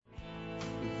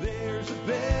a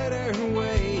better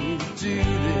way to do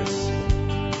this.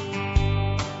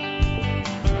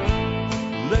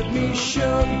 Let me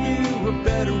show you a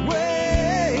better way.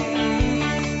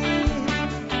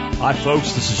 Hi,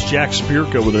 folks. This is Jack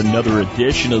Spirko with another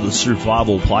edition of the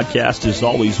Survival Podcast. As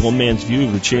always, one man's view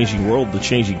of the changing world, the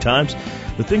changing times,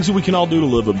 the things that we can all do to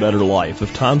live a better life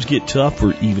if times get tough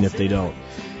or even if they don't.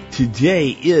 Today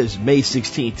is May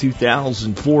 16,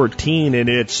 2014, and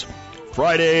it's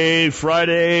Friday.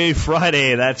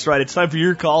 That's right. It's time for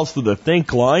your calls to the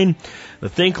Think Line. The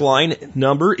Think Line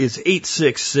number is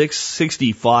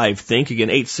 866-65-THINK. Again,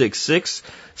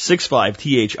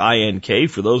 866-65-THINK.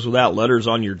 For those without letters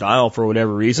on your dial for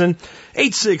whatever reason,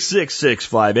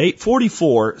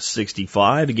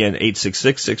 866-658-4465. Again,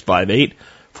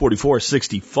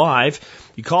 866-658-4465.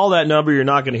 You call that number, you're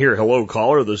not going to hear, hello,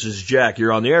 caller, this is Jack,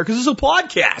 you're on the air, because it's a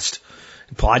podcast.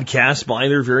 Podcasts, by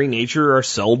their very nature, are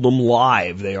seldom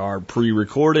live. They are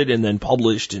pre-recorded and then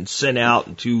published and sent out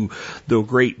into the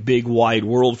great big wide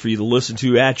world for you to listen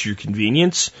to at your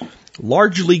convenience.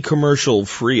 Largely commercial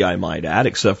free, I might add,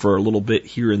 except for a little bit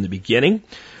here in the beginning.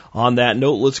 On that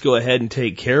note, let's go ahead and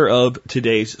take care of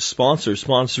today's sponsor.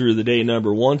 Sponsor of the day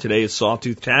number one today is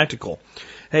Sawtooth Tactical.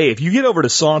 Hey, if you get over to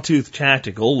Sawtooth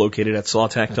Tactical, located at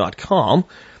sawtac.com,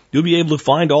 you'll be able to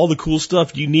find all the cool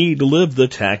stuff you need to live the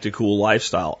tactical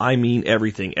lifestyle. I mean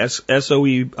everything.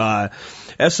 SOE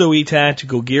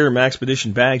tactical gear,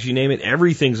 Maxpedition bags, you name it.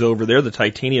 Everything's over there. The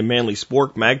Titanium Manly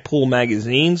Sport Magpul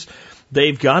magazines.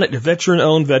 They've got it. A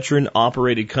veteran-owned,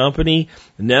 veteran-operated company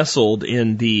nestled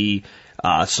in the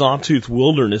Sawtooth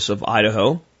wilderness of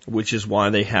Idaho, which is why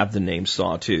they have the name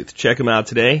Sawtooth. Check them out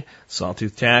today,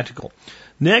 Sawtooth Tactical.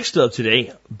 Next up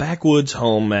today, Backwoods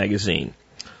Home Magazine.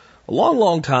 A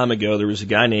long time ago, there was a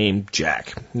guy named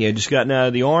Jack. He had just gotten out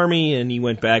of the Army, and he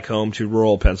went back home to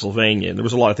rural Pennsylvania. There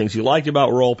was a lot of things he liked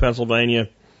about rural Pennsylvania,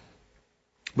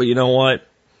 but you know what?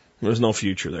 There was no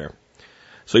future there.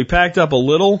 So he packed up a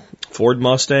little Ford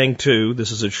Mustang II. This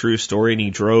is a true story, and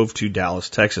he drove to Dallas,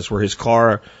 Texas, where his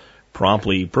car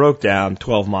promptly broke down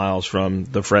 12 miles from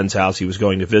the friend's house he was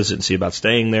going to visit and see about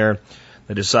staying there.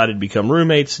 They decided to become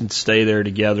roommates and stay there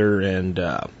together, and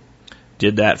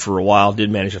did that for a while.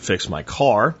 Did manage to fix my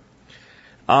car.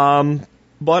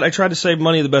 But I tried to save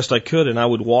money the best I could, and I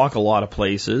would walk a lot of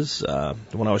places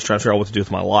when I was trying to figure out what to do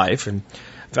with my life. And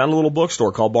found a little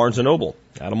bookstore called Barnes & Noble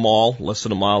at a mall less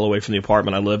than a mile away from the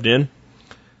apartment I lived in,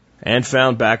 and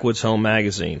found Backwoods Home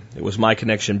Magazine. It was my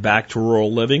connection back to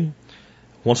rural living.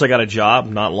 Once I got a job,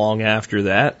 not long after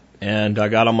that, and I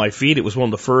got on my feet, it was one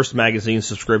of the first magazine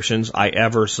subscriptions I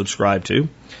ever subscribed to.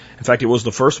 In fact, it was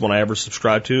the first one I ever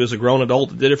subscribed to as a grown adult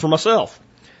that did it for myself.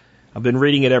 I've been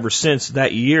reading it ever since.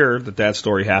 That year that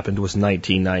story happened was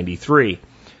 1993.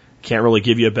 Can't really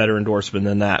give you a better endorsement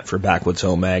than that for Backwoods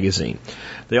Home Magazine.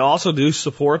 They also do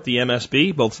support the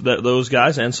MSB, both those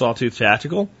guys and Sawtooth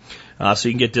Tactical, so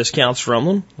you can get discounts from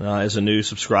them as a new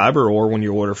subscriber or when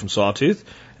you order from Sawtooth.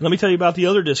 And let me tell you about the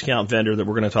other discount vendor that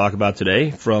we're going to talk about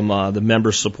today from the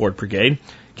Members Support Brigade,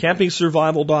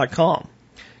 CampingSurvival.com.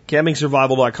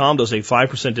 CampingSurvival.com does a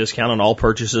 5% discount on all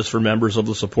purchases for members of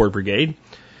the Support Brigade.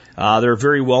 They're a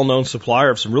very well-known supplier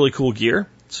of some really cool gear.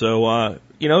 So,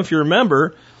 if you're a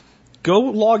member, go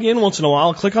log in once in a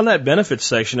while, click on that benefits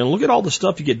section, and look at all the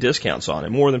stuff you get discounts on. It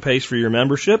more than pays for your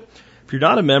membership. If you're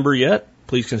not a member yet,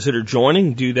 please consider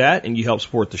joining. Do that, and you help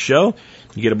support the show.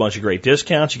 You get a bunch of great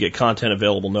discounts. You get content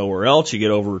available nowhere else. You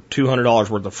get over $200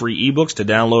 worth of free ebooks to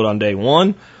download on day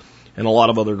one, and a lot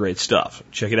of other great stuff.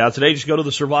 Check it out today. Just go to the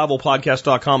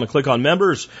survivalpodcast.com and click on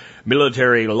members,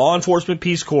 military, law enforcement,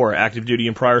 Peace Corps, active duty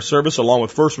and prior service, along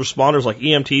with first responders like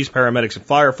EMTs, paramedics, and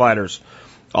firefighters.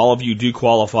 All of you do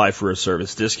qualify for a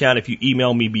service discount if you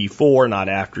email me before, not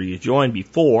after you join,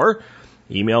 before.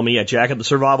 Email me at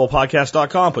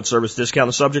jack@thesurvivalpodcast.com. Put service discount in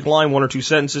the subject line, 1 or 2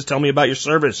 sentences. Tell me about your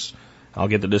service. I'll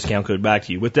get the discount code back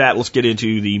to you. With that, let's get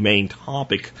into the main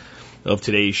topic of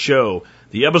today's show.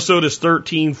 The episode is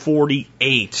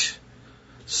 1348.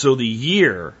 So the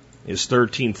year is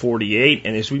 1348.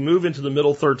 And as we move into the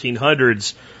middle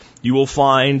 1300s, you will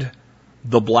find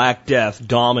the Black Death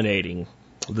dominating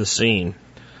the scene.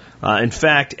 In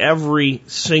fact, every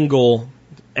single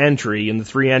entry in the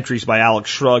 3 entries by Alex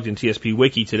Shrugged and TSP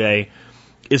Wiki today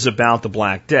is about the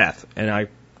Black Death. And I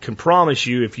can promise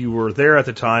you, if you were there at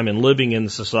the time and living in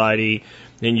the society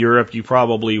in Europe, you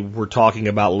probably were talking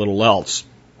about little else.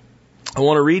 I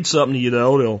want to read something to you,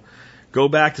 though, to go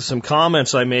back to some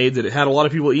comments I made that had a lot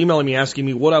of people emailing me asking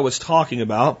me what I was talking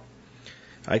about.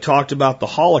 I talked about the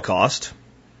Holocaust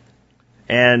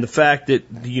and the fact that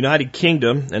the United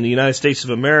Kingdom and the United States of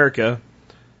America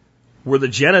were the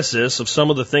genesis of some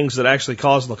of the things that actually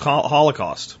caused the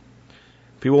Holocaust.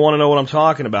 People want to know what I'm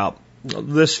talking about.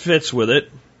 This fits with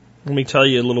it. Let me tell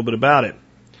you a little bit about it.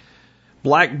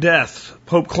 Black Death.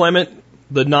 Pope Clement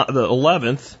the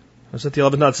 11th, is it the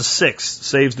 11th? No, it's the 6th,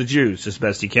 saves the Jews as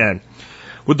best he can.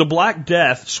 With the Black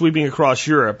Death sweeping across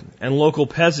Europe and local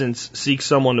peasants seek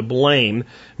someone to blame,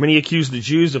 many accuse the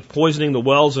Jews of poisoning the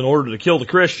wells in order to kill the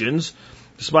Christians,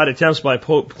 despite attempts by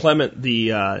Pope Clement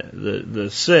the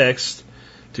Sixth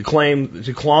to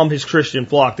calm his Christian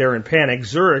flock. They're in panic.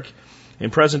 Zurich, in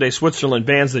present-day Switzerland,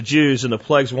 bans the Jews, and the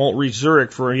plagues won't reach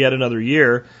Zurich for yet another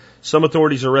year. Some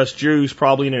authorities arrest Jews,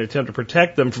 probably in an attempt to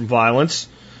protect them from violence.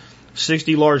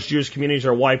 60 large Jewish communities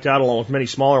are wiped out, along with many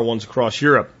smaller ones across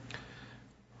Europe.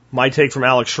 My take from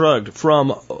Alex Shrugged. From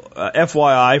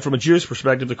FYI, from a Jewish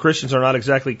perspective, the Christians are not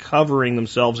exactly covering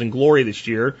themselves in glory this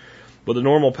year, but the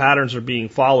normal patterns are being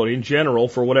followed. In general,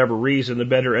 for whatever reason, the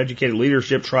better educated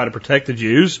leadership try to protect the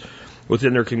Jews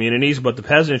within their communities, but the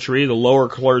peasantry, the lower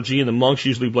clergy, and the monks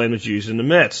usually blame the Jews in the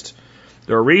midst.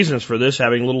 There are reasons for this,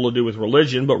 having little to do with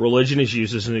religion, but religion is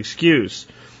used as an excuse.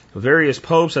 Various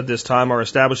popes at this time are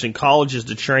establishing colleges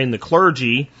to train the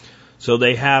clergy so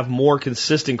they have more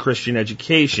consistent Christian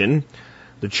education.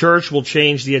 The church will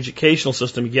change the educational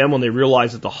system again when they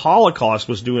realize that the Holocaust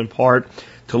was due in part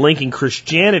to linking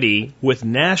Christianity with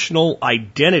national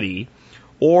identity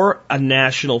or a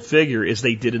national figure, as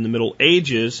they did in the Middle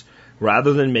Ages,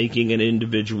 rather than making an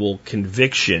individual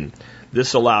conviction.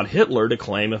 This allowed Hitler to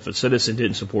claim if a citizen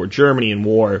didn't support Germany in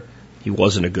war, he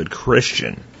wasn't a good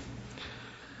Christian.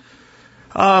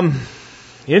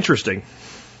 Interesting.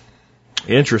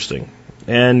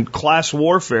 And class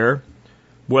warfare,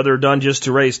 whether done just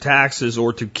to raise taxes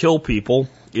or to kill people,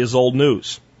 is old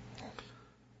news.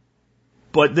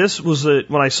 But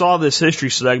when I saw this history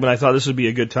segment, I thought this would be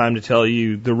a good time to tell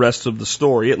you the rest of the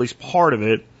story, at least part of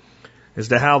it, as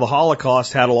to how the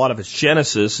Holocaust had a lot of its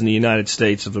genesis in the United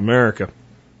States of America.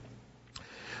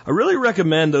 I really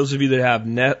recommend those of you that have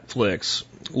Netflix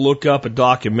look up a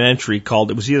documentary called,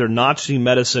 it was either Nazi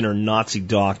Medicine or Nazi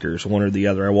Doctors, one or the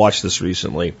other. I watched this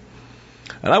recently.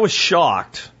 And I was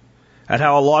shocked at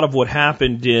how a lot of what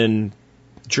happened in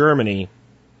Germany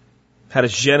had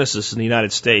its genesis in the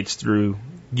United States through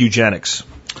eugenics.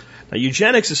 Now,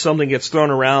 eugenics is something that gets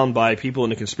thrown around by people in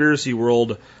the conspiracy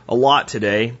world a lot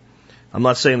today. I'm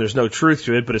not saying there's no truth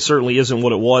to it, but it certainly isn't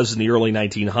what it was in the early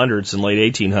 1900s and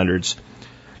late 1800s.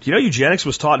 Do you know eugenics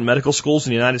was taught in medical schools in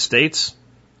the United States?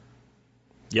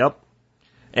 Yep.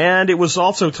 And it was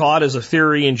also taught as a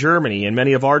theory in Germany, and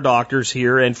many of our doctors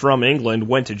here and from England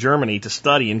went to Germany to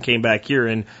study and came back here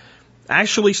and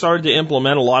actually started to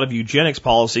implement a lot of eugenics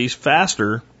policies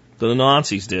faster than the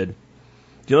Nazis did.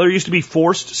 You know, there used to be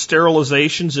forced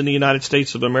sterilizations in the United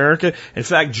States of America. In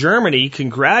fact, Germany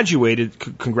congratulated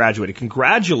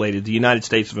the United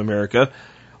States of America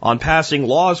on passing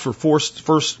laws for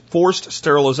forced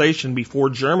sterilization before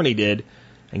Germany did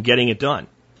and getting it done.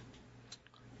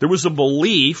 There was a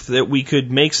belief that we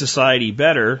could make society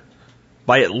better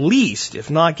by at least, if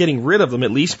not getting rid of them,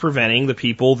 at least preventing the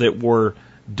people that were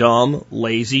dumb,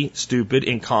 lazy, stupid,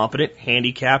 incompetent,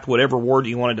 handicapped, whatever word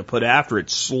you wanted to put after it,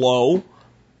 slow,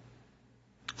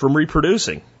 from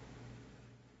reproducing.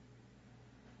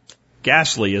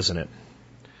 Ghastly, isn't it?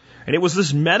 And it was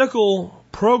this medical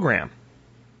program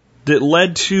that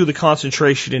led to the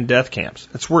concentration and death camps.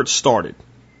 That's where it started.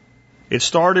 It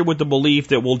started with the belief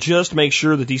that we'll just make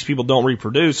sure that these people don't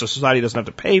reproduce so society doesn't have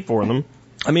to pay for them.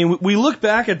 I mean, we look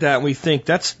back at that and we think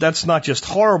that's not just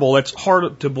horrible, that's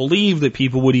hard to believe that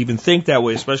people would even think that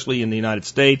way, especially in the United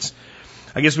States.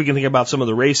 I guess we can think about some of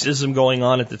the racism going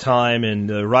on at the time and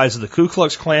the rise of the Ku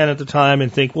Klux Klan at the time and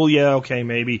think, well, yeah, okay,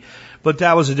 maybe. But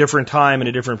that was a different time and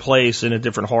a different place and a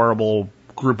different horrible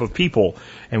group of people.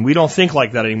 And we don't think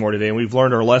like that anymore today, and we've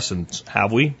learned our lessons,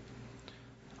 have we?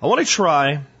 I want to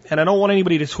try, and I don't want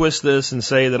anybody to twist this and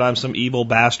say that I'm some evil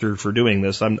bastard for doing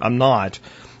this. I'm not.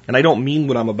 And I don't mean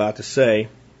what I'm about to say.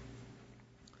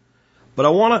 But I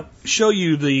want to show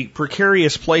you the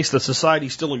precarious place that society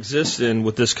still exists in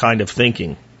with this kind of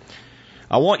thinking.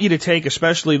 I want you to take,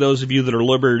 especially those of you that are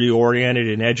liberty-oriented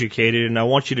and educated, and I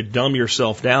want you to dumb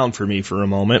yourself down for me for a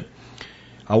moment.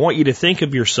 I want you to think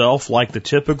of yourself like the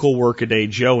typical workaday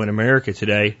Joe in America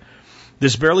today.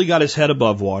 This barely got his head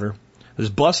above water, is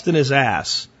busting his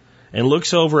ass, and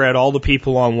looks over at all the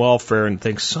people on welfare and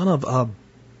thinks, son of a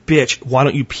bitch, why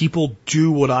don't you people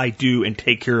do what I do and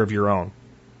take care of your own?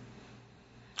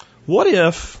 What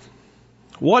if,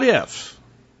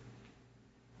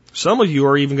 some of you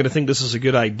are even going to think this is a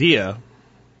good idea.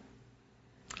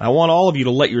 I want all of you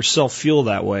to let yourself feel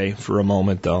that way for a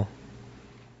moment, though,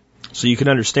 so you can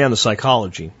understand the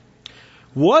psychology.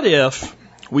 What if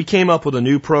we came up with a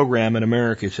new program in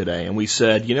America today, and we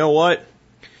said, you know what?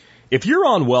 If you're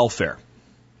on welfare,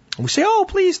 and we say, oh,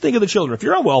 please think of the children. If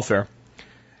you're on welfare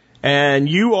and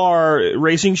you are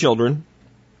raising children,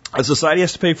 a society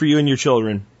has to pay for you and your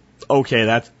children. Okay,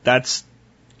 that's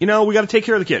we got to take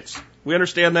care of the kids. We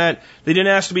understand that. They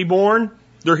didn't ask to be born.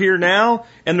 They're here now,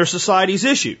 and they're society's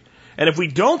issue. And if we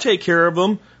don't take care of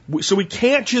them, so we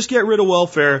can't just get rid of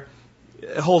welfare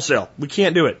wholesale. We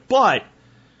can't do it. But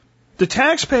the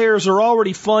taxpayers are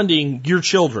already funding your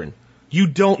children. You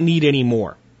don't need any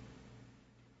more.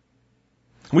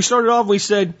 We started off, we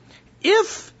said,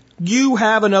 if you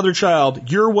have another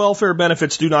child, your welfare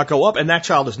benefits do not go up, and that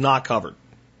child is not covered.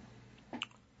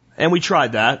 And we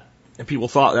tried that, and people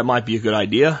thought that might be a good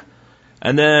idea.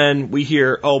 And then we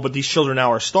hear, oh, but these children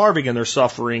now are starving and they're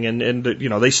suffering, and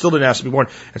they still didn't ask to be born.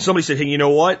 And somebody said, hey, you know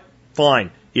what?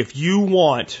 Fine. If you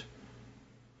want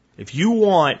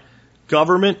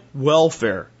government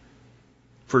welfare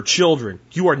for children,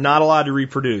 you are not allowed to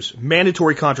reproduce.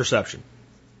 Mandatory contraception.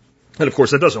 And of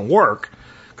course, that doesn't work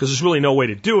because there's really no way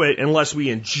to do it unless we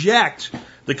inject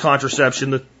the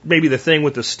contraception, maybe the thing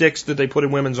with the sticks that they put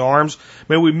in women's arms.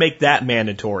 Maybe we make that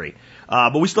mandatory.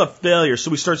 But we still have failures. So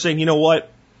we start saying, you know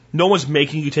what? No one's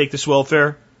making you take this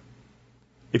welfare.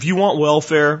 If you want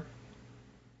welfare,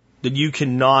 then you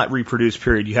cannot reproduce,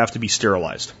 period. You have to be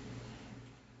sterilized.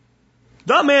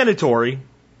 Not mandatory.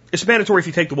 It's mandatory if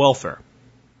you take the welfare.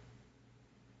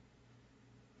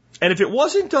 And if it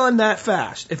wasn't done that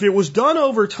fast, if it was done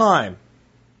over time,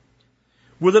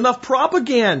 with enough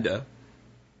propaganda,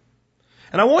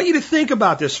 and I want you to think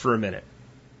about this for a minute.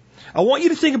 I want you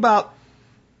to think about,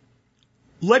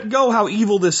 let go how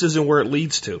evil this is and where it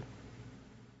leads to.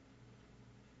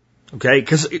 Okay?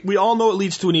 Because we all know it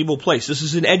leads to an evil place. This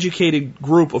is an educated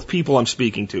group of people I'm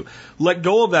speaking to. Let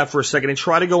go of that for a second and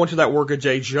try to go into that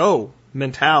workaday Joe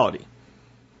mentality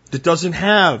that doesn't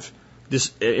have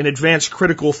an advanced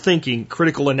critical thinking,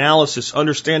 critical analysis,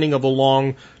 understanding of the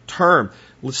long term.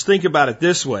 Let's think about it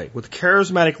this way. With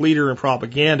charismatic leader and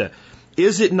propaganda,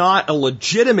 is it not a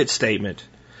legitimate statement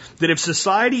that if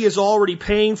society is already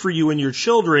paying for you and your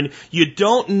children, you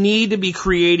don't need to be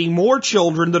creating more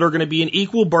children that are going to be an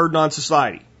equal burden on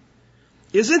society?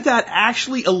 Isn't that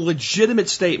actually a legitimate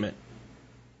statement?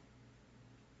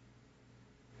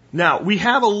 Now, we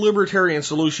have a libertarian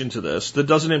solution to this that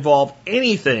doesn't involve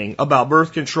anything about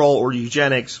birth control or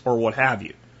eugenics or what have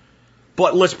you.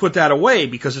 But let's put that away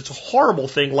because it's a horrible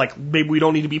thing, like maybe we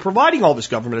don't need to be providing all this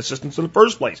government assistance in the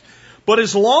first place. But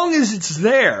as long as it's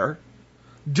there,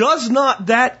 does not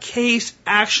that case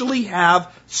actually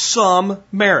have some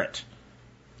merit?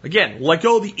 Again, let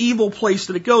go of the evil place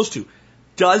that it goes to.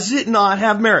 Does it not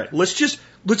have merit? Let's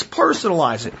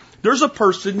personalize it. There's a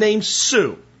person named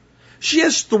Sue. She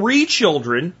has 3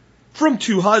 children from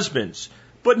 2 husbands,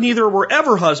 but neither were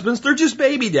ever husbands. They're just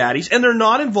baby daddies, and they're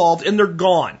not involved, and they're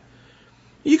gone.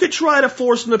 You could try to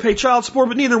force them to pay child support,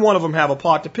 but neither one of them have a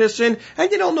pot to piss in,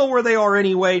 and you don't know where they are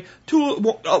anyway.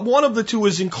 One of the 2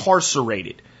 is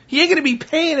incarcerated. He ain't going to be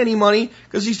paying any money,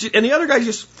 and the other guy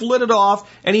just flitted off,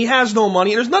 and he has no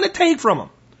money, and there's nothing to take from him.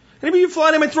 And if you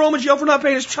find him and throw him in jail for not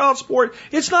paying his child support,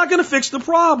 it's not going to fix the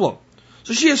problem.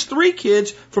 So she has 3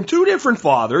 kids from 2 different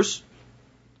fathers,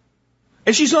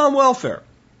 and she's on welfare.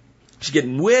 She's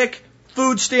getting WIC,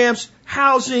 food stamps,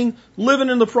 housing, living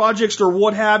in the projects or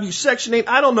what have you, Section 8,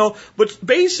 I don't know. But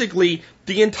basically,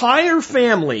 the entire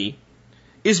family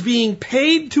is being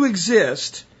paid to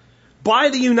exist by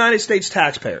the United States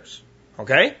taxpayers.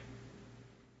 Okay?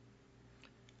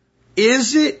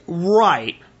 Is it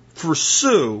right for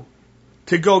Sue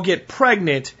to go get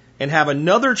pregnant and have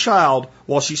another child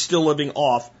while she's still living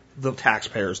off the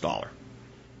taxpayer's dollar?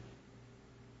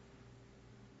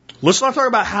 Let's not talk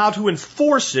about how to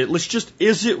enforce it. Let's just,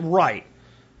 is it right?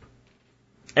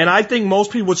 And I think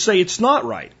most people would say it's not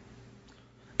right.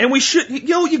 And we should,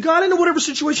 you got into whatever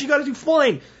situation you got to do,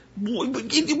 fine.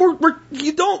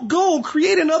 You don't go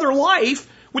create another life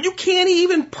when you can't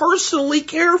even personally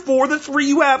care for the 3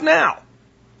 you have now.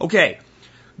 Okay.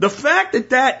 The fact that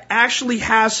that actually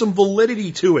has some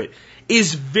validity to it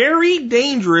is very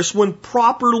dangerous when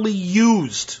properly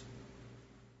used.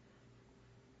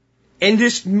 And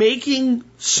just making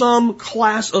some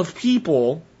class of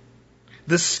people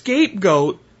the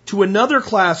scapegoat to another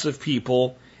class of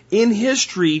people in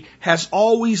history has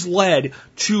always led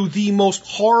to the most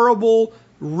horrible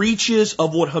reaches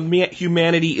of what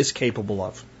humanity is capable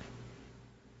of.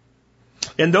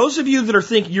 And those of you that are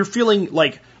thinking, you're feeling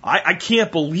like, I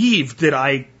can't believe that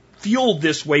I feel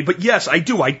this way, but yes, I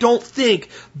do. I don't think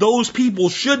those people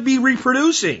should be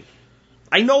reproducing.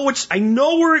 I know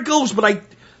where it goes, but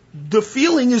the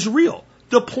feeling is real.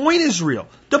 The point is real.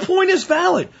 The point is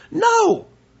valid. No.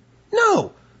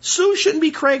 Sue shouldn't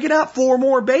be cranking out 4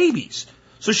 more babies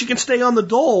so she can stay on the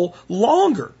dole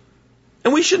longer.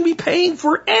 And we shouldn't be paying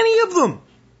for any of them.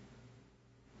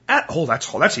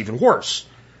 That's even worse.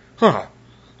 Huh.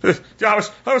 I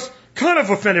was kind of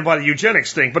offended by the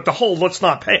eugenics thing, but the whole let's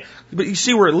not pay. But you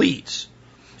see where it leads.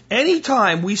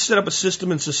 Anytime we set up a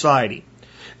system in society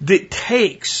that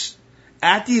takes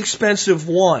at the expense of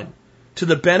one to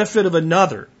the benefit of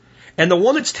another, and the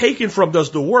one that's taken from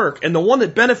does the work, and the one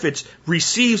that benefits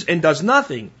receives and does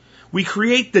nothing, we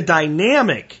create the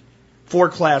dynamic for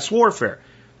class warfare.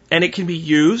 And it can be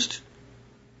used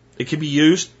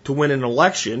to win an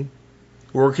election,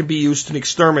 or it can be used to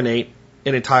exterminate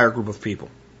an entire group of people.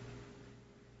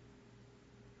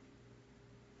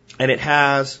 And it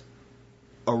has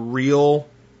a real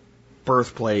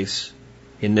birthplace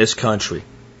in this country.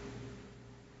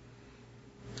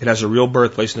 It has a real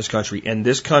birthplace in this country. And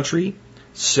this country,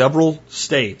 several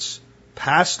states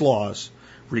passed laws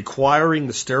requiring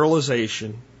the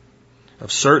sterilization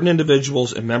of certain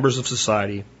individuals and members of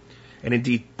society, and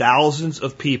indeed thousands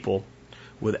of people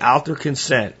without their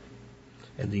consent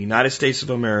in the United States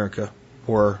of America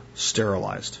were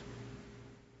sterilized.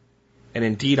 And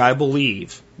indeed, I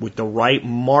believe with the right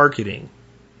marketing,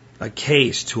 a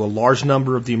case to a large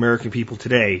number of the American people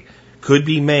today could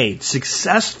be made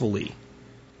successfully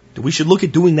that we should look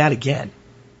at doing that again.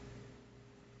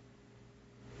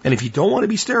 And if you don't want to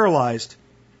be sterilized,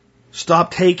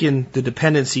 stop taking the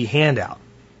dependency handout,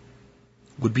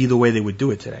 would be the way they would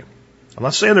do it today. I'm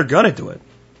not saying they're going to do it.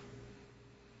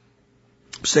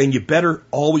 I'm saying you better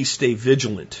always stay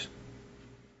vigilant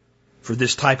for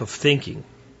this type of thinking,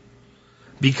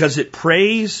 because it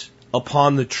preys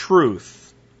upon the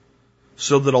truth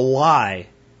so that a lie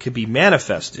can be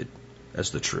manifested as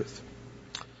the truth.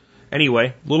 Anyway,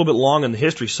 a little bit long in the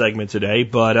history segment today,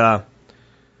 but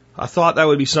I thought that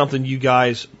would be something you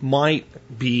guys might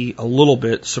be a little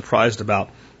bit surprised about.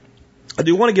 I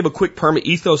do want to give a quick Perma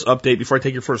Ethos update before I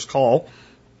take your first call.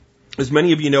 As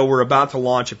many of you know, we're about to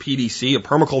launch a PDC, a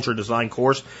permaculture design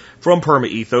course from Perma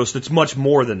Ethos that's much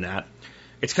more than that.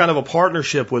 It's kind of a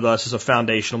partnership with us as a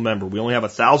foundational member. We only have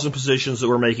 1,000 positions that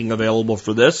we're making available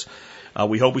for this.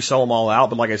 We hope we sell them all out,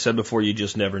 but like I said before, you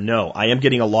just never know. I am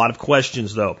getting a lot of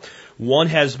questions, though. One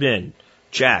has been,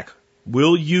 Jack,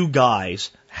 will you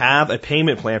guys have a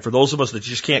payment plan for those of us that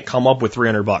just can't come up with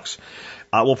 $300?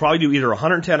 We'll probably do either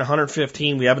 110 or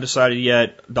 115. We haven't decided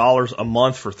yet. Dollars a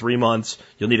month for 3 months.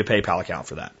 You'll need a PayPal account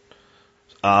for that.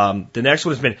 The next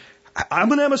one has been,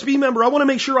 I'm an MSB member. I want to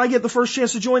make sure I get the first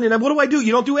chance to join in. And what do?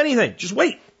 You don't do anything. Just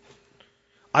wait.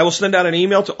 I will send out an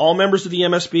email to all members of the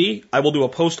MSB. I will do a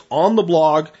post on the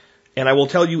blog, and I will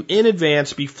tell you in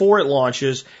advance before it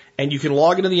launches. And you can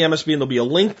log into the MSB, and there'll be a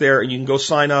link there, and you can go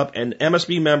sign up. And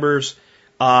MSB members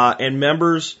and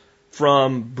members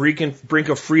from Brink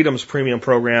of Freedom's premium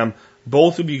program,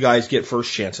 both of you guys get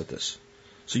first chance at this.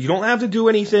 So you don't have to do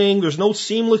anything. There's no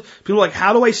seamless. People are like,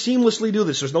 how do I seamlessly do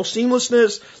this? There's no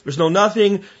seamlessness. There's no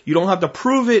nothing. You don't have to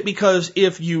prove it, because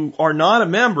if you are not a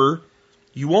member,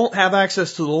 you won't have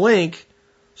access to the link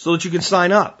so that you can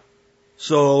sign up.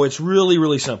 So it's really,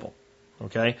 really simple.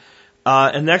 Okay.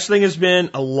 And next thing has been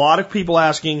a lot of people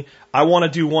asking, I want to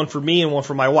do one for me and one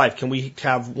for my wife. Can we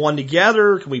have one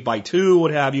together? Can we buy two?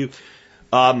 What have you?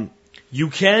 You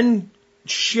can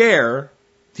share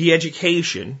the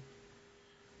education,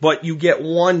 but you get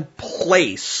one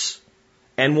place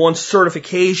and one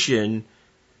certification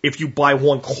if you buy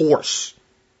one course.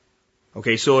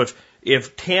 Okay, so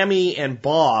if Tammy and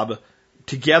Bob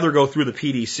together go through the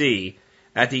PDC,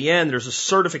 at the end there's a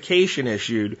certification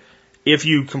issued. If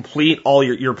you complete all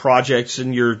your projects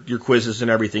and your quizzes and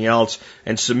everything else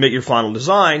and submit your final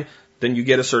design, then you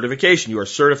get a certification. You are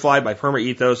certified by Perma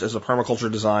Ethos as a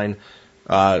permaculture design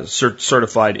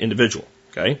certified individual.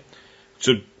 Okay,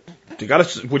 so they got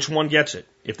to which one gets it.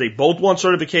 If they both want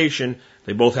certification,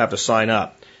 they both have to sign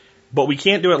up. But we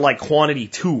can't do it like quantity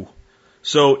 2.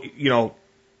 So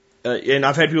and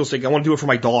I've had people say, I want to do it for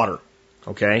my daughter.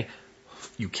 Okay,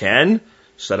 you can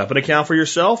set up an account for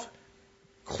yourself.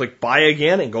 Click buy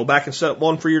again and go back and set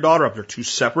one for your daughter up. They're 2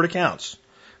 separate accounts.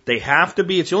 They have to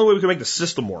be, it's the only way we can make the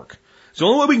system work. It's the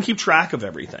only way we can keep track of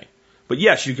everything. But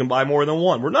yes, you can buy more than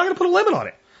one. We're not going to put a limit on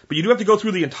it. But you do have to go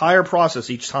through the entire process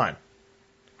each time.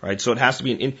 Right? So it has to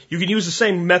be, you can use the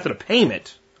same method of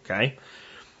payment. Okay?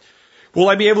 Will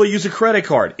I be able to use a credit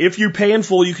card? If you pay in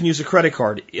full, you can use a credit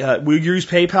card. We use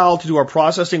PayPal to do our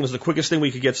processing. It was the quickest thing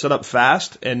we could get set up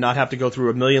fast and not have to go through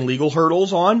a million legal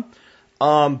hurdles on.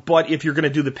 But if you're going to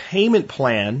do the payment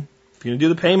plan, then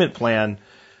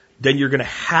you're going to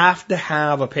have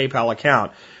a PayPal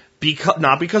account.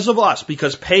 Not because of us,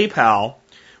 because PayPal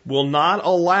will not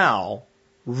allow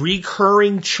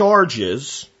recurring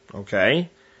charges, okay,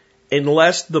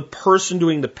 unless the person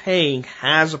doing the paying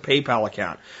has a PayPal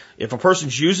account. If a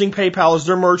person's using PayPal as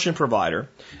their merchant provider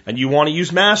and you want to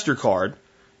use MasterCard,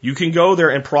 you can go there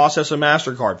and process a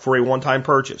MasterCard for a one-time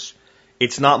purchase.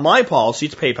 It's not my policy,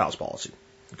 it's PayPal's policy.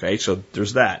 Okay, so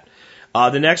there's that.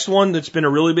 The next one that's been a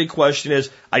really big question is,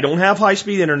 I don't have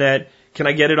high-speed internet. Can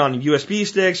I get it on USB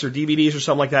sticks or DVDs or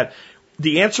something like that?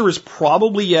 The answer is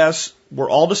probably yes. We're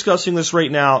all discussing this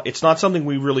right now. It's not something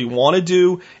we really want to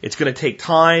do. It's going to take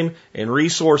time and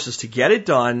resources to get it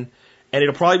done, and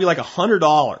it'll probably be like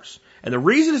 $100. And the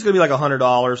reason it's going to be like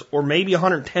 $100 or maybe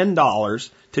 $110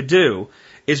 to do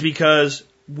is because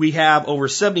we have over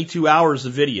 72 hours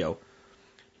of video.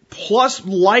 Plus,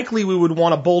 likely we would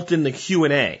want to bolt in the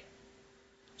Q&A.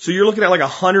 So you're looking at like a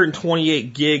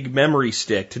 128 gig memory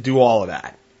stick to do all of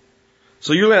that.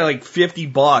 So you're looking at like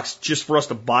 $50 just for us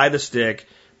to buy the stick,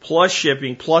 plus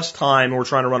shipping, plus time, and we're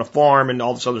trying to run a farm and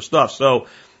all this other stuff. So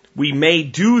we may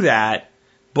do that,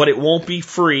 but it won't be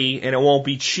free and it won't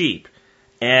be cheap.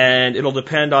 And it'll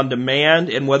depend on demand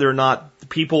and whether or not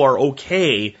people are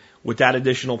okay with that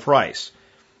additional price.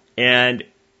 And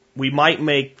we might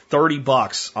make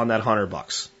 $30 on that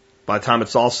 $100. By the time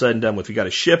it's all said and done with, we got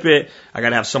to ship it. I got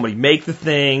to have somebody make the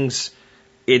things.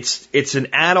 It's an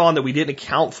add-on that we didn't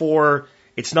account for.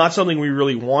 It's not something we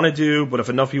really want to do, but if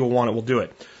enough people want it, we'll do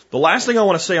it. The last thing I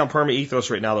want to say on PermaEthos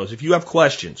right now, though, is if you have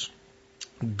questions,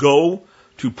 go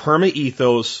to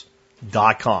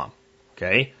permaethos.com.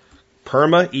 Okay?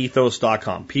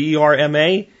 Permaethos.com.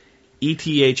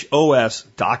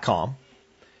 PermaEthos.com.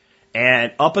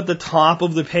 And up at the top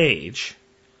of the page,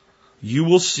 you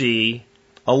will see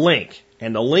a link.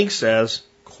 And the link says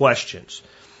questions.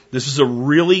 This is a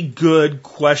really good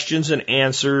questions and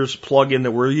answers plugin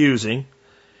that we're using.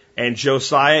 And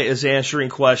Josiah is answering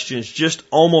questions just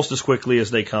almost as quickly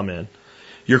as they come in.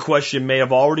 Your question may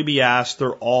have already been asked.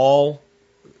 They're all,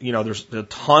 there's a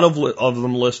ton of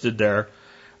them listed there.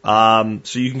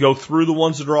 So you can go through the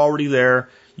ones that are already there.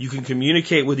 You can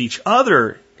communicate with each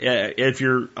other if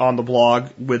you're on the blog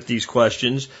with these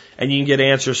questions, and you can get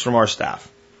answers from our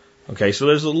staff. Okay, so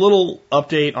there's a little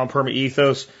update on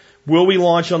PermaEthos. Will we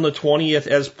launch on the 20th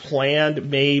as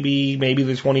planned? Maybe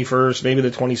the 21st, maybe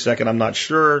the 22nd, I'm not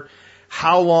sure.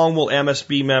 How long will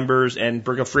MSB members and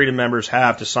Brick of Freedom members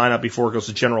have to sign up before it goes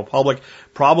to general public?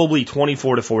 Probably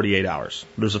 24 to 48 hours.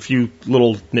 There's a few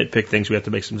little nitpick things we have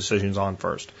to make some decisions on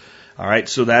first. All right,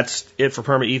 so that's it for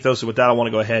PermaEthos. So with that, I want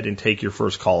to go ahead and take your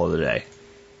first call of the day.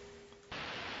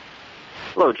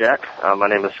 Hello, Jack. My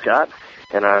name is Scott,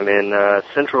 and I'm in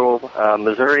central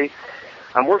Missouri.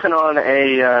 I'm working on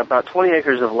about 20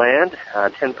 acres of land,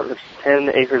 10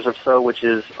 acres or so, which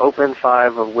is open,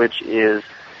 5 of which is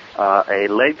a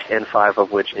lake, and 5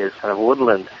 of which is kind of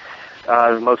woodland.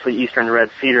 Mostly eastern red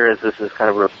cedar, as this is kind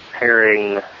of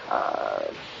repairing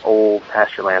old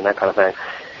pasture land, that kind of thing.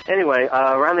 Anyway,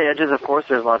 around the edges, of course,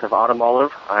 there's lots of autumn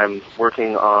olive. I'm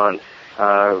working on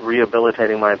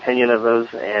rehabilitating my opinion of those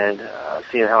and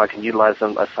seeing how I can utilize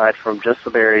them aside from just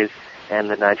the berries and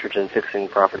the nitrogen-fixing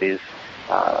properties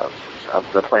of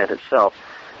the plant itself.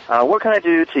 What can I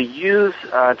do to use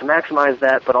to maximize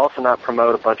that, but also not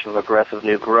promote a bunch of aggressive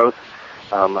new growth?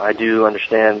 I do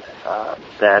understand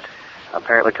that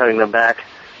apparently cutting them back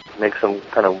makes them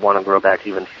kind of want to grow back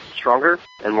even stronger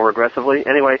and more aggressively.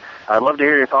 Anyway, I'd love to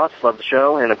hear your thoughts, love the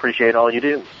show, and appreciate all you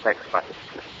do. Thanks. Bye.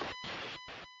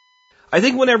 I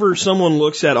think whenever someone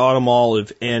looks at autumn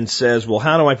olive and says, well,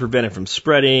 how do I prevent it from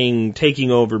spreading, taking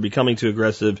over, becoming too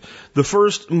aggressive, the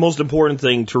first most important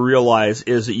thing to realize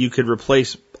is that you could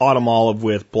replace autumn olive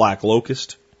with black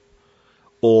locust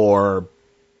or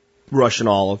Russian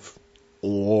olive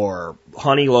or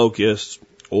honey locust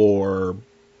or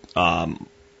what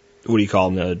do you call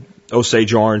them, the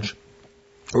Osage orange,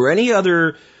 or any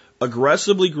other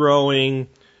aggressively growing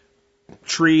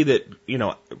tree that,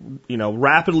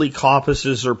 rapidly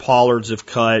coppices or pollards if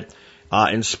cut,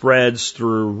 and spreads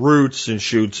through roots and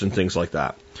shoots and things like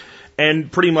that.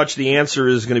 And pretty much the answer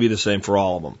is going to be the same for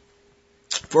all of them.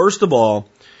 First of all,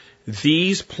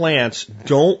 these plants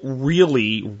don't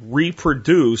really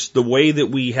reproduce the way that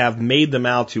we have made them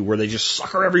out to, where they just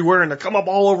sucker everywhere and they come up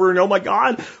all over and oh my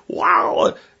God,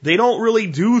 wow. They don't really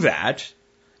do that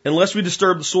unless we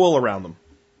disturb the soil around them.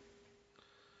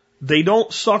 They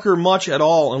don't sucker much at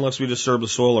all unless we disturb the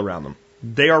soil around them.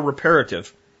 They are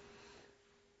reparative.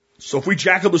 So if we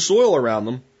jack up the soil around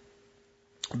them,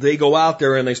 they go out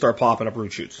there and they start popping up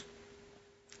root shoots.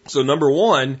 So number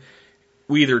one,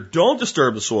 we either don't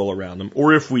disturb the soil around them,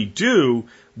 or if we do,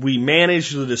 we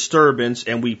manage the disturbance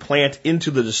and we plant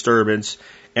into the disturbance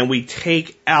and we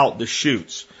take out the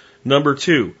shoots. Number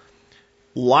 2,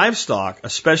 livestock,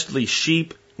 especially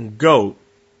sheep and goat,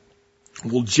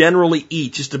 will generally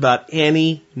eat just about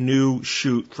any new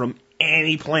shoot from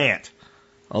any plant.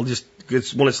 When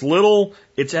it's little,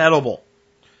 it's edible.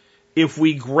 If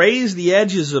we graze the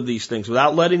edges of these things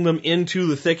without letting them into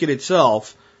the thicket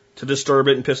itself to disturb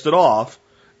it and piss it off,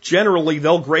 generally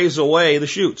they'll graze away the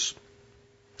shoots.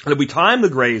 And if we time the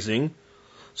grazing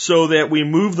so that we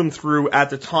move them through at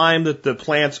the time that the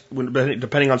plants,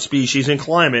 depending on species and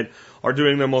climate, are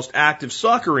doing their most active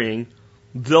suckering,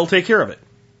 they'll take care of it.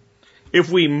 If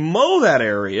we mow that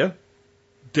area,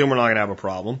 then we're not going to have a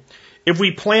problem. If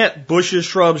we plant bushes,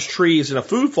 shrubs, trees in a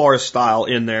food forest style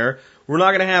in there, we're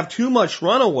not going to have too much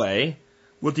runaway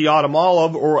with the autumn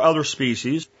olive or other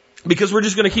species because we're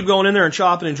just going to keep going in there and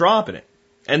chopping and dropping it.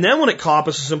 And then when it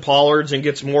coppices and pollards and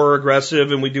gets more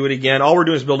aggressive and we do it again, all we're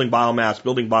doing is building biomass,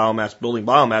 building biomass, building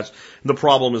biomass. And the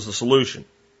problem is the solution.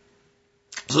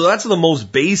 So that's the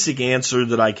most basic answer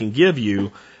that I can give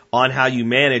you on how you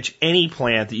manage any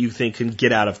plant that you think can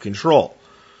get out of control.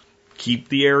 Keep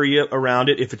the area around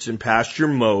it if it's in pasture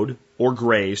mowed or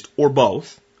grazed or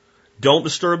both. Don't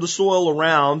disturb the soil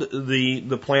around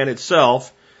the plant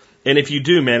itself. And if you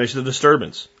do, manage the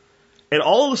disturbance. And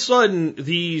all of a sudden,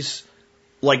 these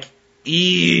like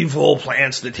evil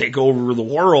plants that take over the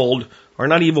world are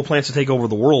not evil plants that take over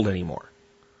the world anymore.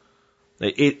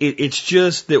 It's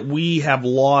just that we have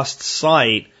lost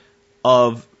sight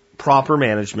of proper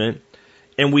management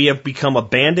and we have become a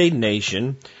Band-Aid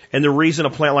nation. And the reason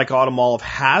a plant like autumn olive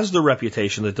has the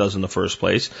reputation that it does in the first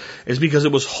place is because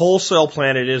it was wholesale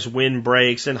planted as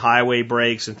windbreaks and highway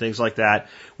breaks and things like that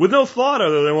with no thought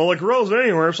other than, well, it grows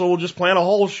anywhere, so we'll just plant a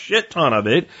whole shit ton of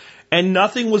it. And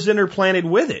nothing was interplanted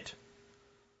with it.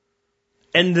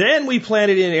 And then we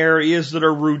planted in areas that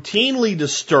are routinely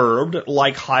disturbed,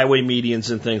 like highway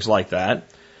medians and things like that.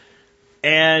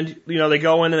 And, you know, they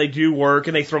go in and they do work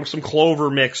and they throw some clover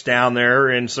mix down there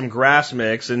and some grass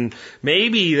mix and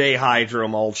maybe they hydro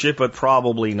mulch it, but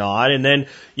probably not. And then,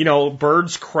 you know,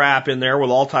 birds crap in there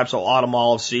with all types of autumn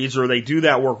olive seeds, or they do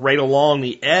that work right along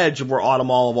the edge of where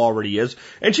autumn olive already is.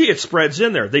 And gee, it spreads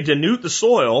in there. They denute the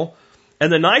soil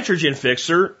and the nitrogen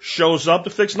fixer shows up to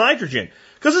fix nitrogen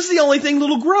because it's the only thing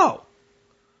that'll grow.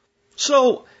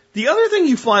 So the other thing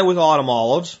you find with autumn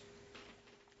olives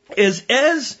is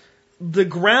as the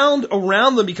ground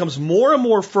around them becomes more and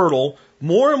more fertile,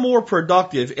 more and more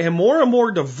productive, and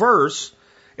more diverse,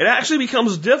 it actually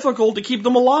becomes difficult to keep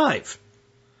them alive.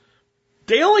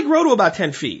 They only grow to about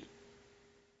 10 feet.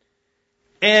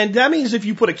 And that means if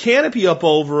you put a canopy up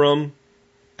over them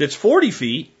that's 40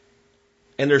 feet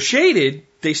and they're shaded,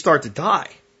 they start to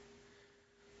die.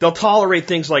 They'll tolerate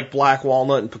things like black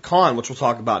walnut and pecan, which we'll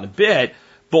talk about in a bit,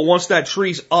 but once that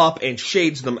tree's up and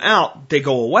shades them out, they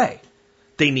go away.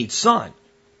 They need sun.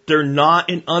 They're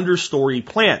not an understory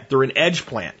plant. They're an edge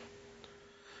plant.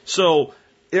 So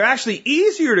they're actually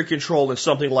easier to control than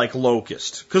something like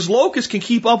locust, because locust can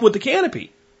keep up with the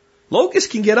canopy.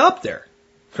 Locust can get up there,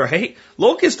 right?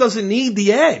 Locust doesn't need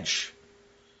the edge.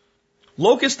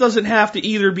 Locust doesn't have to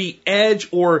either be edge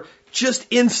or just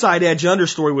inside edge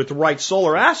understory with the right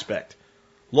solar aspect.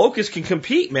 Locust can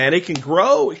compete, man. It can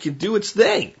grow. It can do its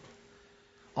thing.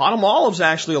 Autumn olive's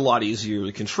actually a lot easier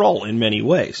to control in many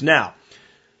ways. Now,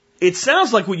 it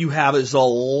sounds like what you have is a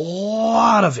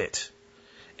lot of it.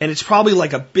 And it's probably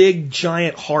like a big,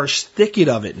 giant, harsh thicket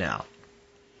of it now.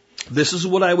 This is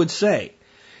what I would say.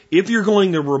 If you're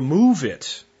going to remove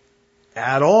it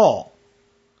at all,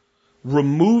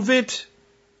 remove it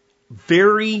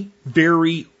very,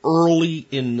 very early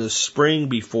in the spring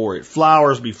before it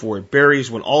flowers, before it berries,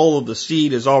 when all of the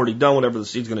seed is already done, whatever the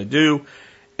seed's going to do.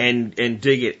 And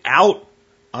dig it out.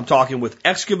 I'm talking with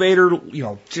excavator, you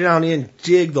know, down in,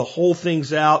 dig the whole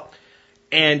things out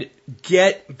and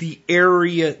get the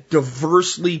area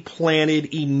diversely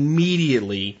planted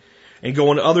immediately and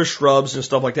go into other shrubs and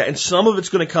stuff like that. And some of it's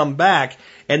going to come back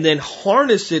and then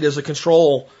harness it as a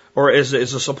control or as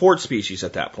a support species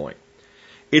at that point.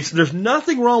 There's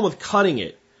nothing wrong with cutting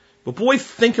it. But boy,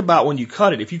 think about when you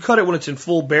cut it. If you cut it when it's in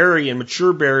full berry and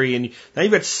mature berry and now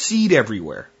you've got seed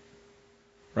everywhere.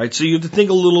 Right? So you have to think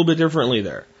a little bit differently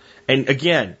there. And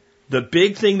again, the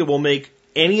big thing that will make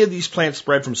any of these plants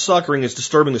spread from suckering is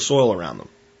disturbing the soil around them.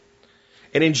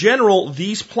 And in general,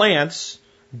 these plants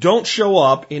don't show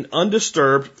up in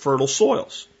undisturbed fertile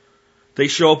soils. They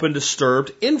show up in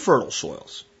disturbed infertile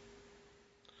soils.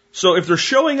 So if they're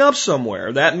showing up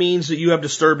somewhere, that means that you have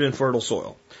disturbed infertile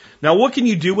soil. Now, what can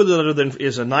you do with it other than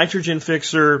is a nitrogen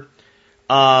fixer,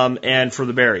 and for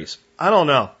the berries. I don't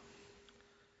know.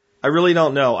 I really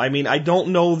don't know. I mean, I don't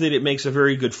know that it makes a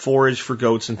very good forage for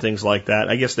goats and things like that.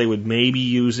 I guess they would maybe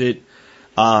use it,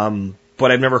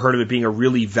 but I've never heard of it being a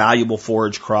really valuable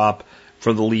forage crop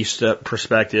from the leaf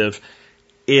perspective.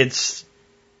 It's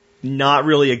not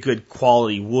really a good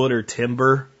quality wood or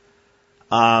timber.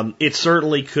 It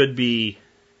certainly could be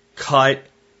cut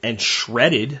and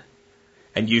shredded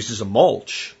and used as a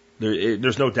mulch.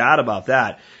 There's no doubt about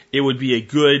that. It would be a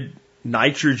good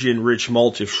nitrogen-rich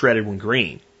mulch if shredded when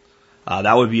green.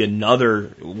 That would be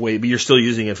another way, but you're still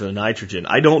using it for the nitrogen.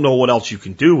 I don't know what else you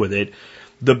can do with it.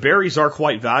 The berries are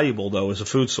quite valuable, though, as a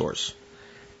food source.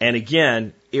 And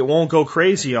again, it won't go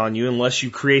crazy on you unless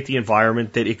you create the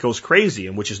environment that it goes crazy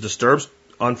in, which is disturbed,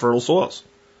 unfertile soils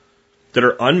that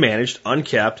are unmanaged,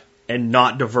 unkept, and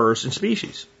not diverse in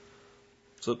species.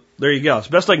 So there you go. It's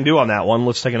the best I can do on that one.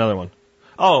 Let's take another one.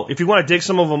 Oh, if you want to dig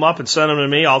some of them up and send them to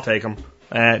me, I'll take them.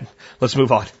 And let's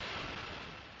move on.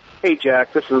 Hey,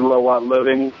 Jack, this is Low Watt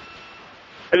Living.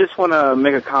 I just want to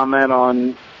make a comment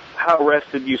on how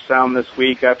rested you sound this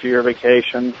week after your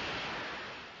vacation.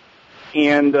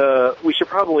 And we should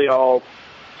probably all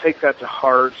take that to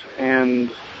heart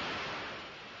and,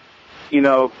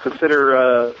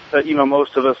 consider that,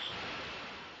 most of us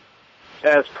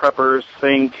as preppers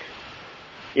think,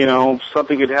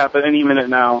 something could happen any minute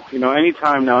now, any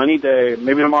time now, any day,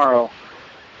 maybe tomorrow.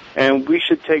 And we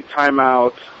should take time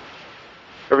out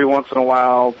every once in a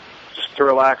while just to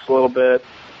relax a little bit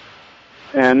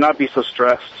and not be so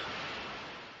stressed.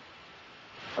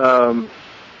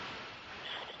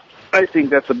 I think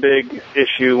that's a big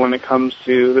issue when it comes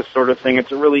to this sort of thing.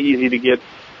 It's really easy to get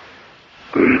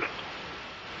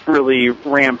really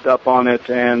ramped up on it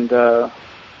and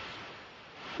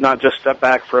not just step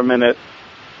back for a minute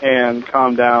and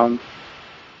calm down.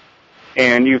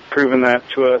 And you've proven that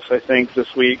to us, I think,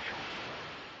 this week.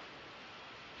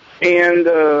 And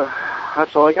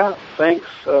that's all I got. Thanks.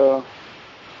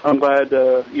 I'm glad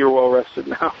you're well rested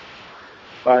now.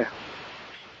 Bye.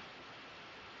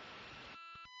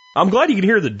 I'm glad you can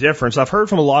hear the difference. I've heard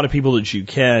from a lot of people that you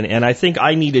can, and I think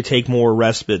I need to take more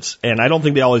respites, and I don't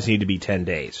think they always need to be 10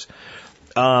 days.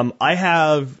 I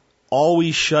have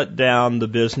always shut down the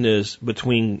business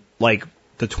between, like,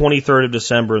 the 23rd of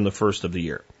December and the 1st of the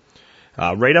year.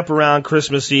 Right up around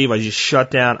Christmas Eve, I just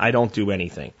shut down. I don't do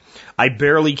anything. I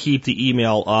barely keep the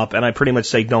email up, and I pretty much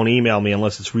say don't email me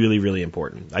unless it's really, really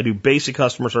important. I do basic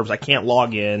customer service. I can't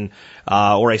log in,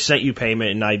 or I sent you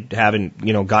payment and I haven't,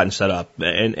 gotten set up.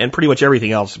 And pretty much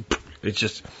everything else, it's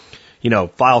just,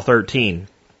 file 13.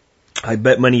 I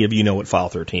bet many of you know what file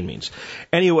 13 means.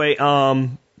 Anyway,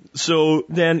 so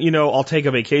then, I'll take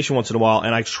a vacation once in a while,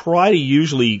 and I try to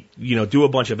usually, do a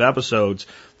bunch of episodes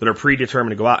that are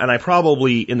predetermined to go out. And I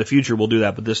probably in the future will do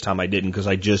that, but this time I didn't because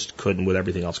I just couldn't with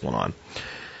everything else going on.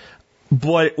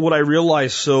 But what I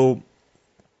realized, so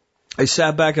I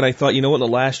sat back and I thought, in the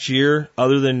last year,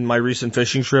 other than my recent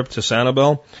fishing trip to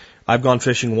Sanibel, I've gone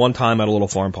fishing one time at a little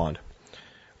farm pond.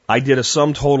 I did a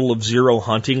sum total of 0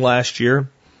 hunting last year.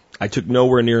 I took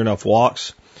nowhere near enough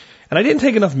walks. And I didn't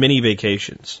take enough mini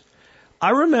vacations.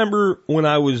 I remember when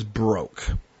I was broke.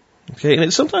 Okay,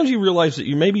 and sometimes you realize that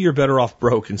maybe you're better off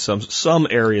broke in some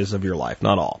areas of your life,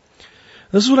 not all.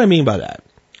 This is what I mean by that.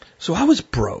 So I was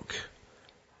broke.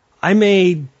 I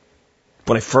made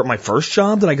my first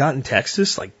job that I got in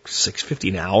Texas, like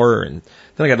 $6.50 an hour, and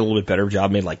then I got a little bit better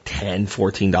job, made like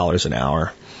 $14 an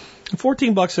hour.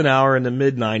 $14 an hour in the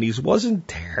mid-90s wasn't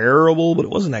terrible, but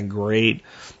it wasn't that great.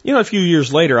 A few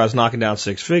years later, I was knocking down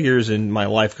 6 figures, and my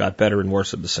life got better and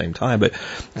worse at the same time. But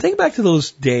think back to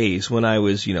those days when I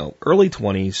was, early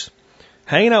 20s,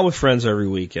 hanging out with friends every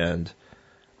weekend.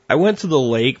 I went to the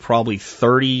lake probably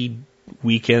 30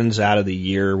 weekends out of the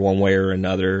year, one way or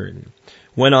another, and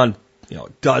went on, a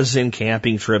dozen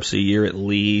camping trips a year at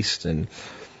least. And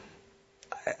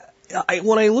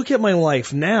when I look at my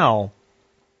life now,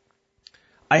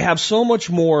 I have so much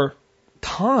more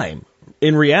time,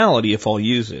 in reality, if I'll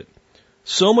use it.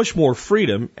 So much more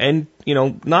freedom and,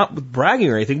 not bragging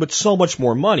or anything, but so much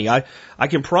more money. I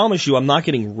can promise you I'm not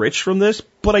getting rich from this,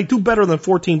 but I do better than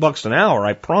 $14 an hour.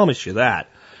 I promise you that.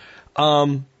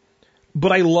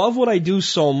 But I love what I do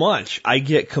so much. I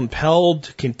get compelled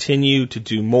to continue to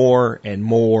do more and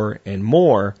more and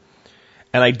more.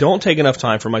 And I don't take enough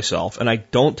time for myself, and I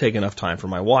don't take enough time for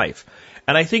my wife.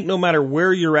 And I think no matter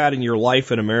where you're at in your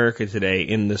life in America today,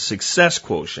 in the success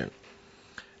quotient,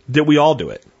 that we all do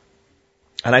it.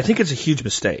 And I think it's a huge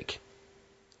mistake.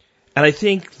 And I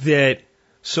think that,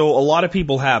 so a lot of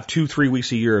people have 2-3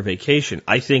 weeks a year of vacation.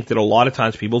 I think that a lot of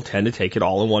times people tend to take it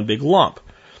all in one big lump.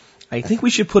 I think we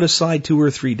should put aside 2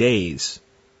 or 3 days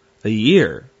a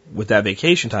year with that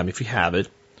vacation time, if you have it,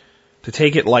 to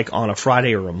take it like on a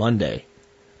Friday or a Monday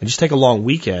and just take a long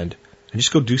weekend and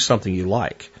just go do something you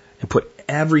like and put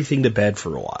everything to bed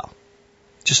for a while.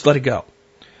 Just let it go.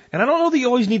 And I don't know that you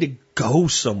always need to go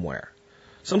somewhere.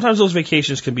 Sometimes those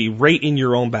vacations can be right in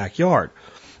your own backyard.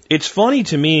 It's funny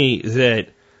to me that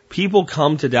people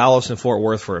come to Dallas and Fort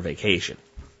Worth for a vacation.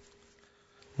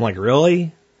 I'm like,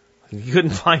 really? You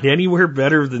couldn't find anywhere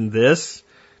better than this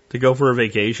to go for a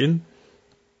vacation?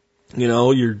 You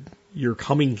know, you're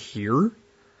coming here? And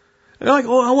they're like,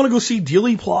 oh, I want to go see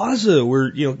Dealey Plaza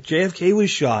where, you know, JFK was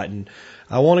shot, and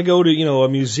I want to go to, you know, a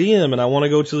museum, and I want to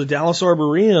go to the Dallas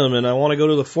Arboretum, and I want to go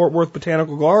to the Fort Worth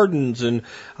Botanical Gardens, and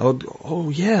oh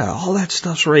yeah, all that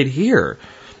stuff's right here.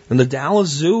 And the Dallas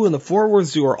Zoo and the Fort Worth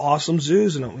Zoo are awesome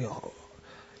zoos, and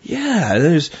yeah,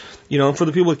 there's, you know, for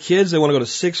the people with kids, they want to go to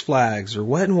Six Flags or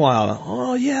Wet n Wild.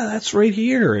 Oh yeah, that's right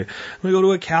here. I'm going to go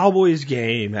to a Cowboys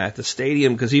game at the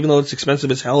stadium because even though it's expensive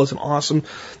as hell, it's an awesome.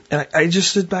 And I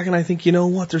just sit back and I think, you know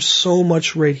what? There's so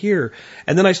much right here.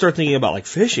 And then I start thinking about like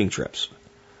fishing trips.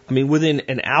 I mean, within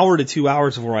an hour to 2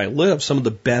 hours of where I live, some of the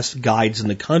best guides in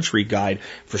the country guide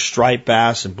for striped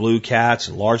bass and blue cats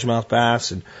and largemouth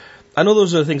bass. And I know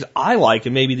those are the things I like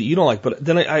and maybe that you don't like, but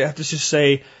then I have to just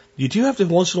say, you do have to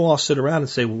once in a while sit around and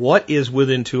say, what is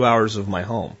within 2 hours of my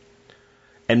home?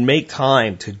 And make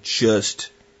time to just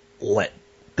let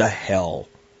the hell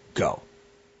go.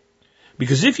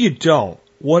 Because if you don't,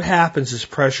 what happens is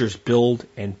pressures build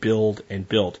and build and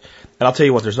build. And I'll tell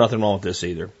you what, there's nothing wrong with this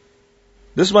either.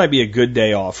 This might be a good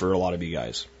day off for a lot of you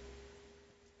guys.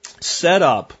 Set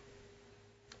up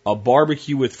a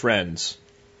barbecue with friends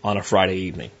on a Friday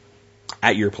evening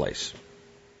at your place.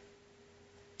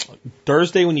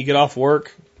 Thursday when you get off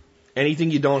work,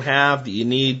 anything you don't have that you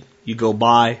need, you go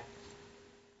buy.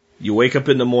 You wake up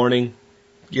in the morning,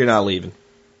 you're not leaving.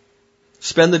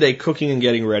 Spend the day cooking and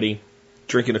getting ready,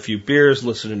 drinking a few beers,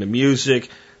 listening to music,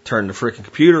 turn the freaking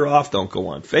computer off, don't go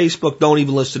on Facebook, don't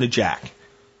even listen to Jack.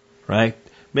 Right?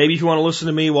 Maybe if you want to listen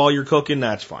to me while you're cooking,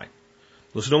 that's fine.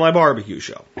 Listen to my barbecue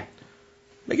show.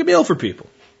 Make a meal for people.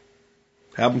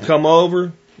 Have them come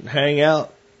over, hang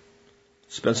out,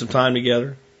 spend some time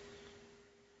together.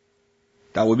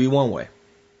 That would be one way.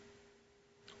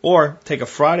 Or take a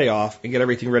Friday off and get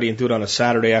everything ready and do it on a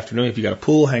Saturday afternoon. If you got a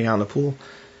pool, hang out in the pool.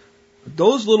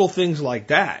 Those little things like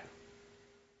that,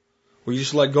 where you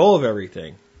just let go of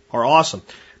everything, are awesome.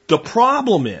 The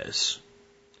problem is,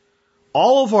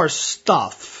 all of our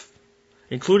stuff,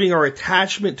 including our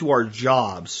attachment to our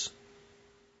jobs,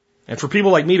 and for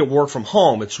people like me to work from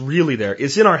home, it's really there,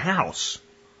 it's in our house.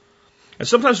 And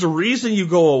sometimes the reason you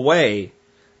go away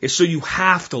is so you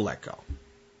have to let go.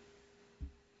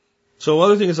 So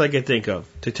other things I can think of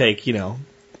to take, you know,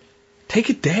 take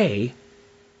a day,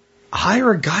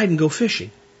 hire a guide and go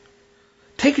fishing.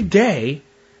 Take a day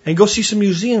and go see some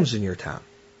museums in your town.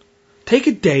 Take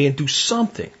a day and do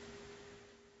something.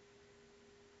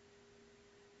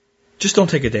 Just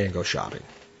don't take a day and go shopping.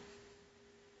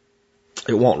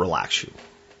 It won't relax you.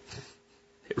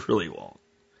 It really won't.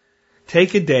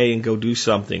 Take a day and go do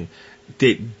something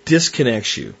that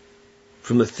disconnects you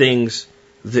from the things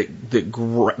that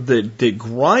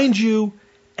grind you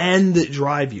and that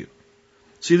drive you.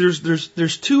 See,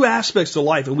 there's two aspects to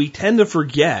life, and we tend to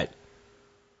forget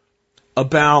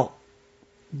about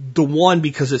the one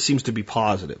because it seems to be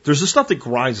positive. There's the stuff that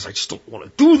grinds us. I just don't want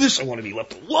to do this. I want to be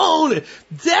left alone.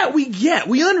 That we get.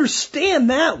 We understand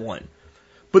that one.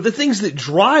 But the things that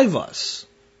drive us,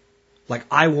 like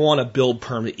I want to build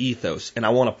permanent ethos and I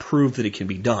want to prove that it can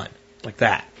be done. Like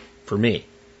that, for me.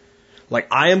 Like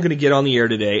I am going to get on the air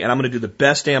today and I'm going to do the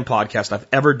best damn podcast I've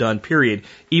ever done, period,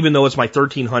 even though it's my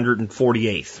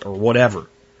 1348th or whatever,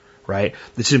 right?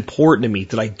 It's important to me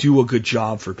that I do a good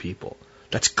job for people.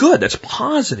 That's good. That's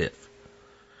positive.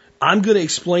 I'm going to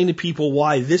explain to people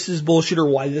why this is bullshit or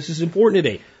why this is important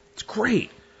today. It's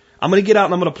great. I'm going to get out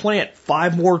and I'm going to plant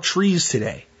 5 more trees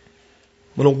today.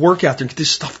 I'm going to work out there and get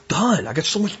this stuff done. I got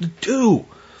so much to do.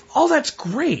 All that's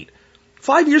great.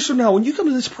 5 years from now, when you come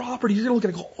to this property, you're going to look at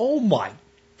it and go, oh my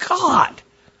God,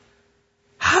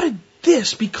 how did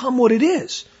this become what it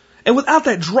is? And without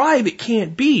that drive, it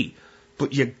can't be.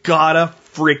 But you gotta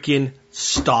frickin'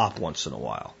 stop once in a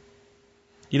while.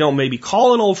 You know, maybe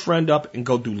call an old friend up and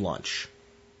go do lunch.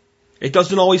 It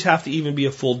doesn't always have to even be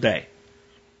a full day.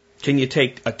 Can you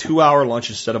take a 2-hour lunch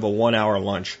instead of a 1-hour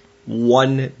lunch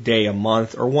 1 day a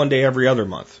month or 1 day every other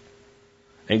month?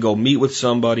 And go meet with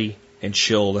somebody and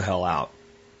chill the hell out.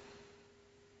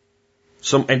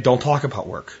 And don't talk about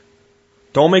work.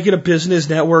 Don't make it a business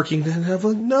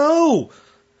networking. No!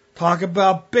 Talk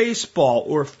about baseball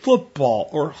or football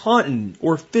or hunting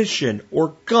or fishing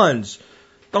or guns.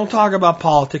 Don't talk about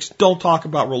politics. Don't talk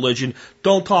about religion.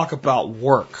 Don't talk about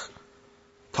work.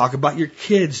 Talk about your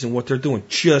kids and what they're doing.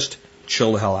 Just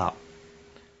chill the hell out.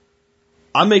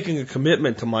 I'm making a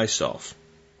commitment to myself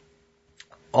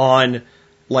on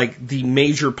like the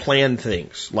major planned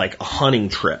things, like a hunting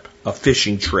trip, a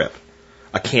fishing trip,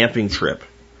 a camping trip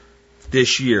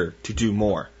this year to do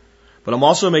more. But I'm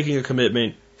also making a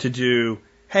commitment to do,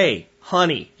 hey,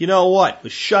 honey, you know what? It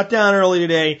was shut down early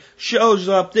today, show's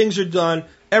up, things are done,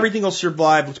 everything will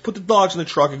survive. Let's put the dogs in the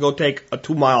truck and go take a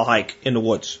 2-mile hike in the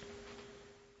woods.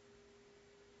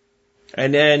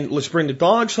 And then let's bring the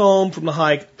dogs home from the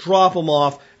hike, drop them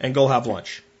off, and go have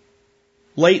lunch.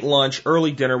 Late lunch,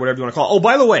 early dinner, whatever you want to call it. Oh,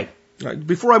 by the way,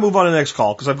 before I move on to the next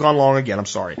call, because I've gone long again, I'm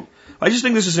sorry. I just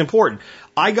think this is important.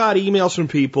 I got emails from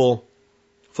people,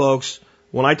 folks,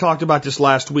 when I talked about this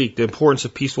last week, the importance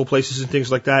of peaceful places and things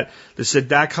like that said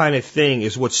that kind of thing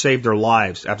is what saved their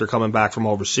lives after coming back from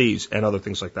overseas and other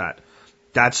things like that.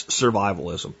 That's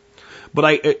survivalism.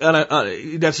 But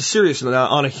that's a serious note.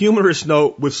 On a humorous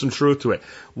note with some truth to it.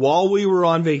 While we were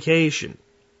on vacation,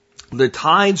 the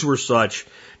tides were such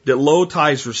that low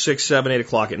tides were 6, 7, 8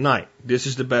 o'clock at night. This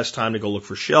is the best time to go look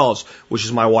for shells, which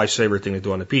is my wife's favorite thing to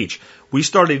do on the beach. We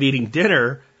started eating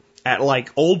dinner at like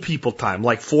old people time,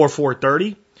 like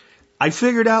 4:30. I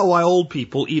figured out why old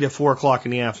people eat at 4 o'clock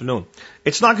in the afternoon.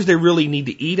 It's not because they really need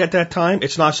to eat at that time.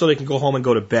 It's not so they can go home and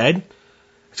go to bed.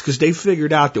 It's because they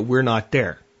figured out that we're not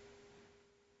there.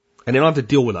 And they don't have to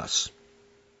deal with us.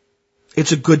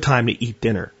 It's a good time to eat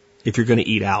dinner if you're going to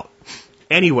eat out.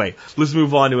 Anyway, let's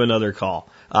move on to another call.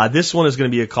 This one is going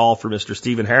to be a call for Mr.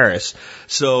 Stephen Harris.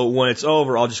 So when it's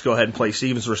over, I'll just go ahead and play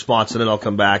Stephen's response, and then I'll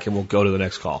come back and we'll go to the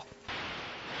next call.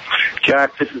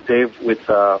 Jack, this is Dave with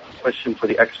a question for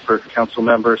the expert council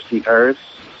member, Steve Harris.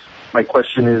 My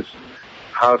question is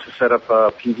how to set up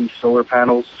PV solar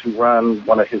panels to run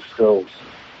one of his stills.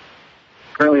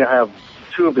 Currently I have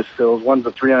 2 of his stills. One's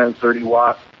a 330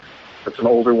 watt. That's an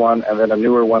older one, and then a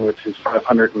newer one, which is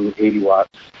 580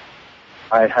 watts.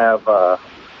 I have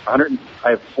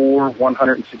 4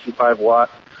 165 watt,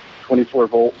 24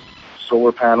 volt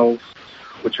solar panels,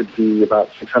 which would be about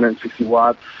 660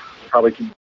 watts. Probably could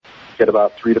get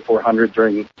about 300 to 400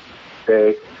 during the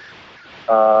day.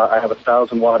 I have a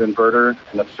 1,000 watt inverter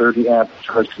and a 30 amp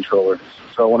charge controller.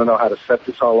 So I want to know how to set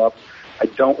this all up. I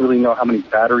don't really know how many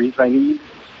batteries I need.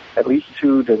 At least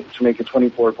 2 to make it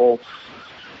 24 volts.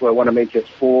 So I want to make it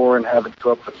 4 and have it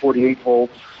go up to 48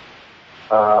 volts.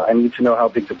 I need to know how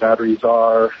big the batteries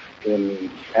are in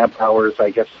amp hours.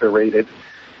 I guess they're rated.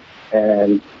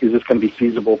 And is this going to be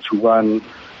feasible to run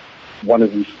one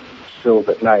of these stills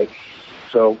at night?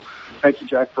 So thank you,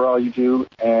 Jack, for all you do.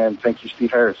 And thank you,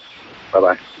 Steve Harris.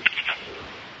 Bye-bye.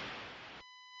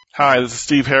 Hi, this is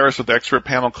Steve Harris with the Expert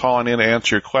Panel calling in to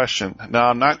answer your question. Now,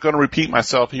 I'm not going to repeat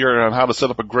myself here on how to set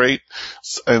up a great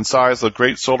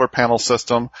solar panel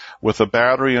system with a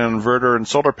battery and inverter and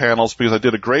solar panels, because I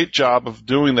did a great job of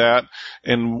doing that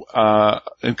and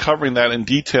covering that in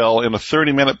detail in a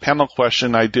 30-minute panel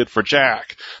question I did for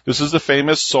Jack. This is the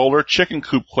famous solar chicken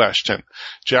coop question.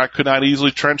 Jack could not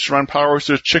easily trench run power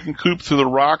to his chicken coop through the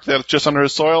rock that's just under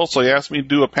his soil, so he asked me to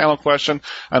do a panel question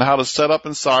on how to set up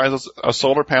and size a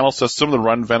solar panel system to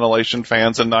run ventilation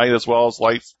fans at night as well as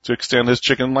lights to extend his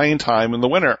chicken laying time in the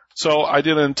winter. So I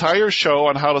did an entire show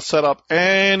on how to set up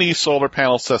any solar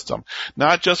panel system,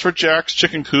 not just for Jack's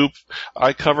chicken coop.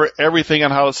 I cover everything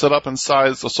on how to set up and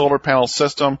size a solar panel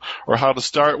system, or how to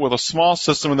start with a small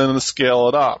system and then to scale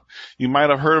it up. You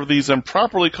might have heard of these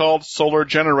improperly called solar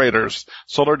generators.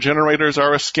 Solar generators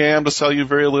are a scam to sell you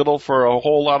very little for a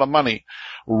whole lot of money.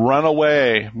 Run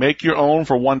away. Make your own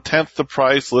for 1/10 the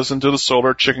price. Listen to the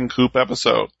Solar Chicken Coop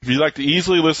episode. If you'd like to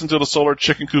easily listen to the Solar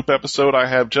Chicken Coop episode, I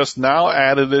have just now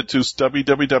added it to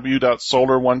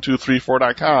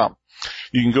www.solar1234.com.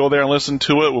 You can go there and listen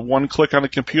to it with one click on the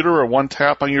computer or one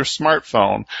tap on your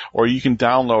smartphone, or you can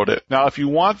download it. Now, if you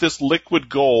want this liquid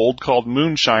gold called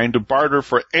moonshine to barter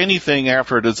for anything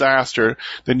after a disaster,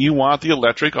 then you want the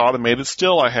electric automated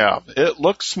still I have. It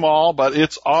looks small, but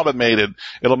it's automated.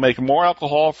 It'll make more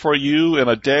alcohol for you in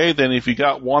a day than if you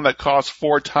got one that costs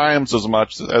 4 times as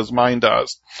much as mine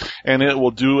does. And it will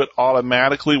do it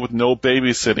automatically with no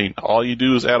babysitting. All you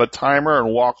do is add a timer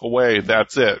and walk away.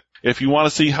 That's it. If you want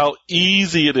to see how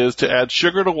easy it is to add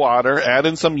sugar to water, add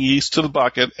in some yeast to the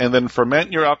bucket, and then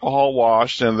ferment your alcohol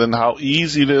wash, and then how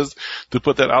easy it is to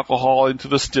put that alcohol into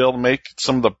the still and make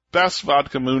some of the best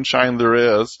vodka moonshine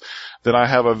there is, then I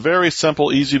have a very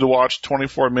simple, easy-to-watch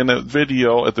 24-minute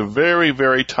video at the very,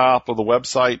 very top of the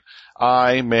website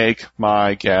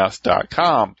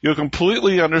IMakeMyGas.com. You'll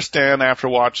completely understand after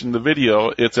watching the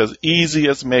video. It's as easy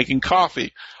as making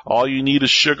coffee. All you need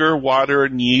is sugar, water,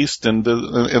 and yeast and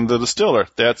the distiller.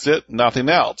 That's it, nothing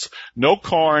else. No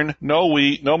corn, no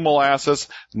wheat, no molasses,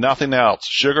 nothing else.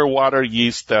 Sugar, water,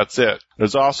 yeast, that's it.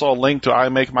 There's also a link to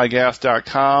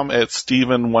IMakeMyGas.com at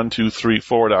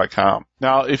Steven1234.com.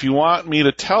 Now, if you want me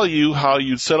to tell you how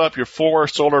you set up your 4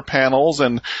 solar panels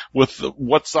and with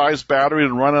what size battery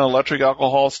to run an electric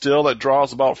alcohol still that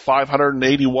draws about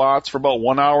 580 watts for about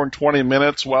 1 hour and 20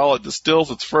 minutes while it distills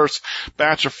its first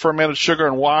batch of fermented sugar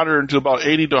and water into about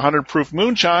 80 to 100 proof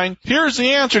moonshine, here's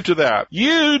the answer to that.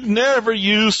 You'd never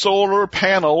use solar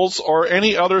panels or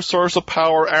any other source of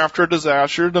power after a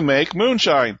disaster to make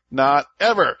moonshine. Not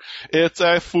ever. It's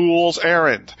a fool's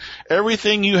errand.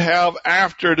 Everything you have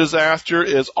after disaster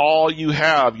is all you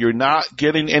have. You're not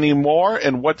getting any more.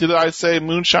 And what did I say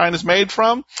moonshine is made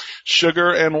from?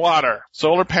 Sugar and water.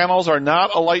 Solar panels are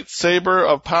not a lightsaber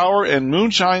of power, and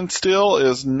moonshine still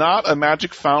is not a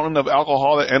magic fountain of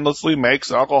alcohol that endlessly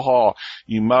makes alcohol.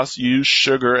 You must use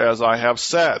sugar, as I have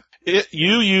said.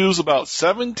 You use about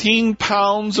 17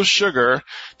 pounds of sugar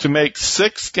to make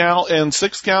 6 gallons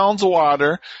of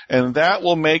water, and that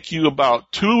will make you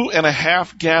about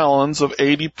 2.5 gallons of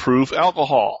 80 proof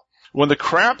alcohol. When the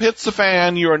crap hits the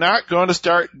fan, you are not going to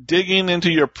start digging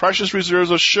into your precious reserves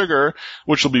of sugar,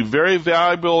 which will be very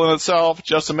valuable in itself,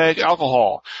 just to make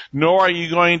alcohol. Nor are you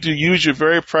going to use your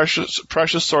very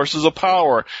precious sources of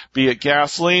power, be it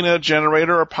gasoline in a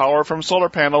generator or power from solar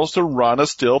panels to run a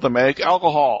still to make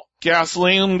alcohol.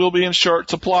 Gasoline will be in short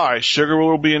supply. Sugar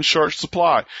will be in short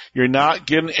supply. You're not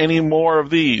getting any more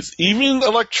of these. Even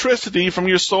electricity from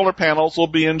your solar panels will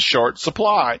be in short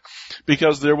supply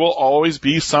because there will always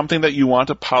be something that you want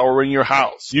to power in your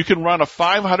house. You can run a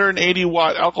 580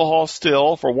 watt alcohol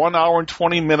still for 1 hour and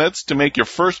 20 minutes to make your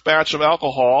first batch of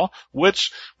alcohol,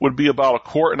 which would be about 1.5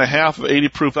 quarts of 80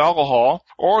 proof alcohol,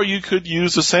 or you could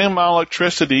use the same amount of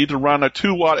electricity to run a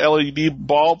 2 watt LED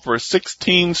bulb for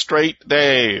 16 straight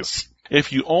days.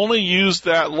 If you only use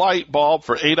that light bulb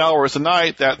for 8 hours a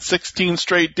night, that 16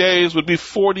 straight days would be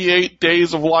 48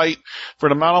 days of light for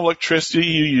the amount of electricity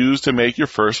you use to make your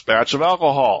first batch of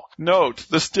alcohol. Note,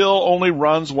 the still only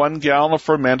runs 1 gallon of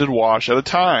fermented wash at a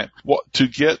time. To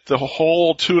get the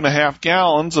whole 2.5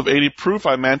 gallons of 80 proof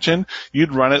I mentioned,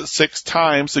 you'd run it 6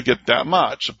 times to get that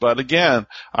much. But again,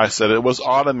 I said it was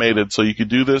automated, so you could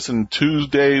do this in 2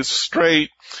 days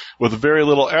straight with very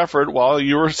little effort while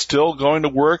you were still going to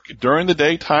work during the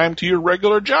daytime to your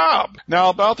regular job. Now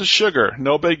about the sugar,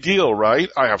 no big deal, right?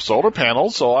 I have solar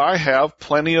panels, so I have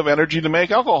plenty of energy to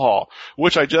make alcohol,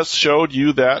 which I just showed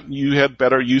you that you had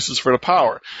better uses for the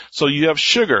power. So you have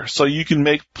sugar, so you can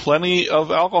make plenty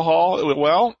of alcohol.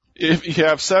 Well, if you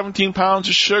have 17 pounds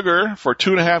of sugar for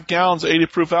 2.5 gallons of 80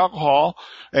 proof alcohol,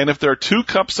 and if there are 2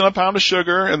 cups in a pound of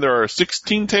sugar, and there are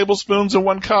 16 tablespoons in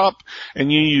 1 cup,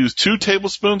 and you use 2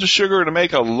 tablespoons of sugar to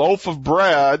make a loaf of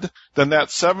bread, then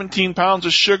that 17 pounds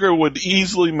of sugar would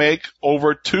easily make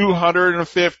over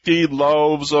 250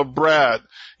 loaves of bread.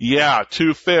 Yeah,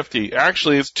 250.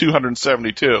 Actually, it's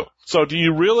 272. So do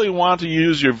you really want to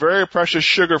use your very precious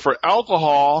sugar for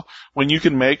alcohol when you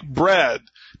can make bread?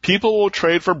 People will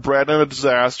trade for bread in a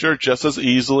disaster just as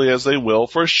easily as they will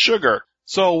for sugar.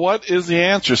 So what is the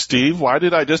answer, Steve? Why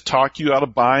did I just talk you out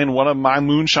of buying one of my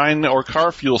moonshine or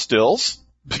car fuel stills?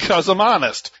 Because I'm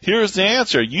honest. Here's the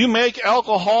answer. You make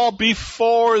alcohol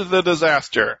before the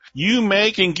disaster. You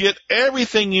make and get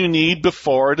everything you need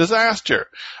before a disaster.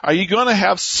 Are you going to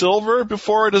have silver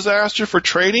before a disaster for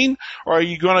trading? Or are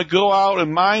you going to go out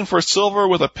and mine for silver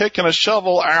with a pick and a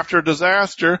shovel after a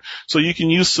disaster so you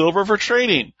can use silver for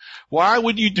trading? Why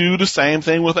would you do the same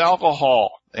thing with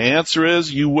alcohol? The answer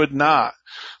is you would not.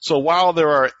 So while there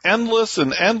are endless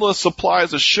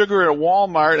supplies of sugar at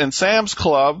Walmart and Sam's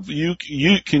Club, you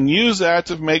can use that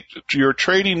to make your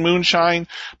trading moonshine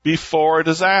before a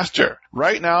disaster.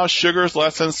 Right now, sugar is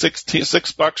less than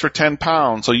 $6 for 10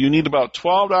 pounds, so you need about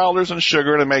 $12 in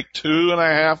sugar to make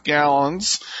 2.5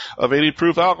 gallons of 80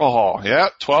 proof alcohol. Yeah,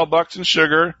 $12 in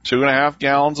sugar, 2.5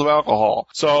 gallons of alcohol.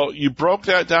 So you break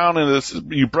that down into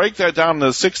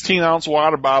 16-ounce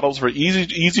water bottles for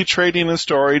easy trading and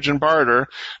storage and barter.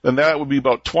 Then that would be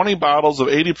about 20 bottles of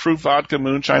 80 proof vodka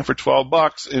moonshine for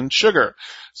 $12 in sugar.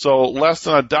 So less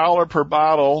than $1 per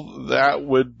bottle, that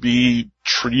would be,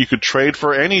 you could trade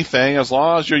for anything as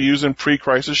long as you're using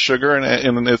pre-crisis sugar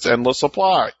in its endless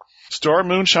supply. Store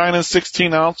moonshine in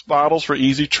 16-ounce bottles for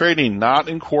easy trading, not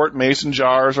in quart mason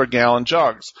jars or gallon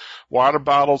jugs. Water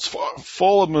bottles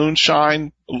full of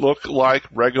moonshine look like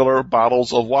regular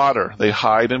bottles of water. They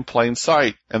hide in plain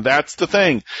sight. And that's the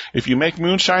thing. If you make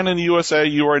moonshine in the USA,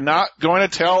 you are not going to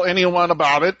tell anyone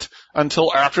about it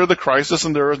until after the crisis,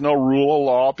 and there is no rule of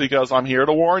law, because I'm here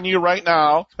to warn you right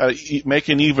now,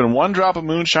 making even one drop of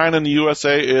moonshine in the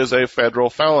USA is a federal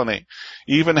felony.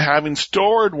 Even having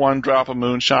stored one drop of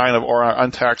moonshine or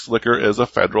untaxed liquor is a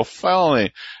federal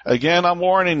felony. Again, I'm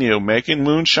warning you, making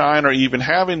moonshine or even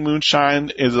having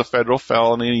moonshine is a federal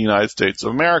felony in the United States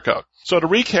of America. So to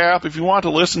recap, if you want to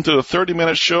listen to the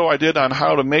 30-minute show I did on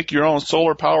how to make your own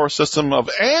solar power system of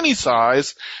any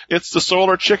size, it's the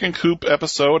Solar Chicken Coop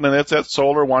episode, and it's at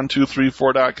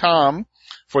solar1234.com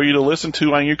for you to listen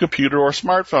to on your computer or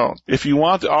smartphone. If you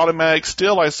want the automatic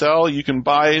still I sell, you can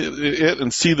buy it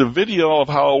and see the video of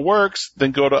how it works,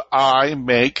 then go to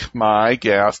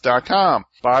imakemygas.com.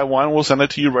 Buy one, we'll send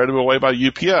it to you right away by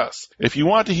UPS. If you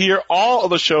want to hear all of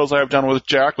the shows I've done with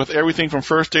Jack, with everything from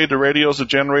first aid to radios to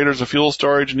generators to fuel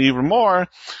storage and even more,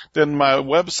 then my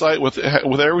website with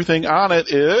everything on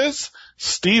it is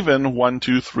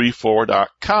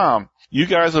Steven1234.com. You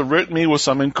guys have written me with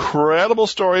some incredible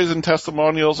stories and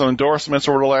testimonials and endorsements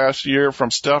over the last year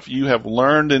from stuff you have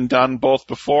learned and done both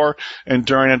before and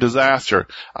during a disaster.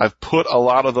 I've put a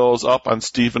lot of those up on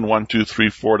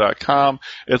Steven1234.com.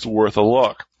 It's worth a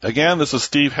look. Again, this is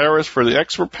Steve Harris for the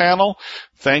Expert Panel.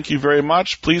 Thank you very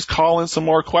much. Please call in some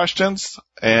more questions,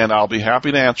 and I'll be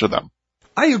happy to answer them.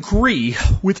 I agree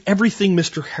with everything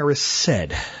Mr. Harris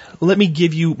said. Let me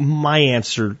give you my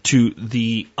answer to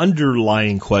the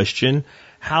underlying question.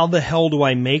 How the hell do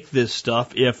I make this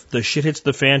stuff if the shit hits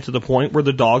the fan to the point where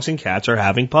the dogs and cats are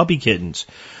having puppy kittens?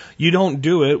 You don't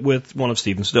do it with one of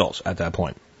Stephen Stills at that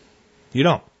point. You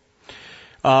don't.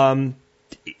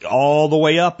 All the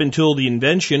way up until the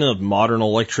invention of modern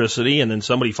electricity, and then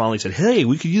somebody finally said, hey,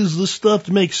 we could use this stuff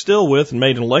to make still with, and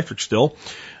made an electric still.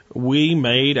 We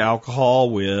made alcohol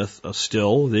with a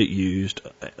still that used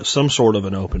some sort of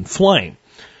an open flame.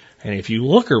 And if you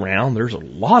look around, there's a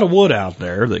lot of wood out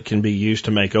there that can be used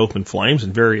to make open flames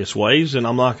in various ways. And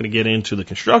I'm not going to get into the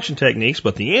construction techniques,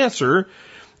 but the answer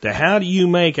to how do you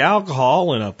make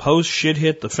alcohol in a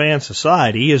post-shit-hit-the-fan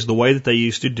society is the way that they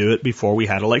used to do it before we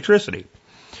had electricity,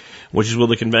 which is with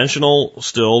a conventional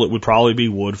still that would probably be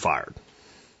wood-fired.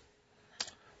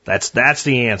 That's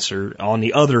the answer on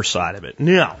the other side of it.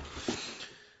 Now,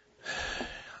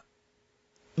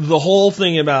 the whole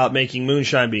thing about making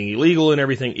moonshine being illegal and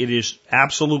everything, it is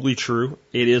absolutely true.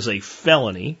 It is a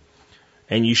felony,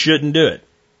 and you shouldn't do it.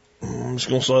 I'm just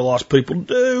going to say lots of people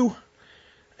do.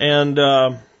 And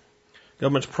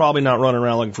government's probably not running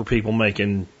around looking for people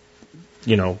making,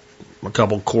 a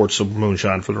couple quarts of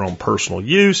moonshine for their own personal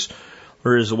use.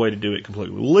 There is a way to do it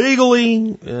completely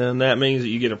legally, and that means that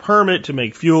you get a permit to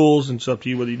make fuels, and it's up to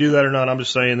you whether you do that or not. I'm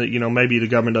just saying that, maybe the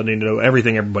government doesn't need to know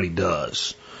everything everybody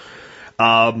does. There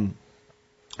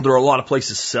are a lot of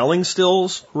places selling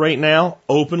stills right now,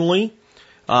 openly,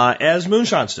 as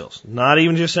moonshine stills. Not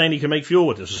even just saying you can make fuel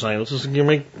with this, just saying this is going to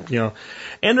make,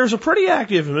 And there's a pretty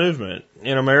active movement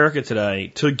in America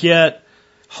today to get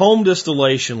home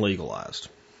distillation legalized.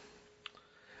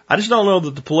 I just don't know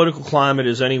that the political climate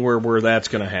is anywhere where that's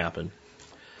going to happen.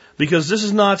 Because this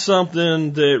is not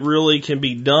something that really can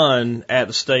be done at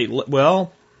the state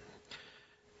level.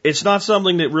 It's not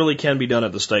something that really can be done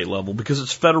at the state level because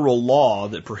it's federal law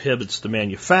that prohibits the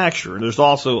manufacture. There's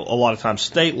also a lot of times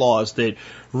state laws that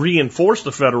reinforce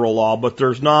the federal law, but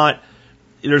there's no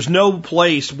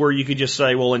place where you could just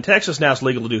say, well, in Texas now it's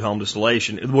legal to do home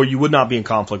distillation, where you would not be in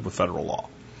conflict with federal law.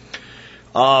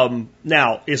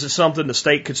 Now, is it something the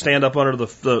state could stand up under the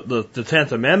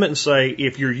 10th Amendment and say,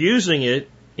 if you're using it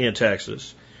in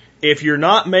Texas, if you're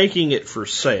not making it for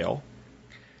sale,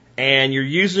 and you're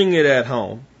using it at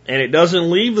home, and it doesn't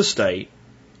leave the state,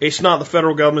 it's not the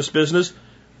federal government's business?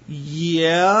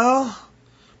 Yeah,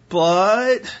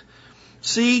 but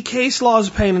see, case law is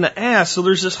a pain in the ass. So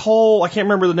there's this whole, I can't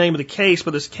remember the name of the case,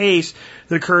 but this case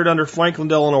that occurred under Franklin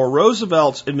Delano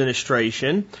Roosevelt's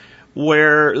administration,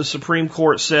 where the Supreme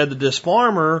Court said that this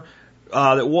farmer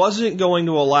that wasn't going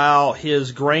to allow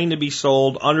his grain to be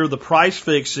sold under the price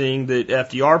fixing that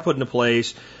FDR put into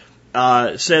place,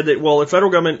 said that, well, the federal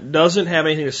government doesn't have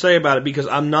anything to say about it because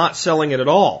I'm not selling it at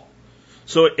all.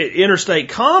 So interstate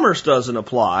commerce doesn't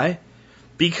apply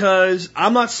because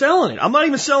I'm not selling it. I'm not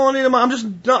even selling it.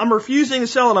 I'm refusing to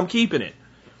sell it. I'm keeping it.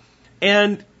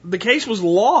 And the case was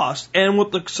lost, and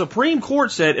what the Supreme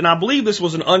Court said, and I believe this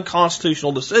was an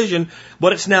unconstitutional decision,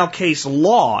 but it's now case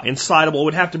law, and citable. It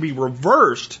would have to be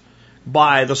reversed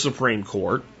by the Supreme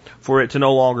Court for it to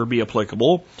no longer be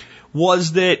applicable,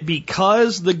 was that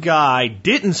because the guy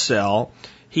didn't sell,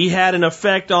 he had an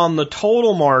effect on the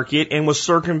total market and was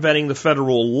circumventing the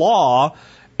federal law,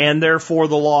 and therefore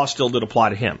the law still did apply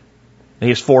to him. And he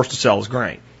was forced to sell his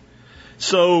grain.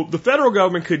 So the federal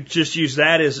government could just use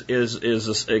that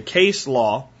as a case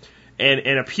law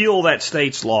and appeal that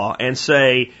state's law and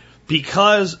say,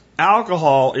 because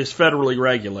alcohol is federally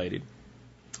regulated,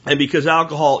 and because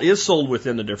alcohol is sold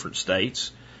within the different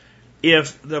states,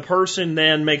 if the person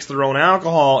then makes their own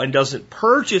alcohol and doesn't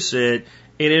purchase it,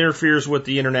 it interferes with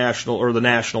the international or the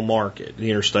national market, the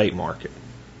interstate market.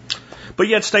 But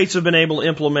yet states have been able to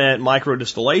implement micro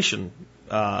distillation,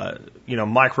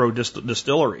 micro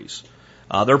distilleries.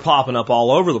 They're popping up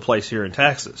all over the place here in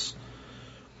Texas.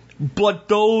 But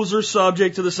those are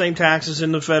subject to the same taxes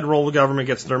and the federal government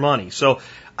gets their money. So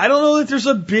I don't know that there's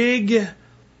a big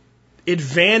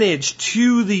advantage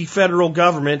to the federal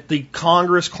government, the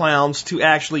Congress clowns, to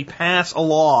actually pass a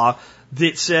law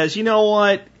that says, you know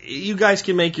what, you guys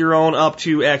can make your own up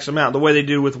to X amount, the way they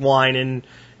do with wine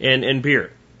and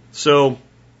beer. So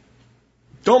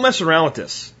don't mess around with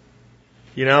this.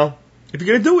 You know, if you're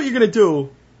going to do what you're going to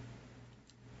do,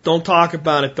 don't talk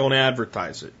about it, don't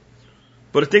advertise it.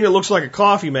 But a thing that looks like a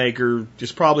coffee maker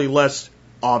is probably less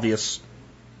obvious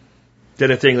than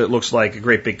a thing that looks like a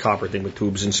great big copper thing with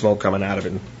tubes and smoke coming out of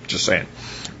it. Just saying.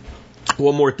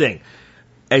 One more thing.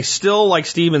 A still like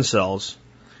Steven sells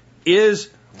is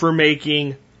for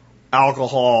making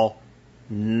alcohol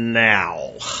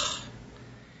now.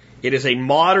 It is a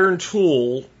modern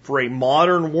tool for a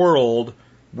modern world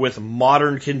with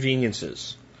modern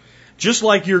conveniences. Just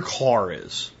like your car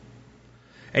is.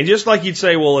 And just like you'd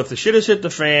say, well, if the shit has hit the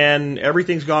fan,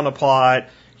 everything's gone to pot,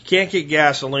 you can't get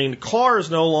gasoline, the car is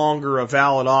no longer a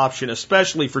valid option,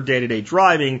 especially for day-to-day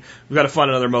driving. We've got to find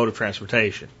another mode of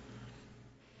transportation.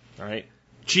 All right?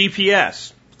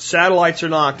 GPS. Satellites are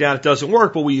knocked out, it doesn't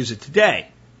work, but we use it today.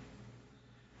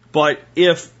 But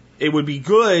if it would be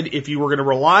good if you were going to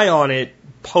rely on it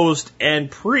post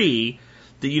and pre,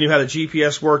 that you knew how the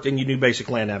GPS worked and you knew basic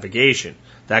land navigation.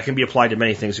 That can be applied to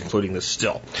many things, including this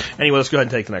still. Anyway, let's go ahead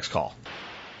and take the next call.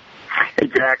 Hey,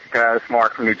 Jack. It's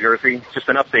Mark from New Jersey. Just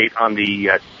an update on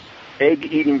the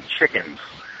egg-eating chickens.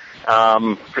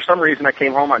 For some reason, I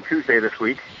came home on Tuesday this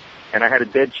week, and I had a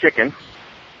dead chicken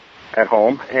at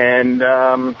home, and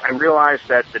I realized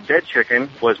that the dead chicken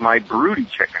was my broody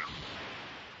chicken.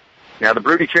 Now, the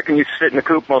broody chicken used to sit in the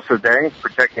coop most of the day,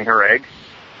 protecting her egg,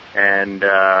 and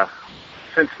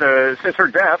since her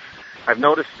death, I've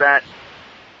noticed that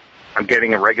I'm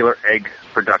getting a regular egg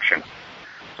production.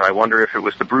 So I wonder if it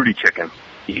was the broody chicken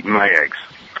eating my eggs.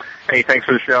 Hey, thanks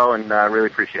for the show, and I really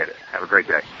appreciate it. Have a great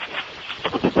day.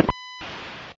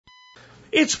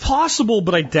 It's possible,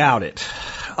 but I doubt it.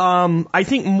 I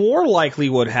think more likely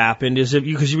what happened is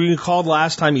because you called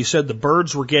last time, you said the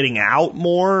birds were getting out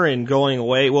more and going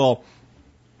away. Well,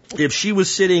 if she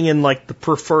was sitting in like the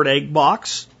preferred egg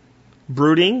box,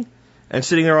 brooding, and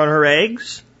sitting there on her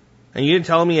eggs, and you didn't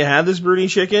tell me you had this brooding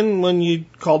chicken when you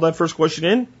called that first question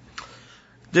in,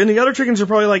 then the other chickens are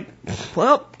probably like,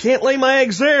 well, can't lay my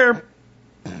eggs there.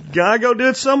 Gotta go do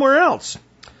it somewhere else.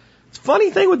 It's a funny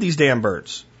thing with these damn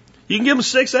birds. You can give them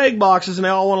 6 egg boxes and they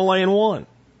all want to lay in one.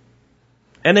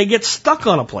 And they get stuck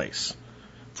on a place.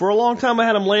 For a long time I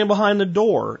had them laying behind the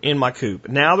door in my coop.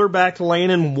 Now they're back to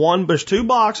laying in one. There's 2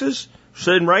 boxes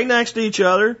sitting right next to each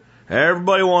other.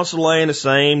 Everybody wants to lay in the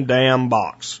same damn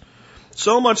box.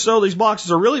 So much so, these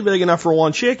boxes are really big enough for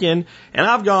one chicken, and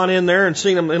I've gone in there and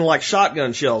seen them in like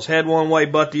shotgun shells, head one way,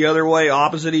 butt the other way,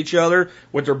 opposite each other,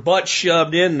 with their butts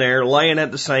shoved in there, laying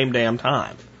at the same damn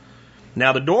time.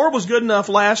 Now, the door was good enough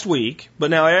last week, but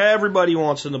now everybody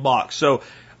wants in the box. So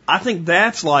I think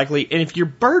that's likely, and if your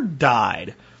bird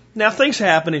died, now things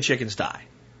happen and chickens die.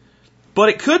 But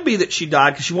it could be that she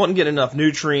died because she wasn't getting enough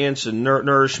nutrients and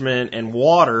nourishment and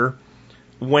water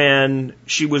when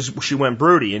she went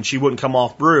broody, and she wouldn't come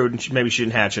off brood, and maybe she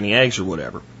didn't hatch any eggs or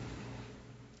whatever.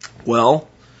 Well,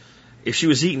 if she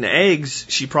was eating eggs,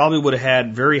 she probably would have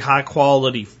had very high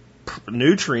quality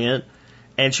nutrient,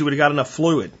 and she would have got enough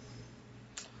fluid.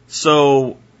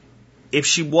 So if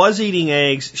she was eating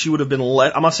eggs, she would have been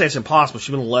less, I'm not saying it's impossible,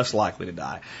 she'd been less likely to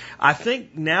die. I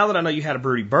think now that I know you had a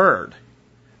broody bird,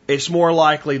 it's more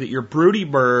likely that your broody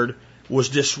bird was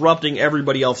disrupting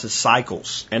everybody else's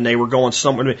cycles, and they were going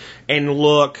somewhere and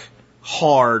look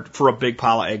hard for a big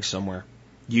pile of eggs somewhere.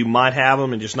 You might have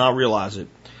them and just not realize it.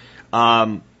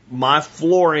 My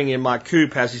flooring in my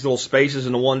coop has these little spaces,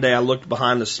 and the one day I looked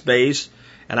behind the space,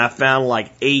 and I found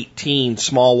like 18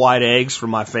 small white eggs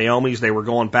from my Phaeomes. They were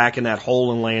going back in that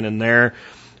hole and laying in there.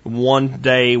 One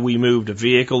day we moved a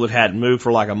vehicle that hadn't moved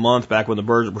for like a month back when the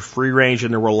birds were free range,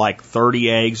 and there were like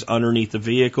 30 eggs underneath the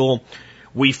vehicle.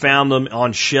 We found them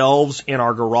on shelves in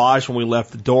our garage when we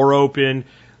left the door open.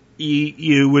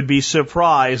 You would be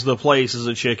surprised the places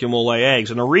a chicken will lay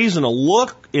eggs. And the reason to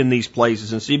look in these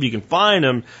places and see if you can find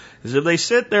them is if they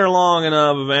sit there long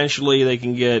enough, eventually they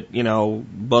can get,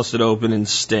 busted open and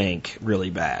stink really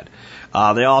bad.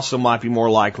 They also might be more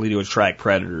likely to attract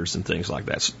predators and things like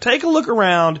that. So take a look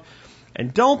around,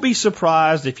 and don't be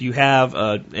surprised if you have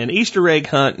an Easter egg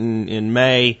hunt in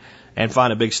May and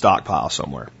find a big stockpile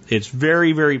somewhere. It's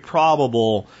very, very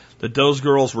probable that those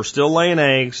girls were still laying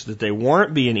eggs, that they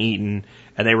weren't being eaten,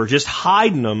 and they were just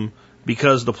hiding them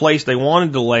because the place they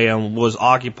wanted to lay them was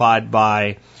occupied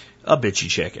by a bitchy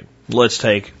chicken. Let's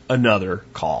take another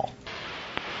call.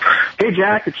 Hey,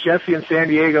 Jack, it's Jesse in San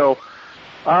Diego.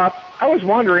 I was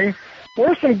wondering, what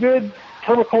are some good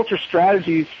permaculture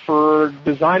strategies for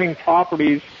designing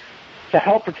properties to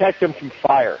help protect them from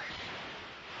fire?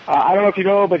 I don't know if you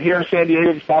know, but here in San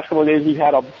Diego, these past couple of days, we've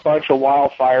had a bunch of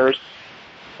wildfires.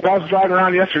 And I was driving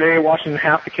around yesterday watching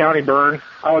half the county burn.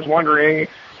 I was wondering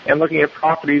and looking at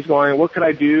properties going, what could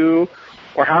I do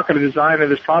or how could I design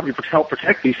this property to help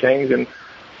protect these things? And,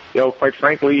 quite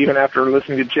frankly, even after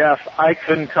listening to Jeff, I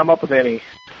couldn't come up with any.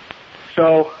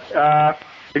 So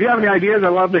if you have any ideas, I'd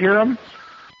love to hear them.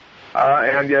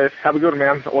 And have a good one,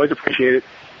 man. Always appreciate it.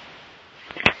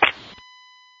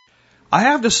 I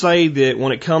have to say that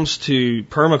when it comes to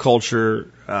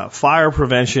permaculture, fire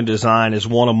prevention design is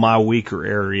one of my weaker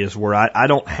areas where I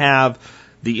don't have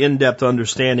the in-depth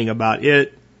understanding about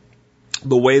it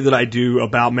the way that I do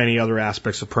about many other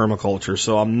aspects of permaculture.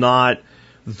 So I'm not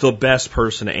the best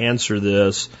person to answer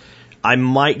this. I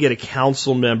might get a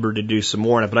council member to do some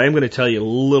more on it, but I am going to tell you a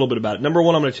little bit about it. Number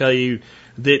one, I'm going to tell you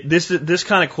that this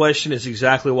kind of question is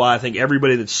exactly why I think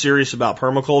everybody that's serious about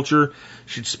permaculture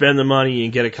should spend the money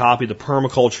and get a copy of the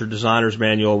Permaculture Designer's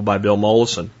Manual by Bill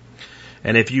Mollison.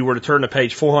 And if you were to turn to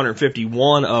page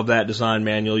 451 of that design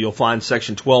manual, you'll find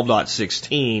section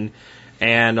 12.16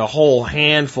 and a whole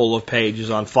handful of pages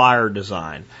on fire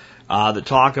design that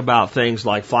talk about things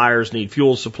like fires need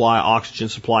fuel supply, oxygen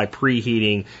supply,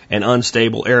 preheating, and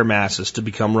unstable air masses to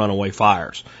become runaway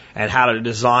fires, and how to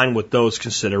design with those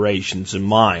considerations in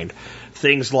mind.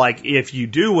 Things like if you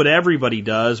do what everybody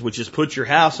does, which is put your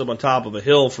house up on top of a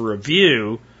hill for a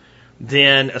view,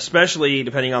 then especially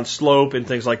depending on slope and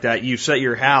things like that, you set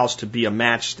your house to be a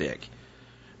matchstick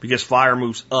because fire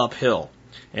moves uphill.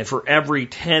 And for every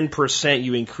 10%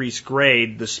 you increase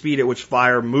grade, the speed at which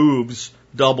fire moves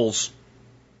doubles.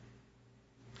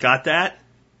 Got that?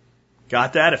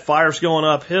 Got that? If fire's going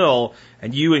uphill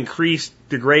and you increase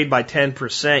the grade by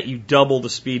 10%, you double the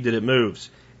speed that it moves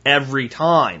every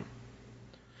time.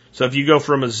 So if you go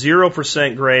from a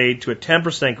 0% grade to a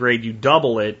 10% grade, you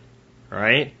double it,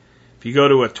 right? If you go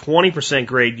to a 20%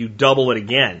 grade, you double it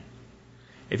again.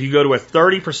 If you go to a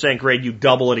 30% grade, you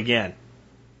double it again.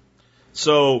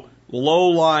 So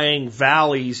low-lying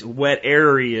valleys, wet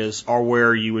areas are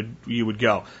where you would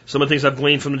go. Some of the things I've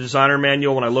gleaned from the designer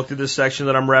manual when I looked at this section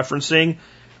that I'm referencing,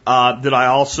 that I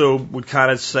also would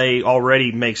kind of say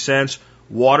already makes sense.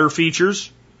 Water features.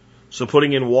 So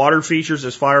putting in water features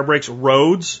as fire breaks,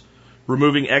 roads,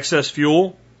 removing excess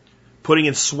fuel, putting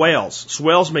in swales.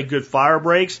 Swales make good fire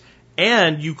breaks,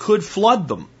 and you could flood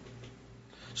them.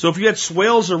 So if you had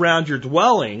swales around your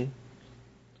dwelling,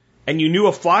 and you knew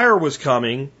a fire was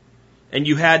coming, and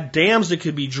you had dams that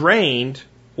could be drained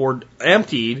or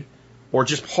emptied or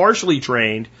just partially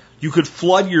drained, you could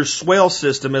flood your swale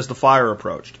system as the fire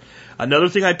approached. Another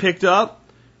thing I picked up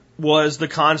was the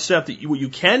concept that what you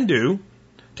can do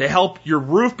to help your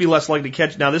roof be less likely to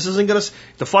catch. Now, this isn't going to,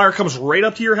 if the fire comes right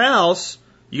up to your house,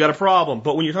 you got a problem.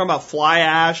 But when you're talking about fly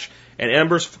ash and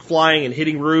embers flying and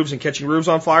hitting roofs and catching roofs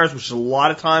on fires, which is a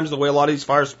lot of times the way a lot of these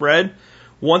fires spread,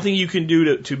 one thing you can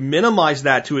do to minimize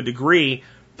that to a degree,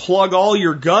 plug all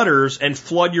your gutters and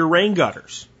flood your rain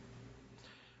gutters.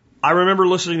 I remember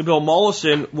listening to Bill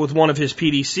Mollison with one of his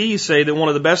PDCs say that one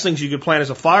of the best things you could plant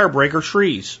as a fire break are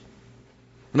trees.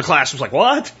 And the class was like,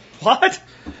 what? What?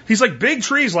 He's like, big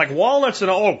trees like walnuts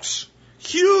and oaks.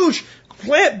 Huge.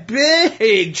 Plant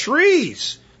big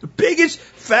trees. The biggest,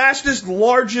 fastest,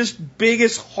 largest,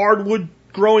 biggest hardwood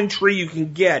growing tree you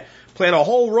can get. Plant a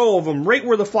whole row of them right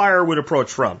where the fire would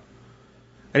approach from.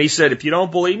 And he said, if you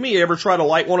don't believe me, you ever try to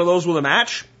light one of those with a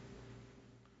match?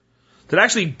 That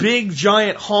actually big,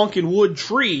 giant, honking wood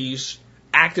trees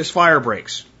act as fire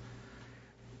breaks.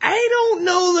 I don't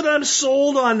know that I'm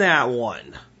sold on that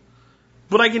one.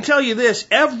 But I can tell you this,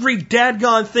 every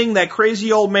dadgone thing that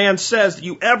crazy old man says that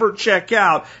you ever check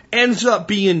out ends up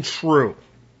being true.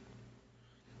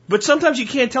 But sometimes you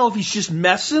can't tell if he's just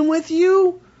messing with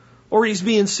you or he's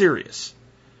being serious.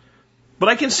 But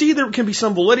I can see there can be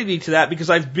some validity to that because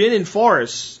I've been in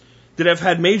forests that have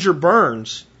had major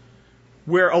burns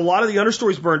where a lot of the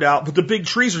understory's burned out, but the big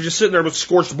trees are just sitting there with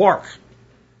scorched bark.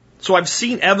 So I've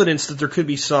seen evidence that there could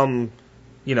be some,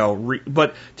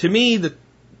 but to me, the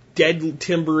dead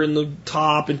timber in the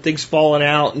top and things falling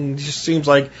out, and it just seems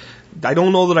like I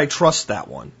don't know that I trust that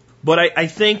one. But I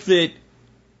think that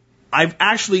I've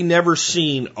actually never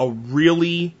seen a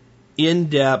really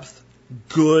in-depth,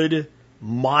 good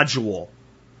module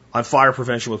on fire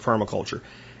prevention with permaculture.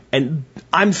 And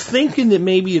I'm thinking that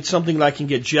maybe it's something that I can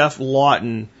get Jeff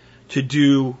Lawton to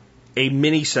do a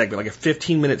mini segment, like a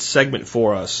 15-minute segment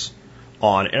for us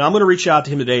on. And I'm going to reach out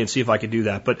to him today and see if I can do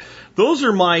that. But those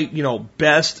are my,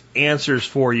 best answers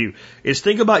for you, is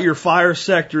think about your fire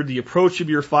sector, the approach of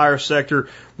your fire sector,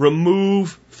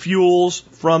 remove fuels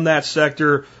from that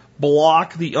sector,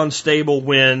 block the unstable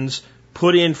winds,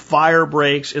 put in fire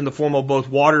breaks in the form of both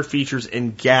water features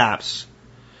and gaps.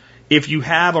 If you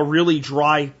have a really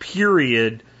dry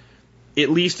period, at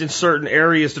least in certain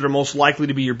areas that are most likely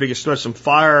to be your biggest threats from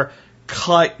fire,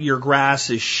 cut your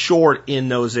grasses short in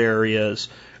those areas.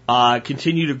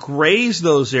 Continue to graze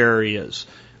those areas.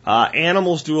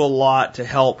 Animals do a lot to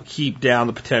help keep down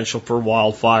the potential for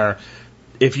wildfire.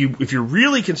 If you're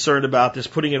really concerned about this,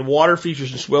 putting in water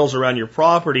features and swales around your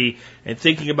property and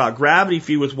thinking about gravity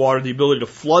feed with water, the ability to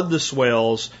flood the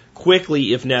swales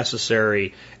quickly if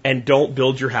necessary, and don't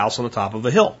build your house on the top of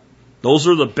a hill. Those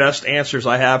are the best answers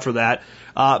I have for that.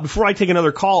 Before I take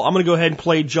another call, I'm going to go ahead and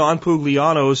play John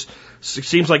Pugliano's, it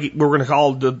seems like we're going to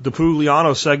call it the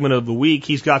Pugliano segment of the week.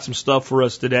 He's got some stuff for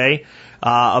us today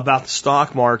about the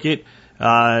stock market.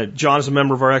 John is a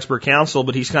member of our expert council,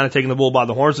 but he's kind of taking the bull by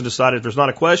the horns and decided if there's not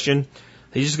a question,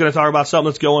 he's just going to talk about something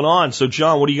that's going on. So,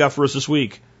 John, what do you got for us this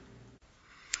week?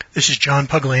 This is John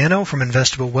Pugliano from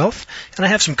Investable Wealth, and I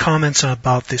have some comments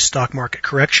about the stock market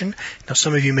correction. Now,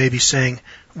 some of you may be saying,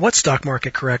 what stock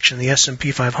market correction? The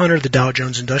S&P 500, the Dow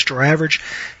Jones Industrial Average,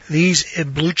 these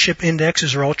blue chip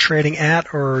indexes are all trading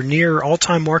at or near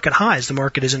all-time market highs. The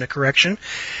market isn't a correction.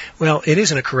 Well, it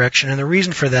isn't a correction, and the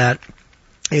reason for that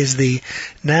is the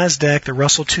NASDAQ, the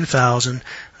Russell 2000.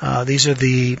 These are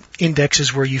the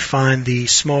indexes where you find the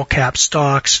small cap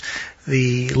stocks,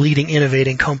 the leading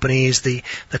innovating companies, the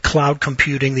cloud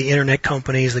computing, the internet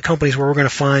companies, the companies where we're going to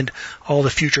find all the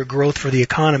future growth for the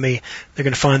economy. They're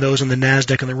going to find those in the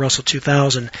NASDAQ and the Russell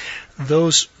 2000.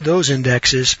 Those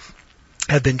indexes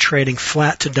have been trading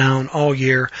flat to down all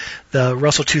year. The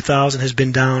Russell 2000 has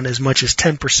been down as much as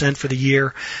 10% for the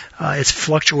year. It's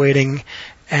fluctuating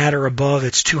at or above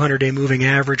its 200-day moving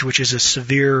average, which is a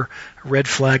severe red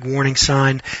flag warning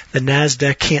sign. The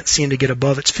NASDAQ can't seem to get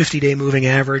above its 50-day moving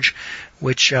average,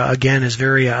 which again is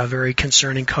a very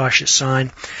concerning, cautious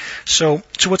sign. So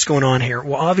what's going on here?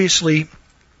 Well, obviously,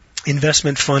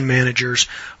 investment fund managers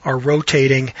are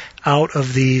rotating out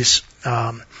of these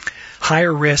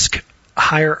higher risk,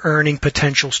 higher earning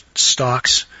potential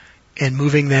stocks and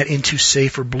moving that into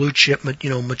safer blue chip,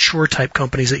 mature type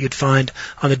companies that you'd find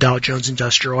on the Dow Jones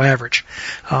Industrial Average.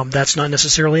 That's not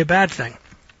necessarily a bad thing.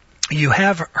 You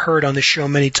have heard on this show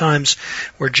many times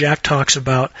where Jack talks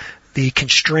about the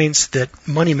constraints that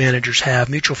money managers have,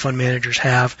 mutual fund managers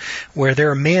have, where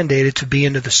they're mandated to be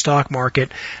into the stock market,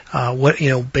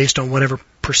 based on whatever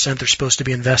percent they're supposed to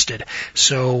be invested.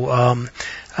 So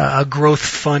a growth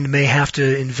fund may have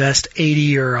to invest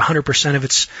 80 or 100%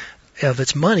 of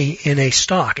its money in a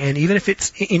stock, and even if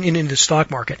it's in the stock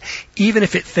market, even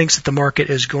if it thinks that the market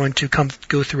is going to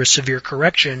go through a severe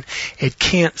correction, it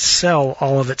can't sell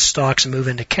all of its stocks and move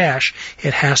into cash.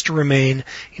 It has to remain,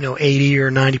 80 or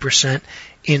 90%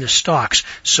 in the stocks.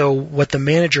 So what the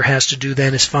manager has to do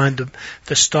then is find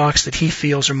the stocks that he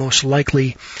feels are most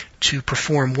likely to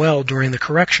perform well during the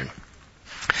correction.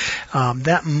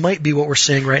 That might be what we're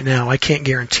seeing right now. I can't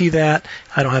guarantee that.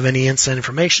 I don't have any inside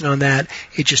information on that.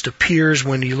 It just appears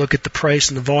when you look at the price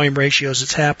and the volume ratios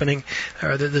that's happening,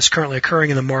 or that's currently occurring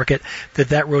in the market,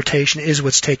 that rotation is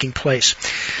what's taking place.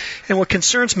 And what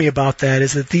concerns me about that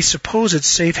is that these supposed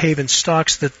safe haven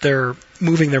stocks that they're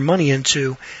moving their money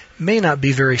into may not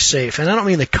be very safe. And I don't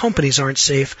mean the companies aren't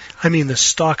safe, I mean the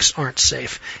stocks aren't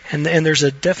safe. And there's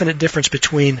a definite difference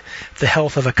between the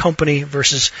health of a company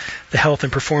versus the health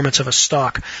and performance of a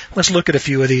stock. Let's look at a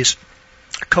few of these.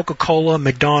 Coca-Cola,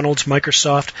 McDonald's,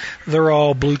 Microsoft, they're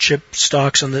all blue chip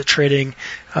stocks on the trading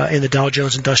in the Dow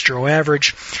Jones Industrial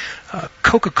Average.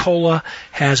 Coca-Cola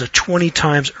has a 20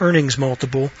 times earnings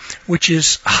multiple, which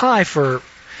is high for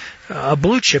a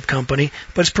blue chip company,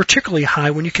 but it's particularly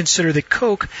high when you consider that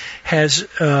Coke has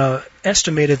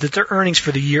estimated that their earnings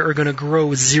for the year are going to grow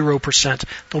 0%.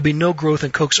 There'll be no growth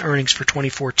in Coke's earnings for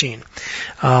 2014.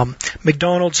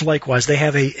 McDonald's, likewise, they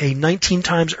have a 19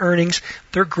 times earnings.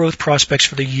 Their growth prospects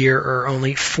for the year are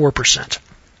only 4%.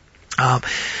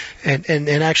 And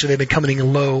actually they've been coming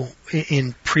in low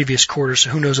in previous quarters, so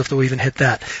who knows if they'll even hit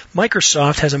that.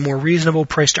 Microsoft has a more reasonable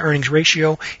price-to-earnings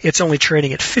ratio. It's only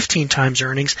trading at 15 times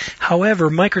earnings. However,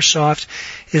 Microsoft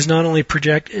is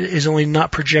only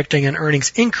not projecting an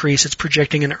earnings increase, it's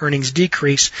projecting an earnings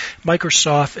decrease.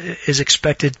 Microsoft is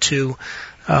expected to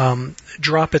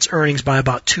drop its earnings by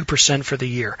about 2% for the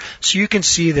year. So you can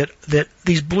see that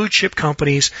these blue chip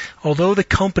companies, although the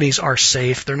companies are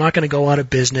safe, they're not going to go out of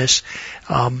business.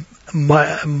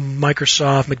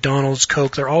 Microsoft, McDonald's,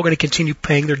 Coke, they're all going to continue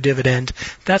paying their dividend.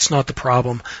 That's not the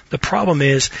problem. The problem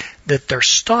is that their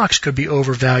stocks could be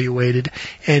overvaluated,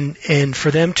 and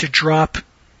for them to drop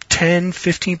 10,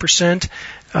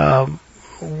 15%,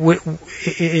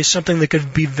 is something that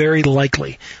could be very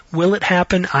likely. Will it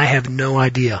happen? I have no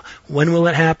idea. When will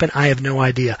it happen? I have no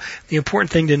idea. The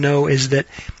important thing to know is that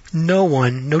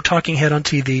no talking head on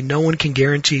TV, no one can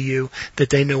guarantee you that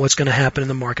they know what's going to happen in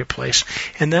the marketplace.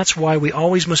 And that's why we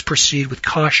always must proceed with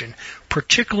caution,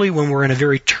 particularly when we're in a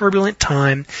very turbulent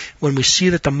time, when we see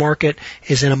that the market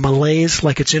is in a malaise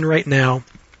like it's in right now.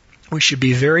 We should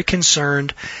be very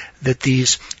concerned that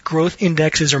these growth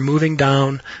indexes are moving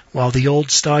down while the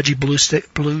old stodgy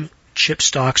blue chip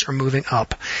stocks are moving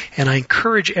up. And I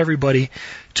encourage everybody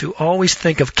to always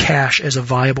think of cash as a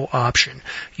viable option.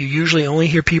 You usually only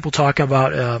hear people talk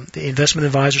about, the investment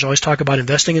advisors always talk about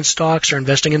investing in stocks or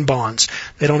investing in bonds.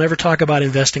 They don't ever talk about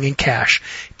investing in cash.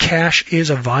 Cash is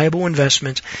a viable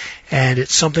investment, and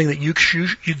it's something that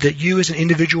you as an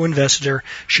individual investor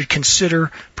should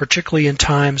consider, particularly in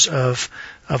times of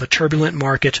a turbulent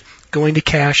market. Going to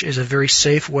cash is a very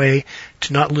safe way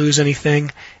to not lose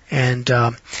anything. And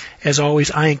as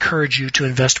always, I encourage you to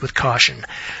invest with caution.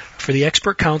 For the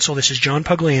Expert Council, this is John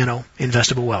Pugliano,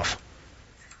 Investable Wealth.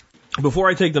 Before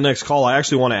I take the next call, I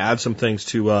actually want to add some things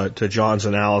to John's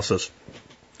analysis.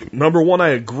 Number one, I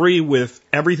agree with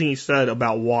everything he said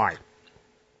about why.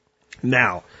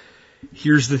 Now,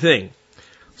 here's the thing.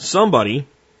 Somebody,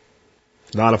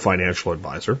 not a financial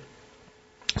advisor,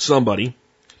 somebody,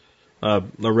 a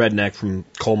redneck from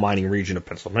coal mining region of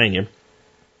Pennsylvania,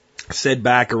 said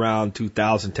back around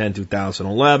 2010,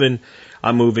 2011,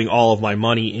 I'm moving all of my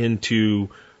money into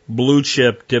blue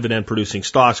chip dividend producing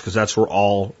stocks because that's where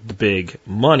all the big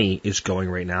money is going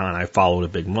right now, and I follow the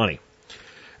big money.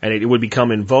 And it would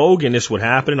become in vogue, and this would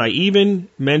happen. And I even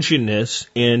mentioned this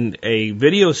in a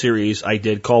video series I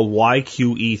did called Why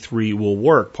QE3 Will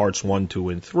Work, parts 1, 2,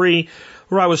 and 3,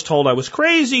 where I was told I was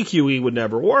crazy, QE would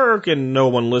never work, and no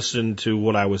one listened to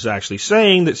what I was actually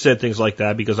saying that said things like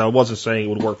that, because I wasn't saying it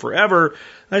would work forever.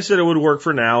 I said it would work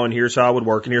for now, and here's how it would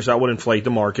work, and here's how it would inflate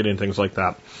the market, and things like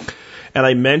that. And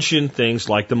I mentioned things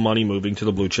like the money moving to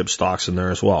the blue chip stocks in there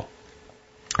as well.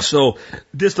 So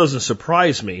this doesn't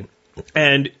surprise me.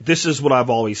 And this is what I've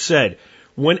always said.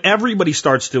 When everybody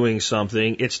starts doing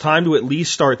something, it's time to at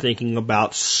least start thinking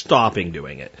about stopping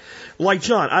doing it. Like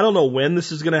John, I don't know when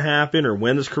this is going to happen or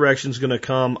when this correction is going to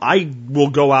come. I will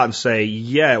go out and say,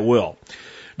 yeah, it will.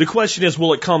 The question is,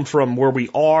 will it come from where we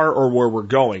are or where we're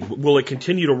going? Will it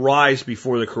continue to rise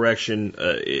before the correction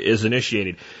is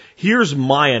initiated? Here's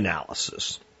my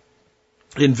analysis.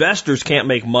 Investors can't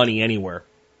make money anywhere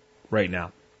right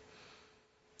now.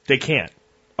 They can't.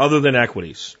 Other than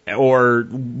equities or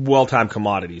well-timed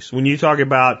commodities. When you talk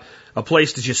about a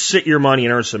place to just sit your money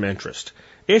and earn some interest,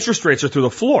 interest rates are through the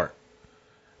floor.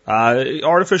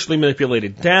 Artificially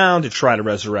manipulated down to try to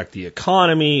resurrect the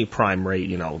economy, prime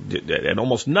rate, at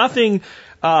almost nothing,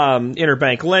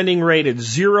 interbank lending rate at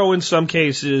zero in some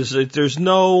cases. There's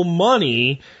no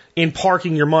money in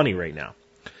parking your money right now.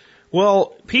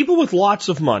 Well, people with lots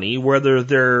of money, whether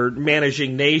they're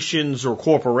managing nations or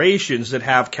corporations that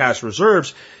have cash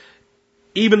reserves,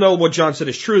 even though what John said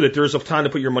is true, that there's a time to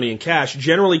put your money in cash,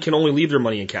 generally can only leave their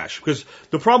money in cash. Because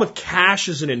the problem with cash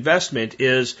as an investment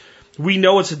is we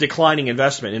know it's a declining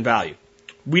investment in value.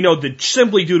 We know that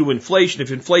simply due to inflation,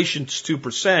 if inflation's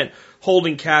 2%,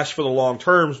 holding cash for the long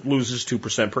term loses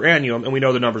 2% per annum, and we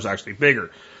know the number's actually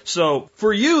bigger. So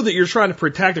for you that you're trying to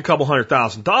protect a couple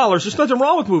 $100,000, there's nothing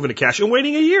wrong with moving to cash and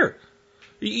waiting a year.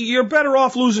 You're better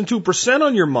off losing 2%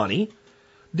 on your money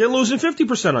than losing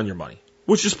 50% on your money,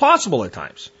 which is possible at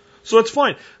times. So it's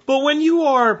fine. But when you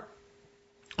are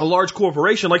a large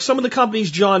corporation, like some of the companies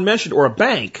John mentioned, or a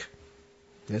bank,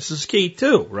 this is key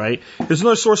too, right? There's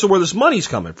another source of where this money's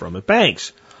coming from, at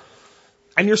banks.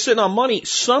 and you're sitting on money,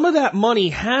 some of that money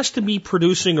has to be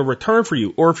producing a return for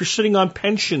you. Or if you're sitting on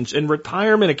pensions and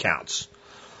retirement accounts,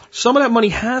 some of that money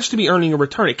has to be earning a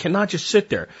return. It cannot just sit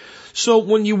there. So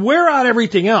when you wear out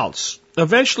everything else,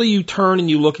 eventually you turn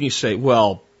and you look and you say,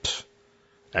 well,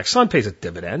 Exxon pays a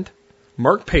dividend.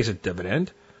 Merck pays a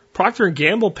dividend. Procter &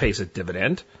 Gamble pays a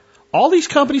dividend. All these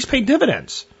companies pay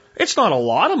dividends. It's not a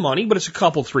lot of money, but it's a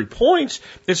couple, 3 points.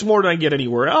 It's more than I get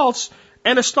anywhere else.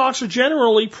 And the stocks are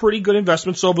generally pretty good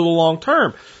investments over the long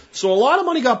term. So a lot of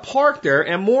money got parked there,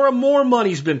 and more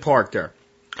money's been parked there.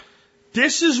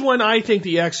 This is when I think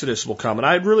the exodus will come. And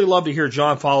I'd really love to hear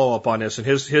John follow up on this and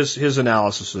his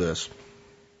analysis of this.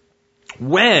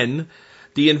 When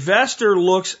the investor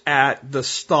looks at the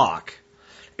stock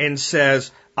and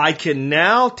says, I can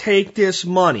now take this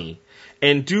money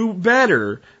and do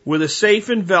better with a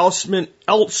safe investment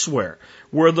elsewhere,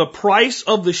 where the price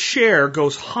of the share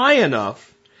goes high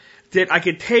enough that I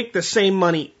could take the same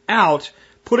money out,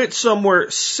 put it somewhere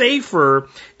safer,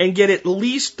 and get at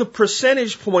least the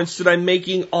percentage points that I'm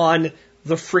making on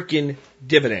the frickin'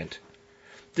 dividend.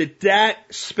 That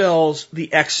spells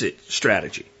the exit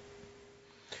strategy.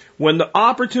 When the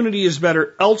opportunity is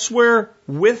better elsewhere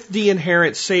with the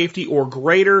inherent safety or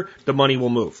greater, the money will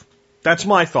move. That's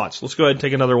my thoughts. Let's go ahead and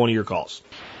take another one of your calls.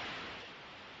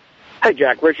 Hi,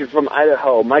 Jack. Richard from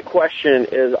Idaho. My question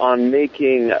is on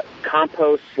making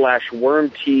compost/worm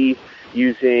tea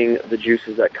using the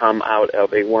juices that come out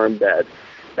of a worm bed.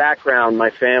 Background,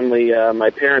 my family, my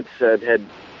parents had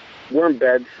worm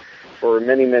beds for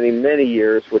many, many, many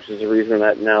years, which is the reason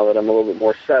that now that I'm a little bit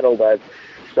more settled, I've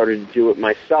started to do it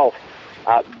myself.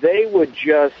 They would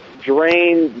just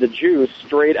drain the juice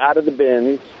straight out of the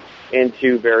bins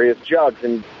into various jugs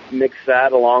and mix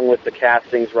that along with the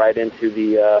castings right into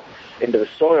the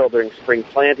soil during spring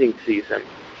planting season.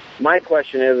 My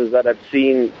question is that I've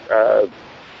seen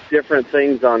different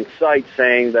things on site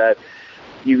saying that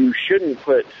you shouldn't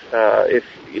put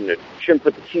shouldn't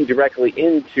put the tea directly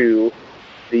into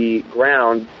the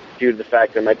ground due to the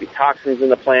fact there might be toxins in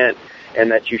the plant,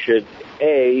 and that you should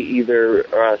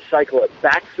either cycle it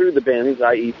back through the bins,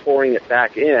 i.e. pouring it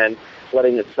back in,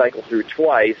 letting it cycle through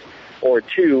twice, or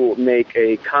 2, make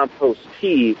a compost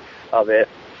tea of it,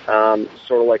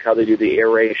 sort of like how they do the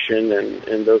aeration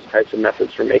and those types of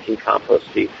methods for making compost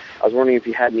tea. I was wondering if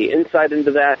you had any insight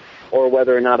into that, or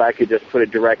whether or not I could just put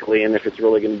it directly in if it's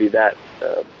really going to be that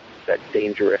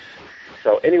dangerous.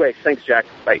 So anyway, thanks, Jack.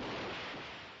 Bye.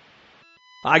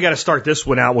 I got to start this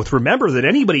one out with, remember that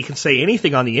anybody can say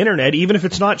anything on the internet, even if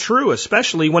it's not true,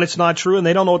 especially when it's not true and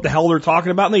they don't know what the hell they're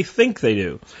talking about and they think they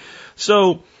do.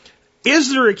 So,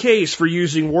 is there a case for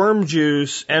using worm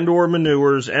juice and or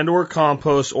manures and or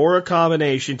compost or a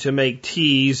combination to make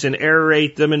teas and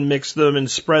aerate them and mix them and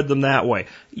spread them that way?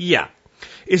 Yeah.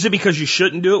 Is it because you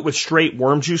shouldn't do it with straight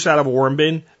worm juice out of a worm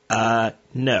bin?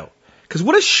 No. Because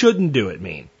what does shouldn't do it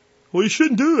mean? Well, you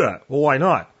shouldn't do that. Well, why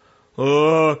not?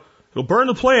 It'll burn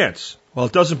the plants. Well,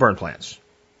 it doesn't burn plants.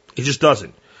 It just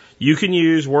doesn't. You can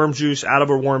use worm juice out of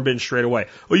a worm bin straight away.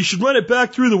 Well, you should run it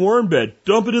back through the worm bed,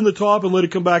 dump it in the top, and let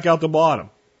it come back out the bottom.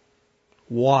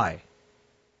 Why?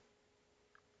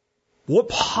 What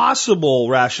possible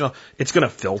rationale? It's going to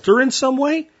filter in some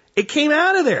way? It came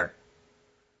out of there.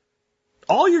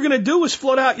 All you're going to do is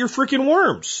flood out your freaking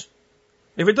worms.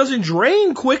 If it doesn't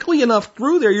drain quickly enough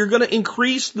through there, you're going to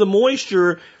increase the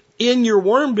moisture in your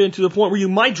worm bin to the point where you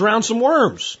might drown some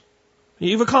worms.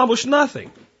 You've accomplished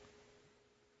nothing.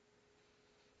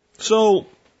 So,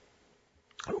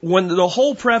 when the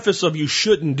whole preface of you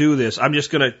shouldn't do this, I'm just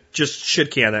going to just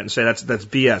shit can that and say that's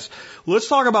BS. Let's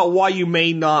talk about why you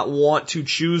may not want to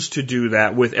choose to do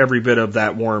that with every bit of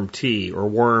that worm tea or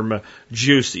worm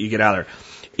juice that you get out of there.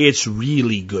 It's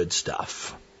really good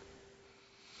stuff.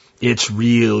 It's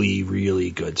really,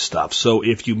 really good stuff. So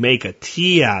if you make a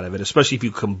tea out of it, especially if you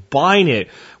combine it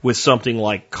with something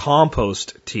like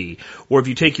compost tea, or if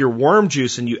you take your worm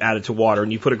juice and you add it to water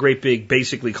and you put a great big,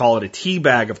 basically call it a tea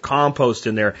bag of compost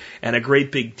in there and a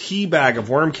great big tea bag of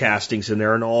worm castings in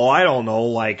there and I don't know,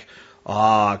 like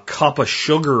a cup of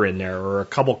sugar in there or a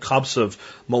couple cups of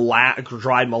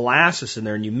dried molasses in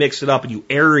there, and you mix it up and you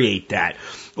aerate that.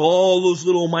 All those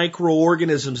little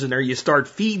microorganisms in there, you start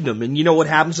feeding them. And you know what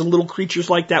happens to little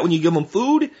creatures like that when you give them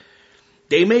food?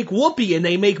 They make whoopee, and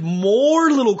they make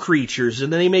more little creatures,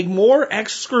 and then they make more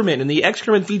excrement, and the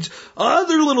excrement feeds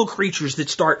other little creatures that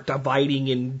start dividing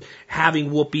and having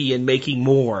whoopee and making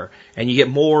more. And you get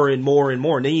more and more and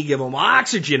more, and then you give them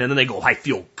oxygen, and then they go, I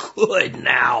feel good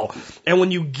now. And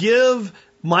when you give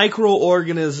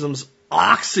microorganisms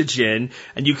oxygen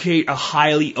and you create a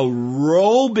highly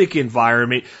aerobic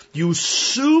environment, you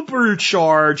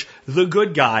supercharge the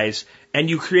good guys and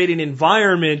you create an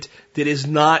environment that is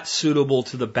not suitable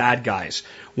to the bad guys.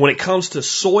 When it comes to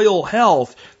soil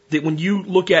health, that when you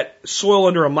look at soil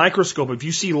under a microscope, if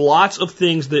you see lots of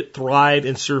things that thrive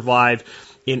and survive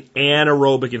in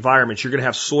anaerobic environments, you're going to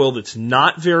have soil that's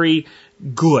not very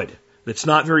good, that's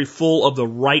not very full of the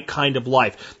right kind of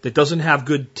life, that doesn't have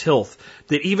good tilth,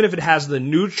 that even if it has the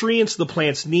nutrients the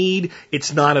plants need,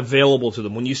 it's not available to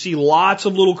them. When you see lots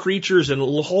of little creatures and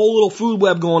a whole little food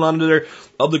web going on under there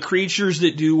of the creatures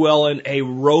that do well in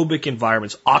aerobic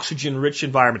environments, oxygen-rich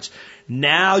environments,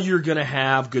 now you're going to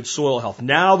have good soil health.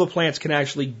 Now the plants can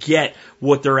actually get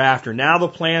what they're after. Now the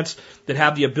plants that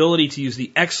have the ability to use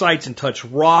the excites and touch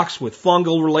rocks with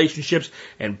fungal relationships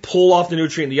and pull off the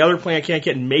nutrient the other plant can't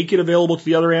get and make it available to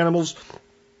the other animals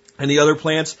and the other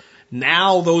plants,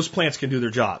 now those plants can do their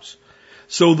jobs.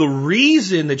 So the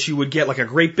reason that you would get like a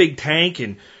great big tank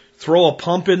and throw a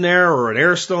pump in there or an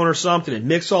air stone or something and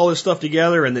mix all this stuff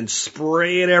together and then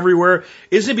spray it everywhere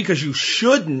isn't because you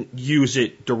shouldn't use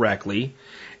it directly.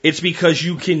 It's because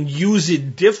you can use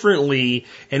it differently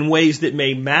in ways that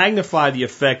may magnify the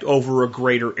effect over a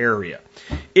greater area.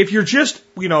 If you're just,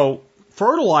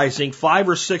 fertilizing 5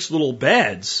 or 6 little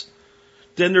beds,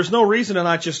 then there's no reason to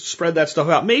not just spread that stuff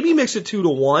out. Maybe mix it 2 to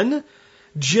 1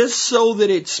 just so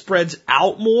that it spreads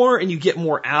out more and you get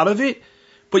more out of it.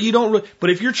 But you don't. But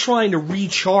if you're trying to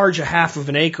recharge a half of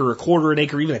an acre, a quarter of an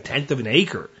acre, even a tenth of an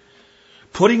acre,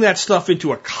 putting that stuff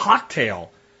into a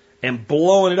cocktail and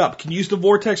blowing it up. Can you use the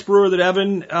Vortex brewer that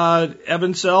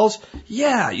Evan sells?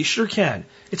 Yeah, you sure can.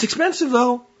 It's expensive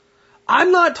though.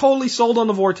 I'm not totally sold on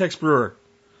the Vortex brewer.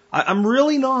 I'm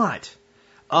really not.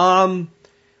 I'm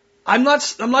not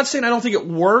saying I don't think it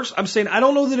works. I'm saying I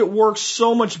don't know that it works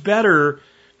so much better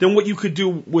than what you could do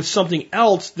with something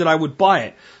else that I would buy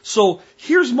it. So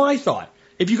here's my thought.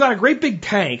 If you got a great big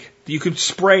tank that you could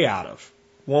spray out of,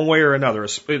 one way or another,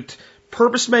 a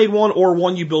purpose-made one or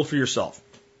one you build for yourself,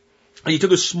 and you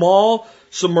took a small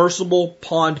submersible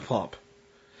pond pump,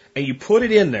 and you put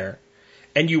it in there,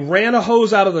 and you ran a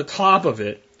hose out of the top of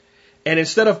it, and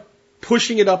instead of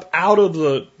pushing it up out of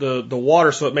the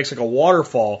water so it makes like a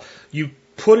waterfall, you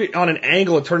put it on an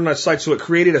angle and turned it on its side so it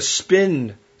created a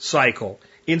spin cycle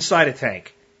inside a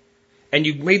tank. And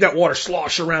you made that water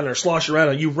slosh around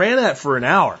and you ran that for an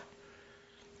hour.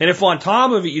 And if on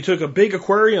top of it you took a big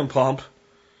aquarium pump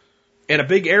and a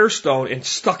big air stone and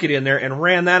stuck it in there and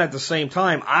ran that at the same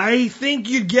time, I think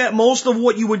you'd get most of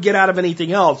what you would get out of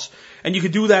anything else, and you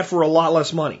could do that for a lot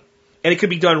less money. And it could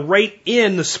be done right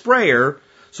in the sprayer,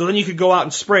 so then you could go out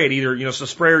and spray it. Either, it's a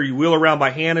sprayer you wheel around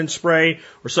by hand and spray,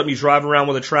 or something you drive around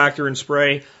with a tractor and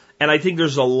spray. And I think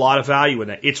there's a lot of value in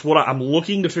that. It's what I'm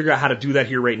looking to figure out how to do that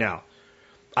here right now.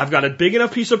 I've got a big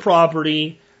enough piece of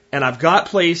property, and I've got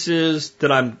places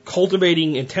that I'm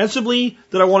cultivating intensively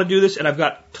that I want to do this, and I've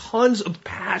got tons of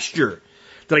pasture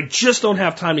that I just don't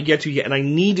have time to get to yet, and I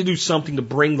need to do something to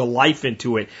bring the life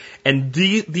into it. And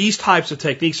these types of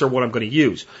techniques are what I'm going to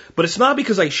use. But it's not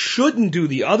because I shouldn't do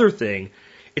the other thing.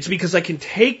 It's because I can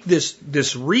take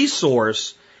this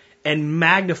resource and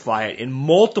magnify it and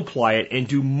multiply it and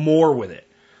do more with it.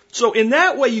 So in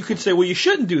that way you could say, well, you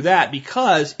shouldn't do that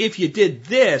because if you did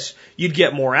this, you'd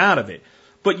get more out of it.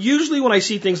 But usually when I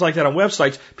see things like that on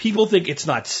websites, people think it's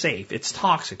not safe, it's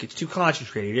toxic, it's too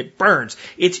concentrated, it burns,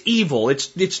 it's evil, it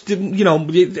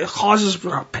causes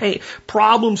pain,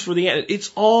 problems for the end.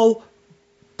 It's all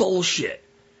bullshit.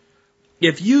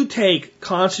 If you take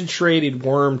concentrated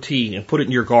worm tea and put it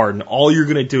in your garden, all you're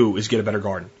going to do is get a better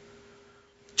garden.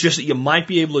 Just that you might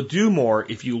be able to do more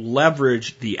if you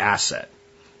leverage the asset.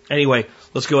 Anyway,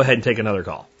 let's go ahead and take another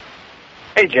call.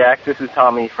 Hey, Jack. This is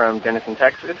Tommy from Denison,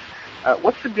 Texas.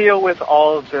 What's the deal with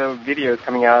all of the videos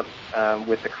coming out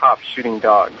with the cops shooting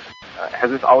dogs?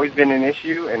 Has this always been an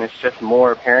issue, and it's just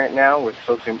more apparent now with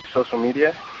social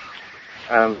media?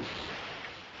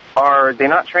 Are they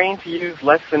not trained to use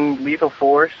less than lethal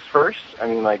force first? I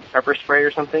mean, like pepper spray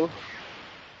or something?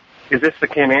 Is this the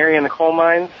canary in the coal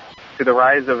mines to the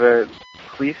rise of a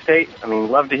police state? I mean,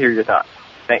 love to hear your thoughts.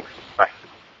 Thanks. Bye.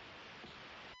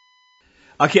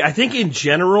 Okay, I think in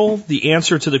general, the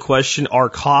answer to the question, are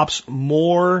cops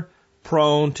more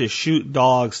prone to shoot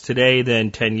dogs today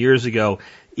than 10 years ago,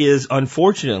 is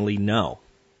unfortunately no.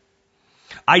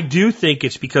 I do think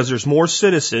it's because there's more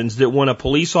citizens that when a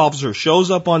police officer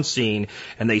shows up on scene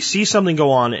and they see something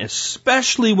go on,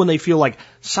 especially when they feel like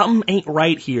something ain't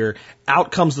right here,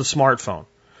 out comes the smartphone.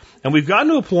 And we've gotten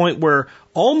to a point where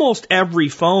almost every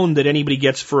phone that anybody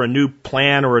gets for a new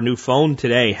plan or a new phone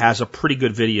today has a pretty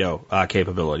good video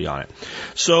capability on it.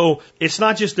 So it's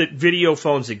not just that video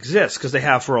phones exist, because they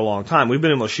have for a long time. We've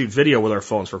been able to shoot video with our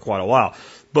phones for quite a while.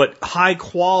 But high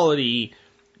quality,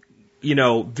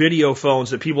 video phones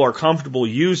that people are comfortable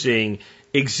using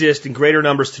exist in greater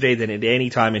numbers today than at any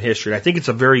time in history. I think it's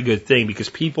a very good thing because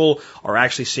people are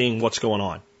actually seeing what's going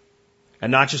on.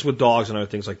 And not just with dogs and other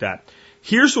things like that.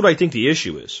 Here's what I think the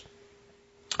issue is.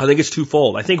 I think it's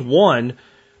twofold. I think, one,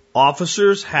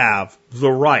 officers have the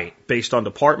right, based on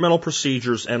departmental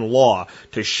procedures and law,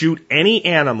 to shoot any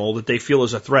animal that they feel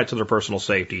is a threat to their personal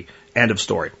safety. End of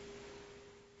story.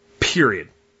 Period.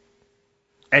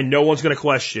 And no one's going to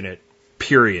question it.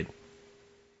 Period.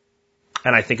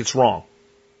 And I think it's wrong.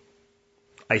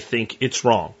 I think it's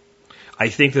wrong. I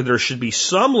think that there should be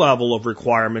some level of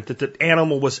requirement that the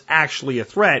animal was actually a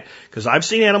threat, because I've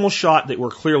seen animals shot that were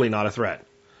clearly not a threat.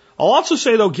 I'll also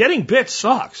say, though, getting bit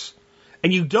sucks.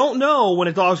 And you don't know when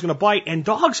a dog's going to bite, and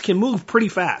dogs can move pretty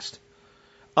fast.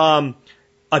 A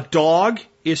dog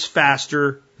is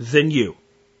faster than you.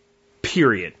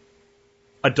 Period.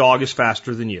 A dog is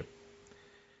faster than you.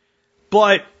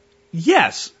 But,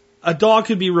 yes, a dog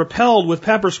could be repelled with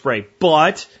pepper spray,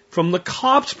 but from the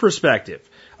cop's perspective,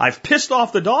 I've pissed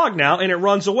off the dog now and it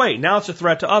runs away. Now it's a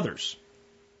threat to others.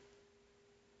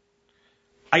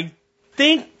 I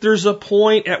think there's a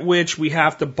point at which we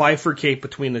have to bifurcate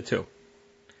between the two.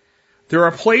 There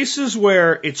are places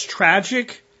where it's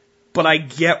tragic, but I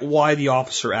get why the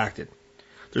officer acted.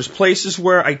 There's places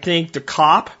where I think the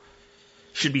cop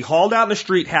should be hauled out in the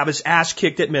street, have his ass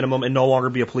kicked at minimum, and no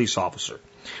longer be a police officer.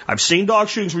 I've seen dog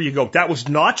shootings where you go, that was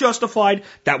not justified,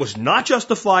 that was not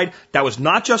justified, that was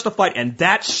not justified, and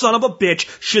that son of a bitch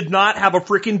should not have a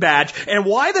freaking badge. And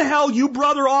why the hell you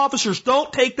brother officers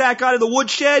don't take that guy to the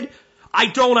woodshed, I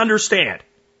don't understand.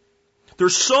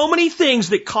 There's so many things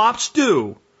that cops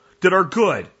do that are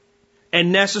good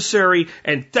and necessary,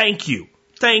 and thank you,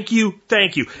 thank you,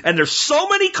 thank you. And there's so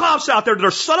many cops out there that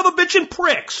are son of a bitch and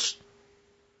pricks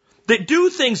that do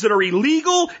things that are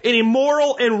illegal and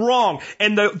immoral and wrong.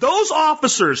 And those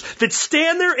officers that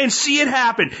stand there and see it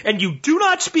happen, and you do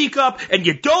not speak up and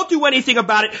you don't do anything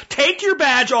about it, take your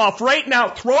badge off right now,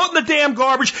 throw it in the damn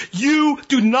garbage. You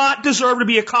do not deserve to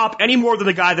be a cop any more than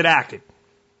the guy that acted.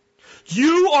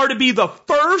 You are to be the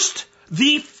first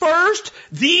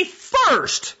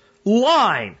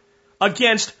line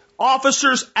against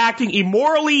officers acting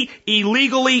immorally,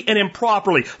 illegally, and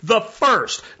improperly. The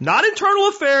first. Not internal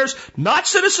affairs, not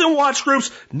citizen watch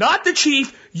groups, not the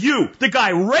chief, you. The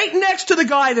guy right next to the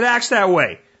guy that acts that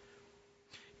way.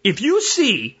 If you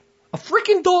see a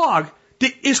freaking dog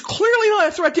that is clearly not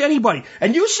a threat to anybody,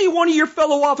 and you see one of your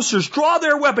fellow officers draw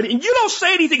their weapon, and you don't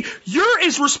say anything, you're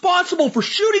as responsible for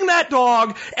shooting that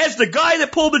dog as the guy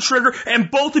that pulled the trigger,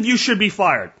 and both of you should be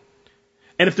fired.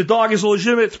 And if the dog is a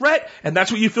legitimate threat, and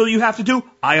that's what you feel you have to do,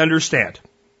 I understand.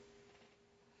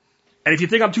 And if you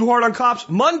think I'm too hard on cops,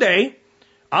 Monday,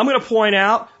 I'm going to point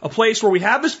out a place where we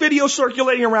have this video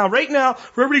circulating around right now,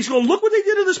 where everybody's going, look what they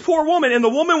did to this poor woman, and the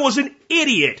woman was an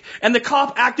idiot, and the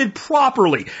cop acted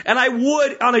properly. And I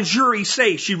would, on a jury,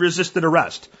 say she resisted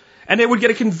arrest. And they would get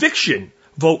a conviction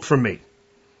vote from me.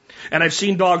 And I've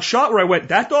seen dogs shot where I went,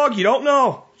 that dog, you don't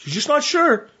know. She's just not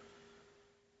sure.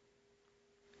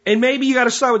 And maybe you got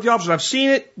to side with the officer. I've seen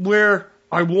it where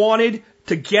I wanted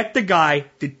to get the guy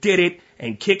that did it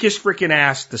and kick his freaking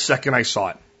ass the second I saw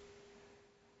it.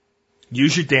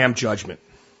 Use your damn judgment.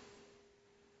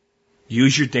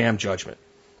 Use your damn judgment.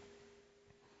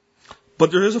 But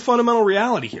there is a fundamental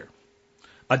reality here.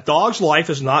 A dog's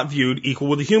life is not viewed equal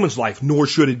with a human's life, nor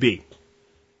should it be.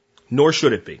 Nor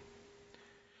should it be.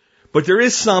 But there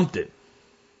is something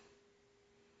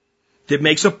that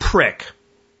makes a prick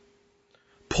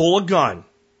pull a gun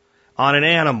on an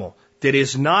animal that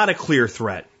is not a clear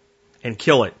threat and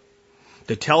kill it.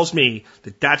 That tells me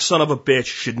that that son of a bitch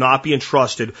should not be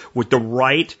entrusted with the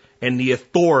right and the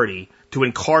authority to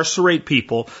incarcerate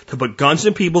people, to put guns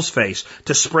in people's face,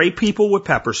 to spray people with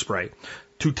pepper spray,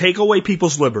 to take away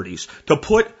people's liberties, to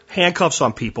put handcuffs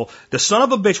on people. The son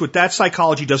of a bitch with that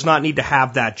psychology does not need to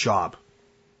have that job.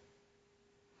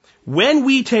 When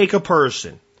we take a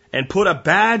person and put a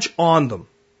badge on them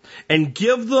and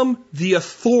give them the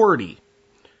authority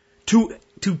to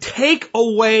take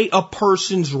away a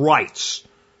person's rights,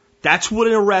 that's what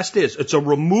an arrest is. It's a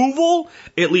removal,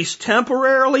 at least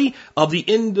temporarily, of the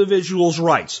individual's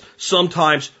rights,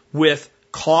 sometimes with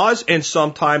cause and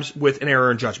sometimes with an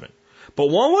error in judgment. But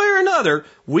one way or another,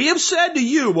 we have said to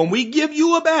you, when we give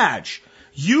you a badge,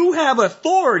 you have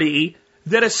authority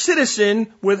that a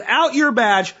citizen without your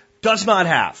badge does not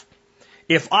have.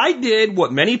 If I did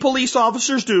what many police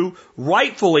officers do,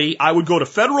 rightfully, I would go to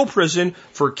federal prison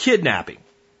for kidnapping,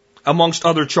 amongst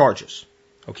other charges.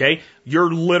 Okay? You're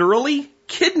literally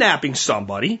kidnapping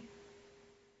somebody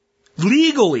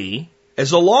legally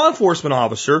as a law enforcement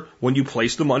officer when you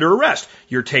place them under arrest.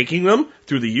 You're taking them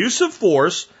through the use of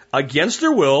force against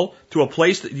their will to a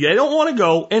place that they don't want to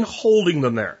go and holding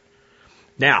them there.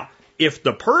 Now, if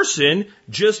the person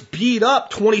just beat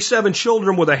up 27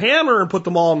 children with a hammer and put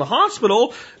them all in the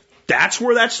hospital, that's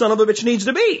where that son of a bitch needs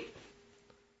to be.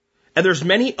 And there's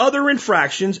many other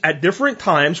infractions at different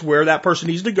times where that person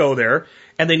needs to go there,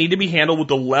 and they need to be handled with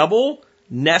the level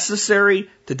necessary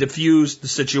to diffuse the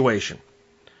situation.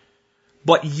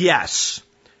 But yes,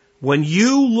 when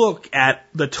you look at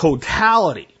the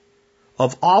totality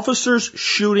of officers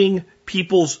shooting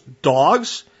people's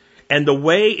dogs and the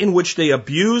way in which they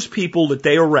abuse people that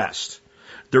they arrest,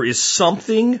 there is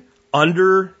something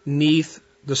underneath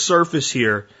the surface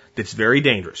here that's very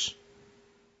dangerous.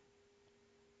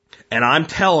 And I'm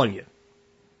telling you,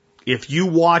 if you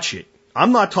watch it,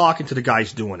 I'm not talking to the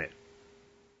guys doing it.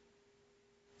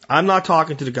 I'm not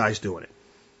talking to the guys doing it.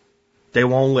 They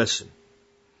won't listen.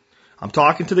 I'm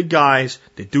talking to the guys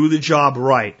that do the job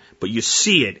right, but you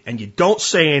see it and you don't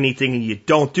say anything and you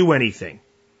don't do anything.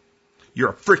 You're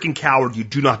a freaking coward. You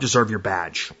do not deserve your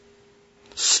badge.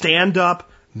 Stand up,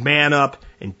 man up,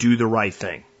 and do the right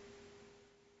thing.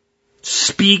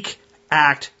 Speak,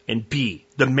 act, and be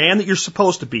the man that you're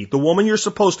supposed to be, the woman you're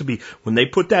supposed to be when they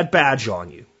put that badge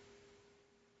on you.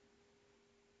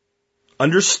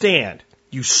 Understand,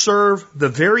 you serve the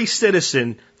very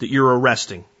citizen that you're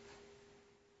arresting.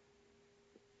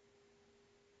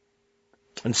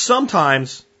 And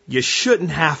sometimes you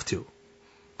shouldn't have to,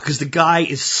 because the guy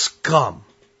is scum.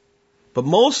 But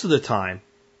most of the time,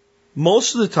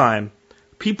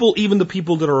 people, even the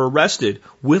people that are arrested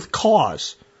with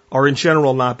cause, are in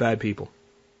general not bad people.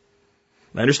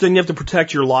 I understand you have to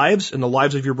protect your lives and the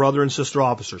lives of your brother and sister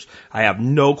officers. I have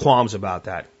no qualms about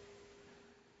that.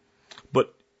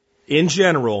 But in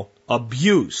general,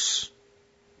 abuse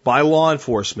by law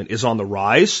enforcement is on the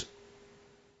rise.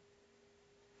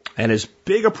 And as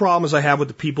big a problem as I have with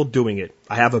the people doing it,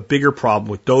 I have a bigger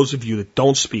problem with those of you that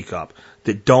don't speak up,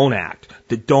 that don't act,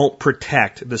 that don't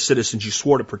protect the citizens you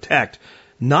swore to protect,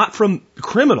 not from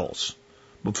criminals,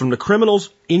 but from the criminals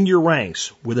in your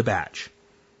ranks with a badge.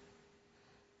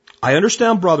 I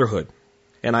understand brotherhood,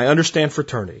 and I understand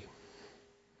fraternity.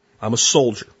 I'm a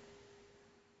soldier.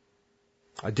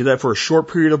 I did that for a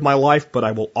short period of my life, but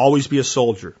I will always be a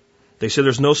soldier. They say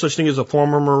there's no such thing as a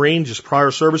former Marine, just prior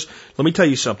service. Let me tell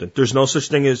you something. There's no such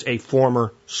thing as a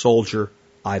former soldier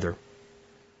either.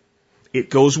 It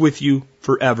goes with you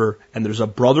forever, and there's a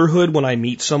brotherhood when I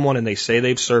meet someone and they say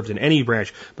they've served in any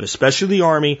branch, but especially the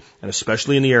Army and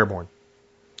especially in the Airborne.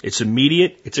 It's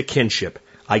immediate, it's a kinship.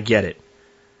 I get it.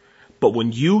 But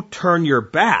when you turn your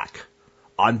back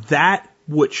on that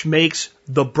which makes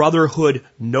the brotherhood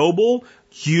noble,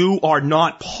 you are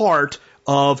not part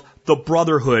of the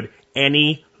brotherhood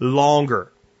any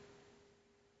longer.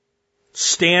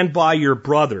 Stand by your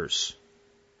brothers.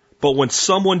 But when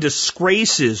someone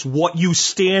disgraces what you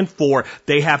stand for,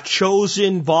 they have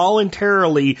chosen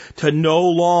voluntarily to no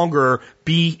longer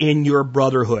be in your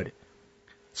brotherhood.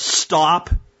 Stop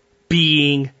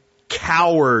being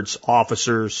cowards,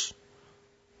 officers.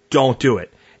 Don't do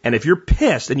it. And if you're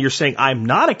pissed and you're saying, I'm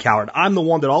not a coward, I'm the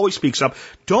one that always speaks up,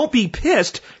 don't be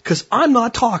pissed because I'm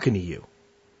not talking to you.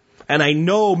 And I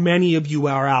know many of you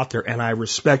are out there, and I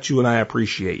respect you and I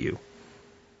appreciate you.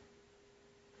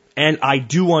 And I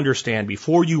do understand,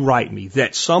 before you write me,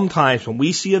 that sometimes when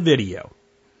we see a video,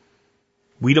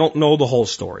 we don't know the whole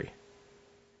story.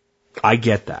 I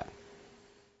get that.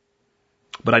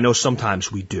 But I know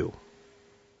sometimes we do.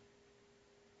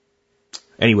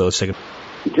 Anyway, let's take it.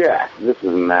 Jack, this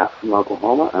is Matt from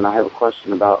Oklahoma, and I have a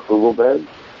question about hugel beds.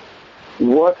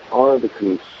 What are the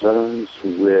concerns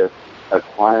with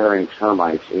acquiring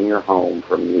termites in your home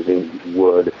from using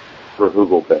wood for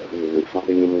hugel beds? Is it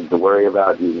something you need to worry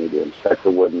about? Do you need to inspect the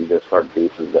wood and discard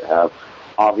pieces that have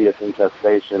obvious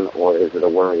infestation, or is it a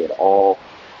worry at all?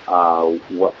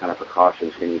 What kind of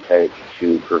precautions can you take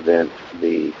to prevent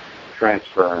the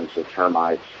transference of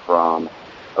termites from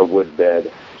a wood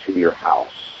bed to your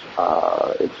house?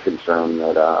 It's a concern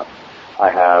that I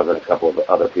have and a couple of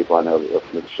other people I know that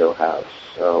listen to the show have.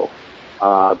 So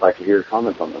I'd like to hear your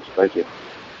comments on this. Thank you.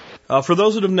 For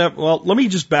those that have never, well, let me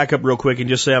just back up real quick and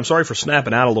just say I'm sorry for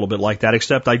snapping out a little bit like that,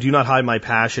 except I do not hide my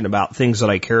passion about things that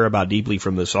I care about deeply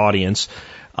from this audience.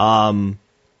 And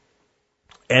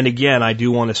again, I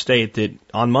do want to state that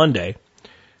on Monday,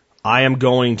 I am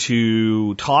going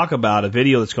to talk about a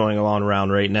video that's going on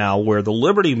around right now where the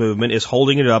liberty movement is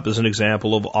holding it up as an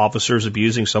example of officers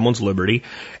abusing someone's liberty,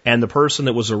 and the person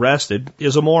that was arrested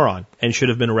is a moron and should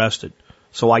have been arrested.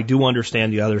 So I do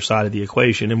understand the other side of the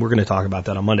equation, and we're going to talk about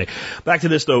that on Monday. Back to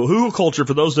this, though. Hugel culture,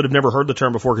 for those that have never heard the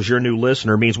term before because you're a new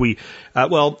listener, means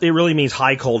it really means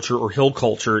high culture or hill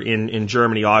culture in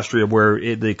Germany, Austria,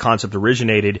 where the concept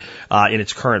originated in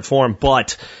its current form.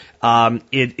 But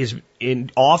it is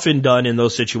often done in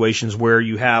those situations where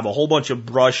you have a whole bunch of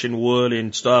brush and wood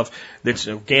and stuff that's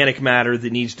organic matter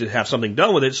that needs to have something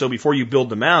done with it. So before you build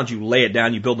the mound, you lay it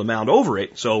down, you build the mound over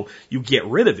it, so you get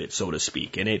rid of it, so to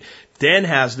speak. And it then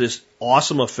has this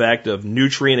awesome effect of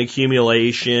nutrient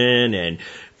accumulation and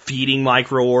feeding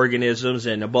microorganisms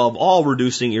and, above all,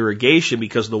 reducing irrigation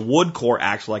because the wood core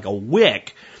acts like a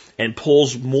wick and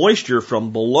pulls moisture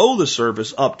from below the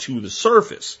surface up to the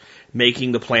surface,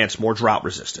 making the plants more drought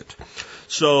resistant.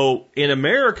 So in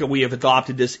America, we have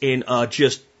adopted this in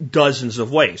just dozens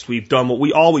of ways. We've done what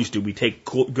we always do. We take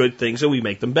good things and we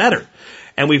make them better.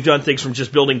 And we've done things from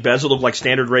just building beds that look like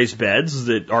standard raised beds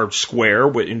that are square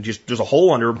and just there's a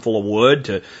hole under them full of wood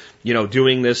to,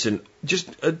 doing this in just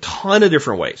a ton of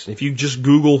different ways. And if you just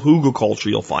Google Hugel culture,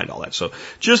 you'll find all that. So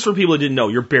just for people that didn't know,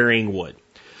 you're burying wood.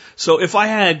 So if I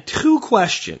had two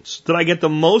questions that I get the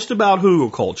most about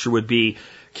Hugel culture would be,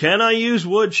 can I use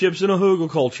wood chips in a Hugel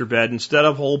culture bed instead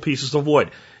of whole pieces of wood?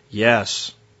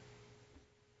 Yes.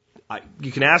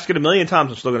 You can ask it a million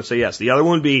times, I'm still going to say yes. The other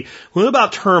one would be, what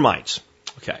about termites?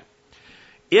 Okay.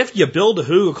 If you build a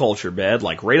Hugel culture bed,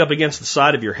 like right up against the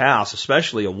side of your house,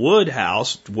 especially a wood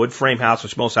house, wood frame house,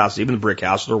 which most houses, even the brick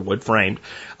houses, are wood framed,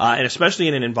 and especially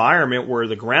in an environment where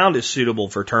the ground is suitable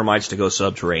for termites to go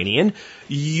subterranean,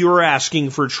 you're asking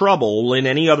for trouble. In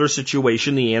any other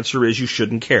situation, the answer is you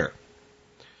shouldn't care.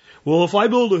 Well, if I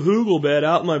build a Hugel bed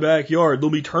out in my backyard, there'll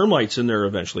be termites in there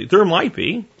eventually. There might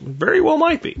be. Very well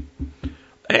might be.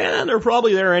 And they're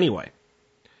probably there anyway.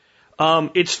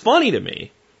 It's funny to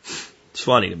me. It's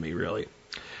funny to me, really.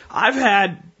 I've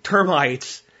had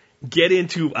termites get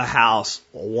into a house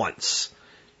once.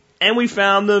 And we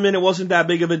found them, and it wasn't that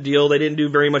big of a deal. They didn't do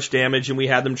very much damage, and we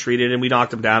had them treated, and we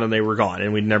knocked them down, and they were gone,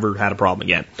 and we never had a problem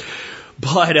again.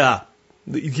 But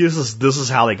this is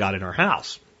how they got in our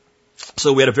house.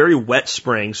 So we had a very wet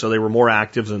spring, so they were more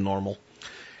active than normal.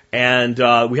 And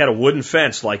we had a wooden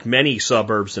fence like many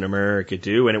suburbs in America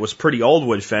do, and it was pretty old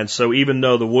wood fence, so even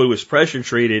though the wood was pressure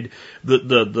treated,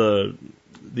 the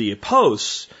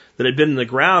posts that had been in the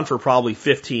ground for probably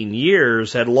 15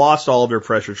 years had lost all of their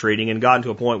pressure treating and gotten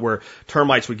to a point where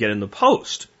termites would get in the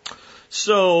post.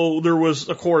 So there was,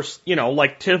 of course,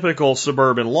 like typical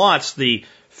suburban lots, the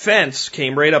fence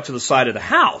came right up to the side of the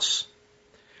house.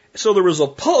 So there was a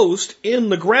post in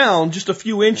the ground just a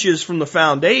few inches from the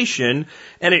foundation,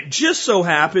 and it just so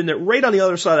happened that right on the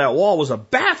other side of that wall was a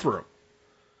bathroom.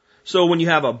 So when you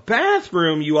have a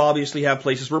bathroom, you obviously have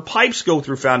places where pipes go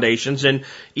through foundations, and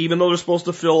even though they're supposed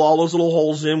to fill all those little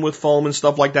holes in with foam and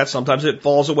stuff like that, sometimes it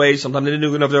falls away, sometimes they didn't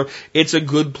do enough there. It's a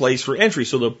good place for entry.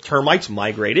 So the termites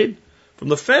migrated from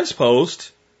the fence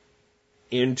post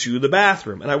into the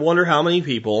bathroom. And I wonder how many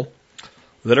people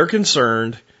that are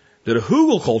concerned that a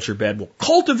Hugel culture bed will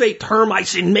cultivate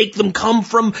termites and make them come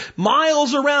from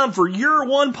miles around for your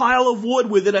one pile of wood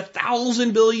within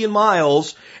 1,000 billion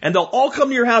miles, and they'll all come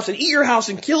to your house and eat your house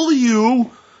and kill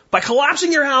you by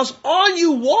collapsing your house on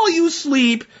you while you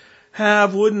sleep,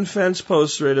 have wooden fence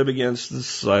posts right up against the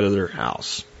side of their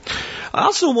house. I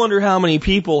also wonder how many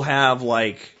people have,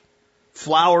 like,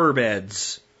 flower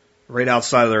beds right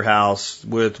outside of their house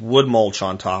with wood mulch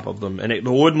on top of them, and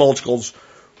the wood mulch goes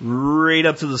right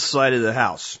up to the side of the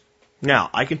house.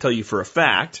 Now, I can tell you for a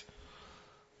fact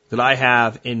that I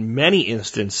have, in many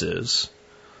instances,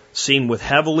 seen with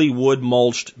heavily wood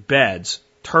mulched beds,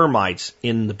 termites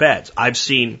in the beds. I've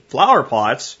seen flower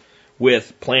pots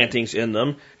with plantings in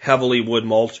them, heavily wood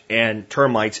mulched, and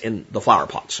termites in the flower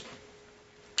pots.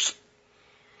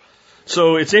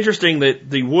 So it's interesting that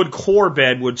the wood core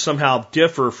bed would somehow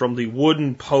differ from the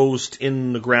wooden post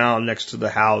in the ground next to the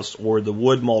house or the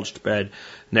wood mulched bed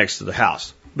next to the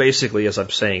house. Basically, as I'm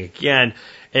saying again,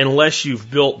 unless you've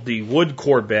built the wood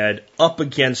core bed up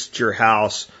against your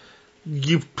house,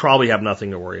 you probably have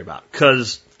nothing to worry about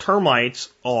because termites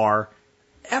are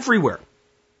everywhere.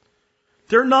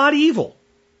 They're not evil.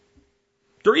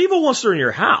 They're evil once they're in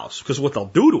your house because of what they'll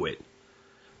do to it.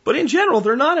 But in general,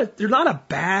 they're not a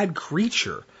bad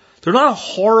creature. They're not a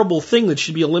horrible thing that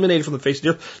should be eliminated from the face of the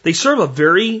earth. They serve a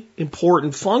very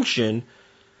important function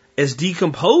as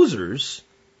decomposers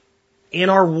in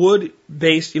our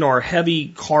wood-based, our heavy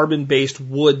carbon-based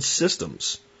wood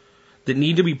systems. that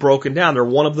need to be broken down. They're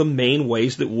one of the main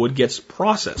ways that wood gets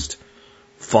processed.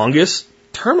 Fungus,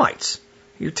 termites,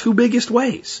 your two biggest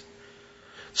ways.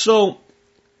 So,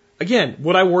 again,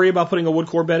 would I worry about putting a wood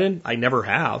core bed in? I never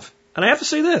have. And I have to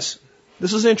say this.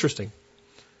 This is interesting.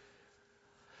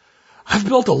 I've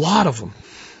built a lot of them.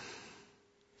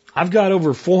 I've got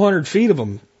over 400 feet of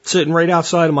them sitting right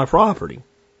outside of my property.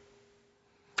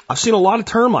 I've seen a lot of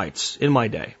termites in my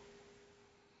day.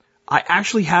 I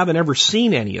actually haven't ever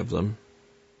seen any of them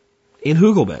in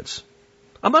hugel beds.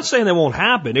 I'm not saying they won't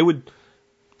happen. It would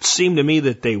seem to me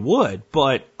that they would,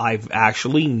 but I've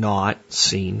actually not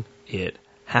seen it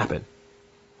happen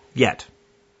yet.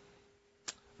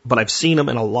 But I've seen them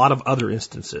in a lot of other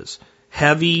instances.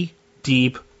 Heavy,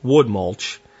 deep wood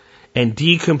mulch and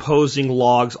decomposing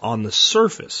logs on the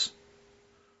surface.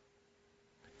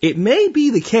 It may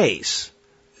be the case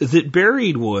that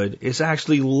buried wood is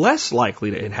actually less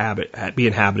likely to be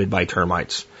inhabited by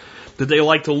termites. That they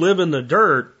like to live in the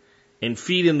dirt and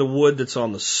feed in the wood that's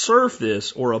on the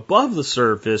surface or above the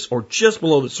surface or just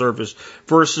below the surface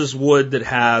versus wood that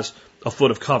has a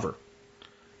foot of cover.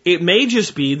 It may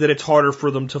just be that it's harder for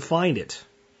them to find it.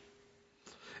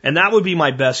 And that would be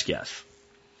my best guess.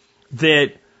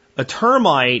 That a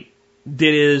termite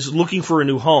that is looking for a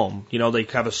new home, you know, they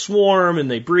have a swarm and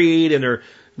they breed and they're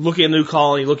looking at a new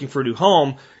colony, looking for a new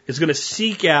home, is going to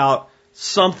seek out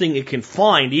something it can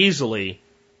find easily.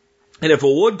 And if a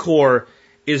wood core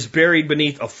is buried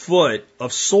beneath a foot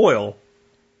of soil,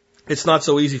 it's not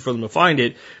so easy for them to find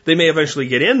it. They may eventually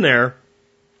get in there,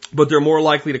 but they're more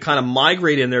likely to kind of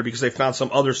migrate in there because they found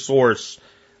some other source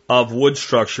of wood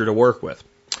structure to work with.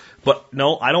 But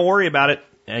no, I don't worry about it.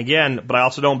 And again, but I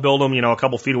also don't build them, a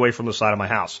couple feet away from the side of my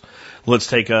house. Let's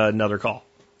take another call.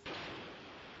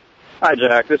 Hi,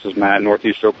 Jack. This is Matt,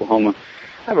 Northeast Oklahoma.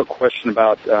 I have a question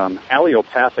about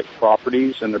allelopathic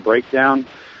properties and the breakdown.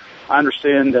 I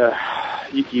understand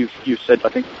you said, I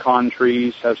think pecan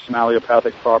trees have some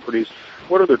allelopathic properties.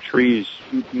 What other trees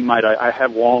might I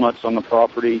have walnuts on the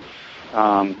property,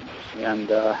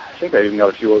 and I think I even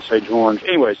got a few Osage orange.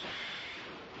 Anyways,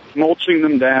 mulching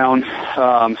them down.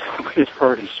 We've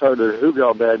already started a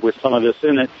hugel bed with some of this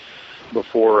in it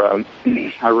before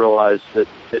I realized that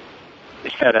it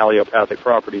had allelopathic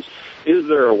properties. Is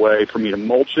there a way for me to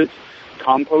mulch it,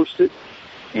 compost it,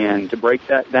 and to break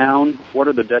that down? What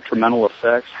are the detrimental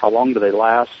effects? How long do they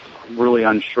last? I'm really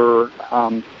unsure.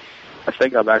 I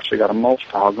think I've actually got a mulch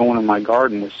pile going in my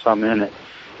garden with some in it.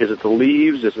 Is it the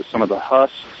leaves? Is it some of the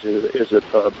husks? Is it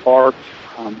the bark?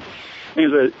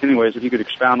 Anyways, if you could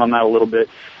expound on that a little bit.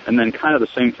 And then kind of the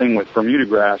same thing with Bermuda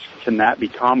grass. Can that be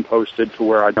composted to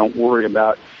where I don't worry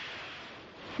about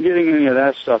getting any of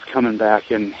that stuff coming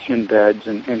back in beds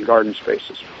and garden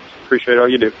spaces? Appreciate all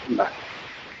you do. Bye.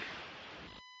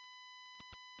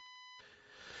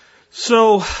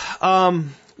 So,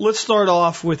 let's start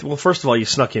off with, well, first of all, you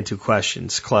snuck in two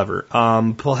questions. Clever.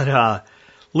 But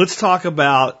let's talk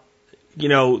about,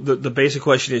 the basic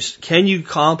question is, can you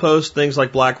compost things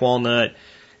like black walnut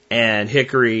and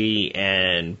hickory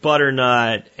and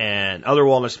butternut and other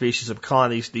walnut species of pecan,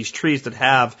 these trees that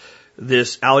have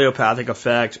this allelopathic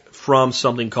effect from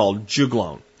something called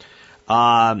juglone?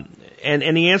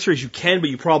 And the answer is you can, but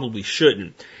you probably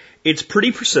shouldn't. It's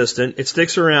pretty persistent. It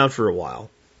sticks around for a while.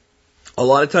 A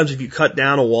lot of times if you cut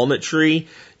down a walnut tree,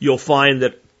 you'll find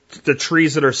that the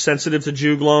trees that are sensitive to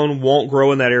juglone won't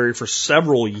grow in that area for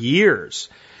several years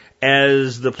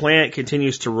as the plant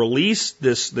continues to release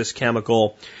this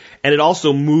chemical, and it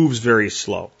also moves very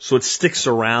slow. So it sticks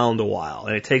around a while,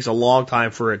 and it takes a long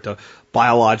time for it to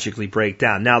biologically break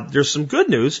down. Now, there's some good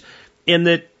news in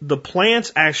that the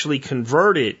plants actually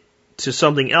convert it to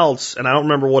something else, and I don't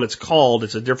remember what it's called.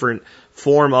 It's a different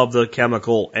form of the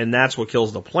chemical, and that's what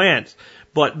kills the plant.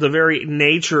 But the very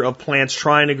nature of plants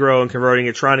trying to grow and converting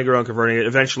it,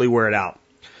 eventually wear it out.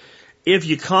 If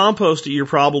you compost it, you're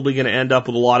probably going to end up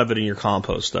with a lot of it in your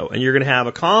compost, though. And you're going to have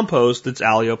a compost that's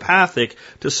allelopathic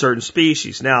to certain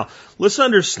species. Now, let's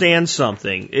understand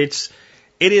something. It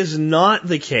is not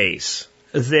the case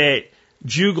that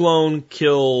juglone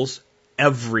kills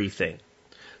everything.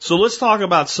 So let's talk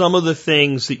about some of the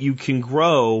things that you can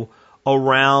grow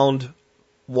around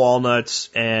walnuts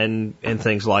and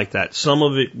things like that. Some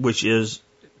of it which is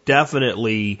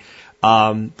definitely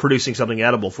producing something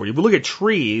edible for you. But look at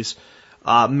trees,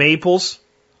 maples,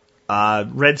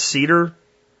 red cedar,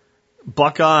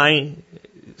 buckeye,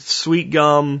 sweet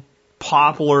gum,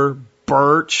 poplar,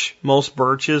 birch, most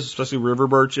birches, especially river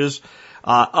birches,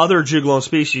 other juglone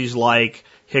species like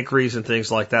hickories and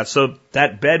things like that. So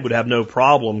that bed would have no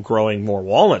problem growing more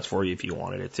walnuts for you if you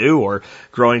wanted it to, or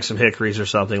growing some hickories or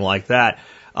something like that.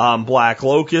 Black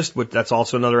locust, but that's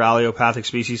also another allelopathic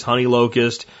species, honey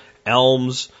locust,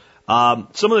 elms.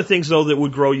 Some of the things, though, that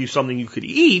would grow you something you could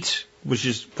eat, which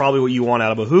is probably what you want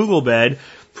out of a hugel bed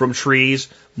from trees,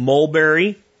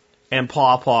 mulberry and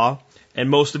pawpaw, and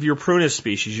most of your prunus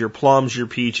species, your plums, your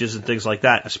peaches, and things like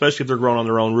that, especially if they're grown on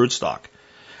their own rootstock,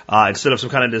 instead of some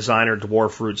kind of designer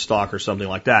dwarf rootstock or something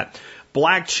like that.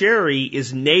 Black cherry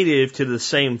is native to the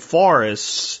same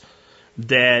forests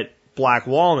that black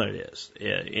walnut is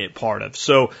part of.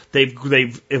 So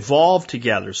they've evolved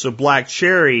together. So black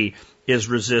cherry is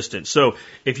resistant. So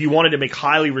if you wanted to make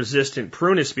highly resistant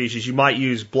prunus species, you might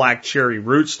use black cherry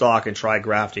rootstock and try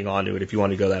grafting onto it if you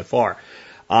want to go that far.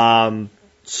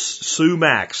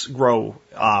 Sumacs grow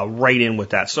right in with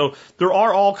that. So there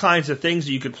are all kinds of things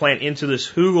that you could plant into this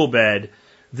hugel bed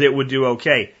that would do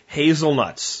okay.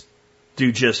 Hazelnuts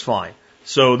do just fine.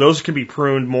 So those can be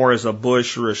pruned more as a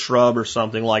bush or a shrub or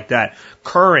something like that.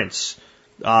 Currants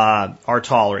are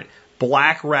tolerant.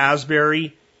 Black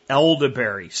raspberry,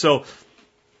 elderberry. So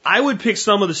I would pick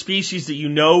some of the species that you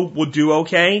know would do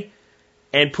okay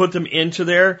and put them into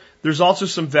there. There's also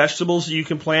some vegetables that you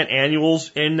can plant,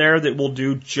 annuals in there, that will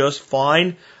do just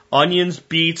fine. Onions,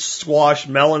 beets, squash,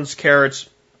 melons, carrots,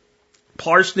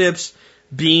 parsnips,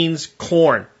 beans,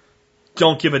 corn.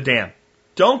 Don't give a damn.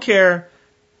 Don't care.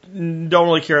 Don't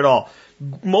really care at all.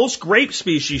 Most grape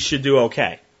species should do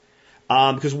okay.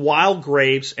 Because wild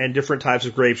grapes and different types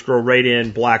of grapes grow right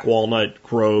in black walnut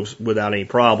groves without any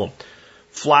problem.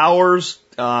 Flowers,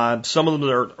 some of them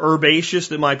that are herbaceous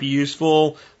that might be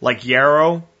useful, like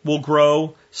yarrow will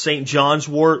grow, St. John's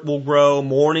wort will grow,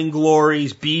 morning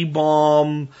glories, bee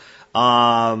balm,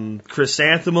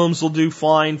 chrysanthemums will do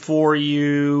fine for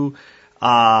you.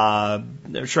 I'm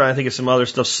trying to think of some other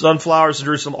stuff. Sunflowers,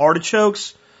 there's some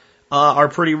artichokes are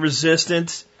pretty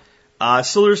resistant.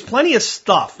 So there's plenty of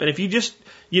stuff. And if you just,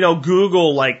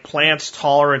 Google like plants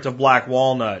tolerant of black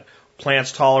walnut,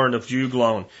 plants tolerant of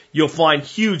juglone, you'll find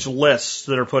huge lists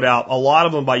that are put out, a lot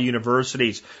of them by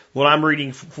universities. What I'm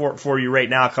reading for you right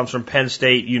now comes from Penn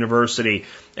State University.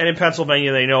 And in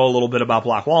Pennsylvania, they know a little bit about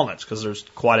black walnuts because there's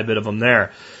quite a bit of them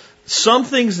there. Some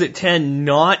things that tend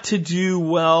not to do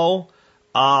well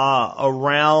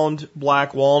around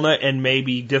black walnut and may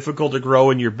be difficult to grow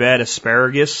in your bed: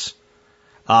 asparagus,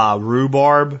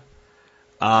 rhubarb,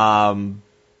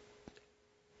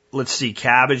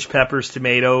 cabbage, peppers,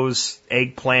 tomatoes,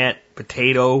 eggplant,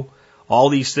 potato. All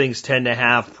these things tend to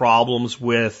have problems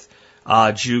with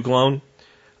juglone.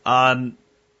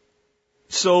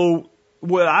 So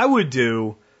what I would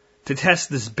do to test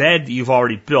this bed that you've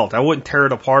already built, I wouldn't tear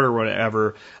it apart or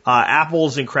whatever.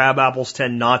 Apples and crab apples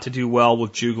tend not to do well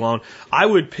with juglone. I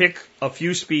would pick a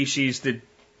few species that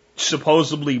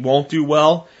supposedly won't do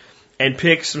well and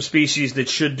pick some species that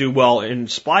should do well in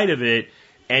spite of it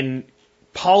and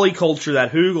polyculture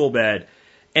that hugel bed.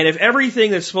 And if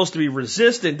everything that's supposed to be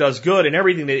resistant does good and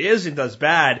everything that isn't does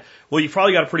bad, well, you've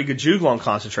probably got a pretty good juglone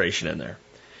concentration in there.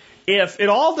 If it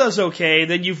all does okay,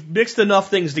 then you've mixed enough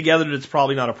things together that it's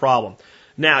probably not a problem.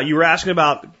 Now, you were asking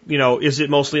about, is it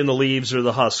mostly in the leaves or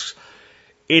the husks?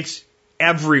 It's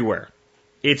everywhere.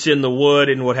 It's in the wood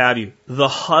and what have you. The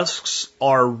husks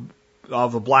are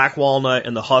of a black walnut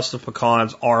and the husks of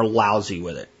pecans are lousy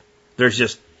with it. There's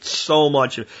just so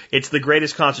much. It's the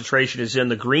greatest concentration is in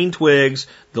the green twigs,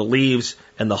 the leaves,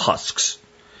 and the husks.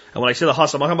 And when I say the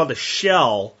husks, I'm talking about the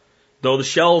shell, though the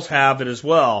shells have it as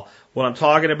well. What I'm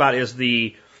talking about is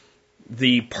the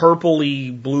purpley,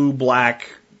 blue,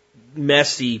 black,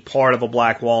 messy part of a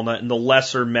black walnut and the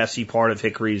lesser messy part of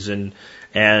hickories and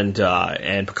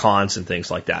pecans and things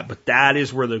like that. But that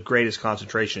is where the greatest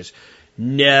concentration is.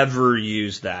 Never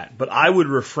use that. But I would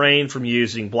refrain from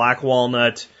using black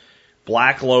walnut,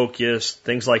 black locust,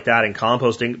 things like that in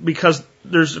composting because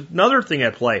there's another thing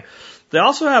at play. They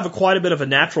also have quite a bit of a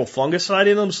natural fungicide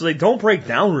in them, so they don't break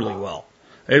down really well.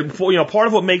 Part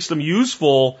of what makes them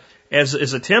useful as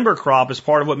a timber crop is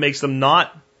part of what makes them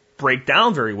not break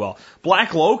down very well.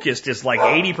 Black locust is like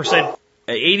 80%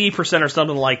 or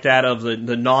something like that of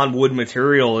the non-wood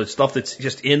material. It's stuff that's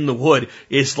just in the wood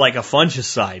is like a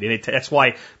fungicide, and that's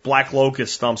why black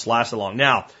locust stumps last so long.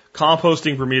 Now,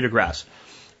 composting Bermuda grass.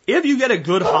 If you get a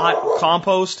good hot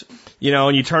compost,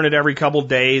 and you turn it every couple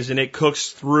days and it cooks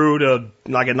through to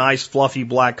like a nice fluffy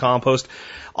black compost,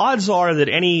 odds are that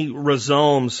any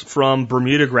rhizomes from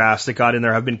Bermuda grass that got in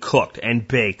there have been cooked and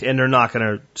baked and they're not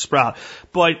going to sprout.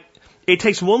 But it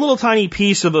takes one little tiny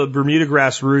piece of a Bermuda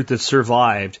grass root that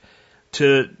survived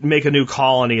to make a new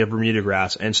colony of Bermuda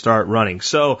grass and start running.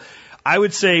 So I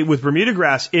would say with Bermuda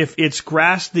grass, if it's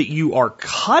grass that you are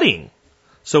cutting,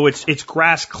 so it's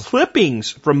grass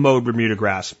clippings from mowed Bermuda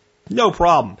grass, no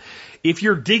problem. If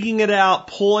you're digging it out,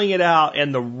 pulling it out,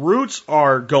 and the roots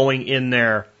are going in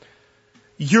there,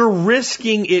 you're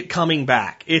risking it coming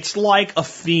back. It's like a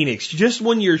phoenix. Just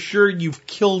when you're sure you've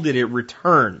killed it, it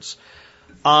returns.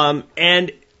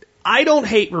 And I don't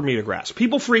hate Bermuda grass.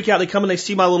 People freak out. They come and they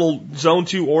see my little Zone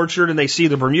 2 orchard and they see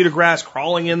the Bermuda grass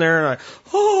crawling in there. And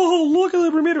look at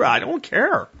the Bermuda grass. I don't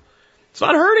care. It's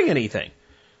not hurting anything.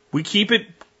 We keep it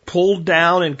pulled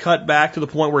down and cut back to the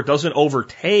point where it doesn't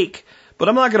overtake. But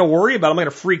I'm not going to worry about it. I'm not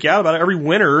going to freak out about it. Every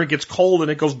winter it gets cold and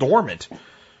it goes dormant.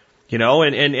 You know,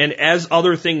 and as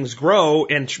other things grow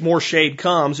and more shade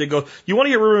comes, it goes, you want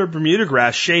to get rid of Bermuda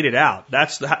grass, shade it out.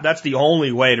 That's the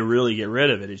only way to really get rid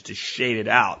of it, is to shade it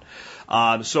out.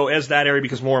 So as that area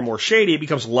becomes more and more shady, it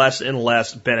becomes less and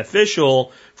less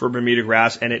beneficial for Bermuda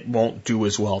grass, and it won't do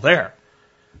as well there.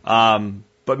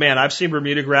 But man, I've seen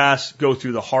Bermuda grass go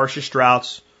through the harshest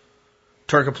droughts,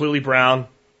 turn completely brown.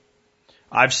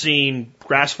 I've seen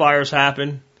grass fires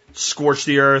happen, scorch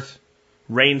the earth,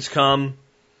 rains come,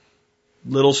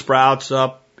 little sprouts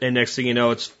up, and next thing you know,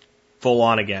 it's full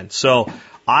on again. So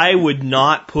I would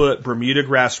not put Bermuda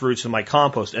grass roots in my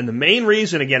compost. And the main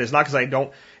reason, again, is not because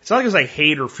it's not because I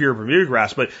hate or fear Bermuda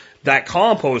grass, but that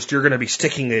compost, you're going to be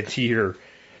sticking into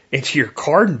your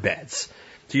garden beds,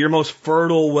 to your most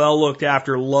fertile, well looked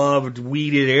after, loved,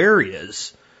 weeded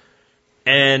areas.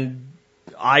 And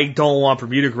I don't want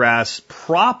Bermuda grass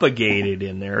propagated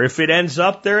in there. If it ends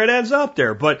up there, it ends up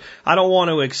there. But I don't want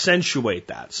to accentuate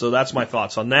that. So that's my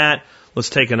thoughts on that. Let's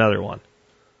take another one.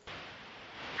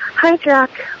 Hi,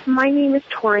 Jack. My name is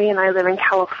Tori, and I live in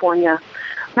California.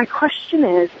 My question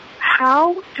is,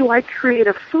 how do I create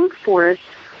a food forest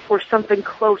or something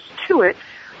close to it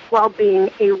while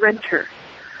being a renter?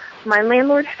 My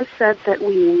landlord has said that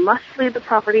we must leave the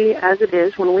property as it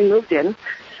is when we moved in,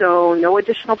 so no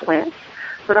additional plants.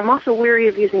 But I'm also wary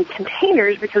of using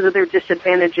containers because of their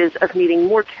disadvantages of needing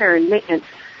more care and maintenance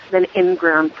than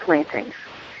in-ground plantings.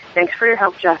 Thanks for your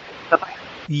help, Jeff. Bye-bye.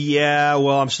 Yeah,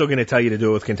 well, I'm still going to tell you to do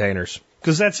it with containers,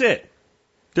 because that's it.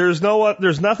 There's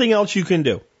nothing else you can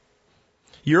do.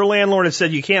 Your landlord has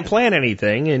said you can't plant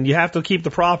anything, and you have to keep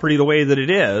the property the way that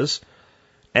it is.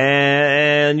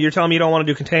 And you're telling me you don't want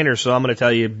to do containers, so I'm going to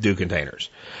tell you do containers.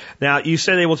 Now, you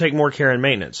say they will take more care and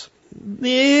maintenance.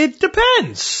 It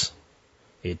depends.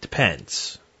 It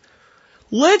depends.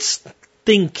 Let's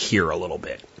think here a little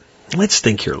bit.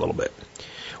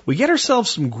 We get ourselves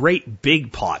some great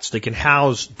big pots that can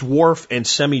house dwarf and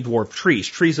semi-dwarf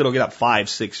trees that'll get up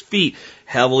 5-6 feet,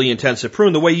 heavily intensive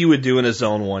prune, the way you would do in a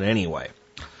Zone 1 anyway.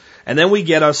 And then we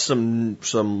get us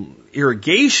some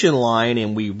irrigation line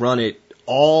and we run it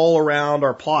all around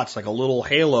our pots like a little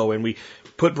halo, and we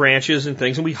put branches and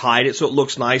things and we hide it so it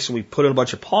looks nice, and we put in a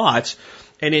bunch of pots.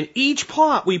 And in each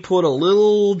pot, we put a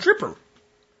little dripper.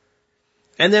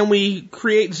 And then we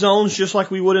create zones just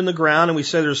like we would in the ground. And we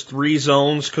say there's 3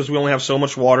 zones because we only have so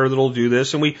much water that'll do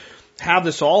this. And we have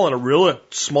this all in a really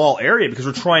small area because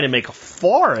we're trying to make a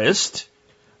forest,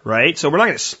 right? So we're not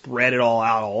going to spread it all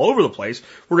out all over the place.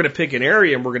 We're going to pick an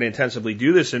area and we're going to intensively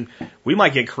do this. And we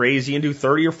might get crazy and do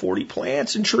 30 or 40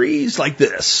 plants and trees like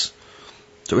this.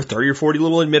 So we have 30 or 40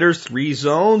 little emitters, 3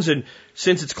 zones, and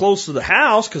since it's close to the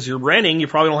house, because you're renting, you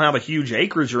probably don't have a huge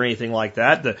acreage or anything like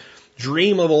that. The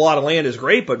dream of a lot of land is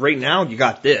great, but right now you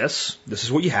got this. This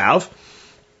is what you have.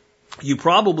 You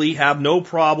probably have no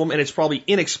problem, and it's probably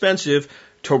inexpensive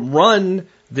to run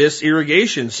this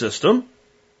irrigation system.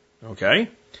 Okay?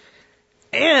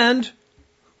 And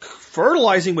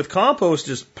fertilizing with compost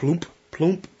is plump,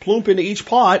 plump, plump into each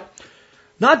pot.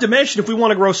 Not to mention, if we want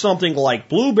to grow something like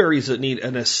blueberries that need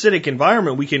an acidic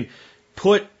environment, we can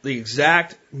put the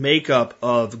exact makeup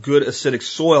of good acidic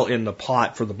soil in the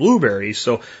pot for the blueberries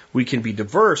so we can be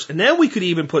diverse. And then we could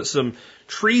even put some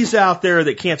trees out there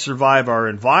that can't survive our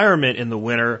environment in the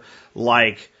winter,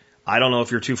 like, I don't know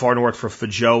if you're too far north for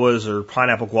feijoas or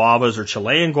pineapple guavas or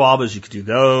Chilean guavas, you could do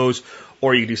those.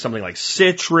 Or you could do something like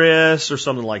citrus or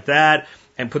something like that,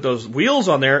 and put those wheels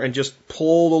on there and just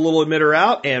pull the little emitter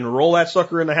out and roll that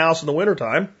sucker in the house in the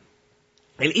wintertime.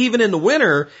 And even in the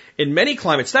winter, in many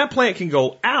climates, that plant can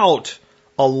go out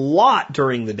a lot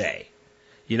during the day.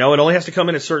 You know, it only has to come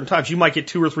in at certain times. You might get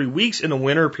 2 or 3 weeks in the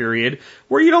winter period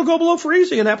where you don't go below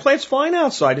freezing, and that plant's fine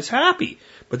outside. It's happy.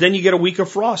 But then you get a week of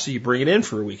frost, so you bring it in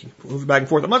for a week and move it back and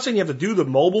forth. I'm not saying you have to do the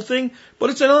mobile thing,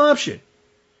 but it's an option.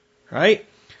 Right?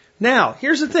 Now,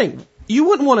 here's the thing. You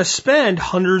wouldn't want to spend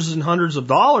hundreds and hundreds of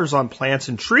dollars on plants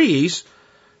and trees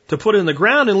to put in the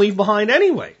ground and leave behind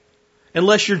anyway.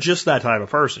 Unless you're just that type of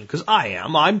person. Because I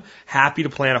am. I'm happy to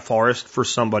plant a forest for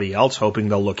somebody else, hoping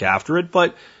they'll look after it.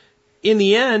 But in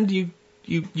the end,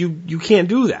 you can't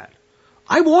do that.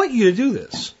 I want you to do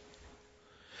this.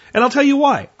 And I'll tell you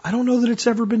why. I don't know that it's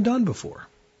ever been done before.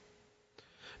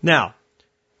 Now,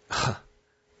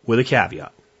 with a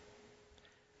caveat.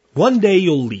 One day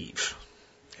you'll leave.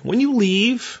 When you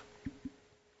leave,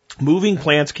 moving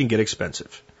plants can get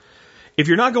expensive. If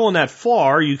you're not going that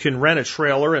far, you can rent a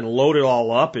trailer and load it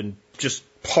all up and just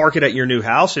park it at your new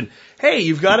house. And hey,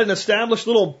 you've got an established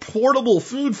little portable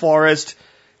food forest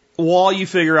while you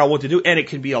figure out what to do. And it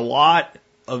can be a lot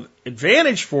of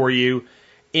advantage for you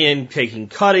in taking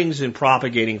cuttings and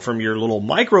propagating from your little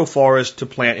micro forest to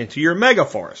plant into your mega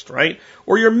forest, right?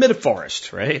 Or your mid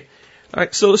forest, right? All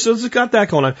right, so it's got that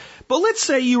going on. But let's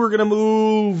say you were going to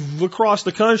move across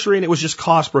the country and it was just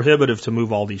cost prohibitive to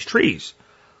move all these trees.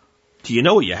 Do you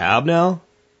know what you have now?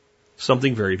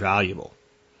 Something very valuable.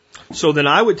 So then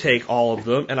I would take all of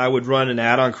them and I would run an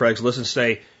ad on Craigslist and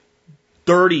say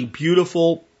 30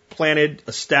 beautiful, planted,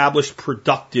 established,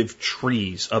 productive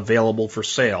trees available for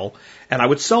sale, and I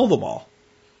would sell them all.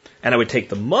 And I would take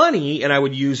the money and I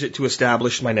would use it to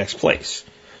establish my next place.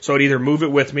 So I'd either move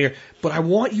it with me, but I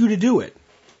want you to do it.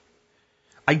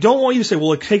 I don't want you to say,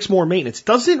 well, it takes more maintenance. It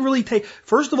doesn't really take,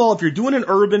 first of all, if you're doing an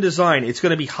urban design, it's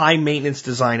going to be high maintenance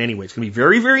design anyway. It's going to be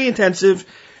very, very intensive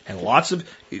and lots of,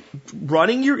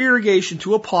 running your irrigation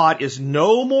to a pot is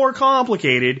no more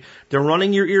complicated than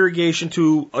running your irrigation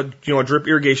to a drip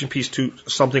irrigation piece to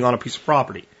something on a piece of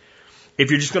property.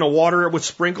 If you're just going to water it with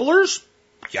sprinklers,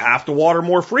 you have to water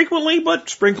more frequently, but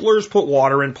sprinklers put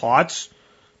water in pots.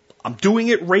 I'm doing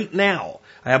it right now.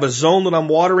 I have a zone that I'm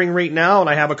watering right now, and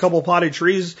I have a couple potted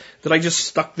trees that I just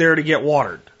stuck there to get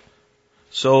watered.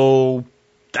 So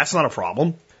that's not a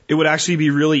problem. It would actually be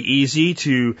really easy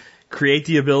to create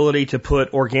the ability to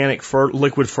put organic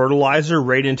liquid fertilizer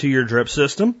right into your drip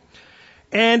system.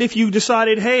 And if you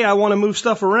decided, hey, I want to move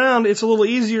stuff around, it's a little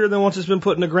easier than once it's been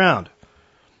put in the ground.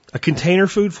 A container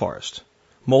food forest.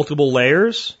 Multiple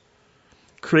layers.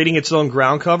 Creating its own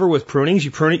ground cover with prunings.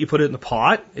 You prune it, you put it in the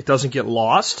pot. It doesn't get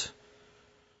lost.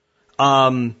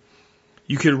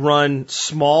 You could run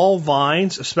small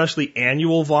vines, especially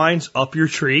annual vines, up your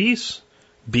trees.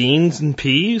 Beans and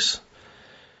peas.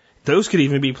 Those could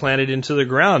even be planted into the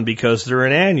ground because they're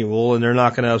an annual and they're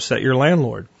not going to upset your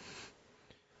landlord.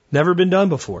 Never been done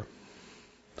before.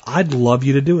 I'd love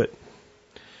you to do it.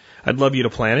 I'd love you to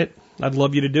plant it. I'd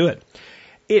love you to do it.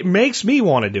 It makes me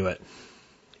want to do it.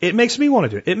 It makes me want to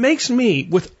do it. It makes me,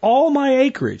 with all my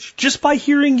acreage, just by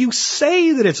hearing you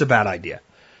say that it's a bad idea,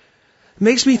 it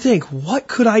makes me think, what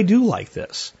could I do like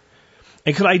this?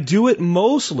 And could I do it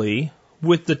mostly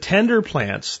with the tender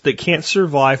plants that can't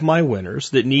survive my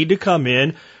winters, that need to come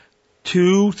in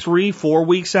 2, 3, 4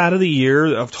 weeks out of the year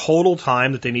of total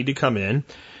time that they need to come in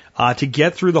to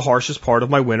get through the harshest part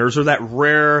of my winters or that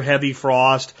rare heavy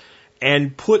frost,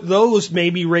 and put those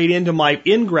maybe right into my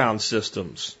in-ground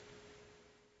systems.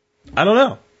 I don't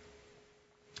know.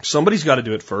 Somebody's got to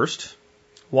do it first.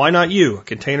 Why not you? A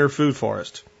container food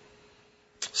forest.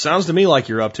 Sounds to me like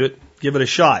you're up to it. Give it a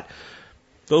shot.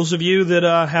 Those of you that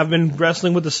have been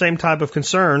wrestling with the same type of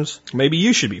concerns, maybe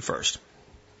you should be first.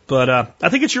 But I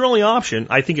think it's your only option.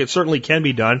 I think it certainly can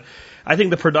be done. I think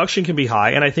the production can be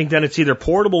high, and I think then it's either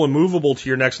portable and movable to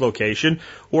your next location,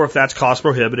 or if that's cost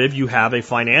prohibitive, you have a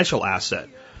financial asset.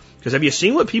 Because have you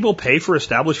seen what people pay for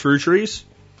established fruit trees?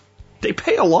 They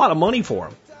pay a lot of money for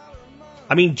them.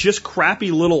 I mean, just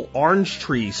crappy little orange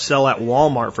trees sell at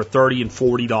Walmart for $30 and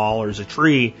 $40 a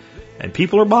tree, and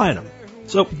people are buying them.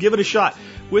 So give it a shot.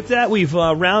 With that, we've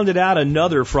rounded out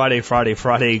another Friday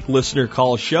listener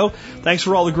call show. Thanks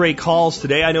for all the great calls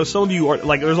today. I know some of you are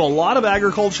like, there's a lot of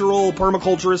agricultural,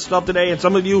 permaculturist stuff today, and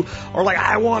some of you are like,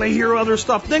 I want to hear other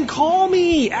stuff. Then call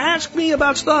me. Ask me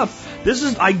about stuff.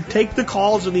 I take the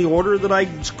calls in the order that I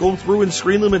go through and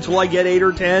screen them until I get 8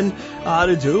 or 10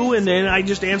 to do, and then I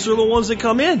just answer the ones that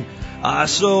come in.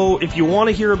 So if you want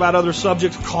to hear about other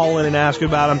subjects, call in and ask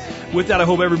about them. With that, I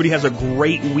hope everybody has a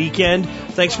great weekend.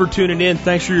 Thanks for tuning in.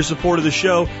 Thanks for your support of the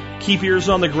show. Keep ears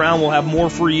on the ground. We'll have more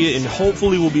for you, and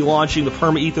hopefully we'll be launching the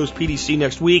Perma Ethos PDC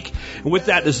next week. And with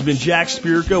that, this has been Jack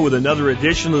Spirko with another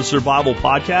edition of the Survival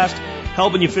Podcast,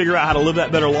 helping you figure out how to live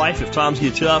that better life if times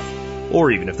get tough,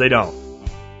 or even if they don't.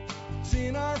 It's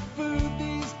in our food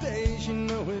these days, you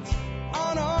know it's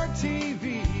on our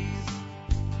TVs.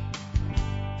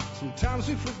 Sometimes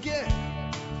we forget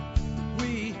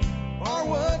we are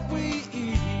what we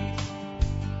eat.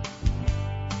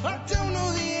 I don't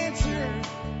know the answer.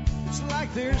 It's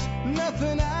like there's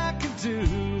nothing I can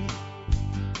do.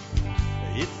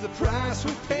 It's the price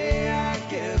we pay, I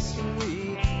guess, when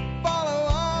we follow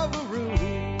all the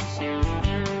rules.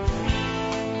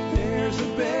 There's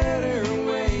a better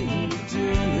way to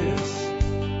do this.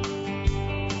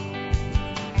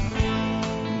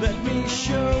 Let me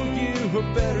show you a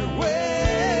better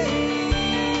way.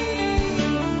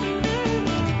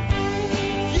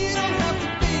 You don't have to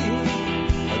be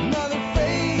another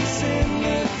face in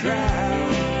the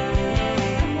crowd.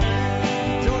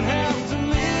 You don't have to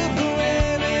live the way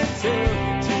they tell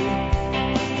you to.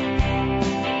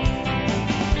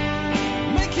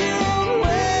 Make your own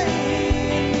way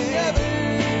and the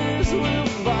others will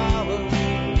follow.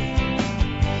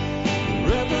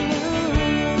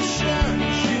 Revolution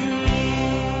is you.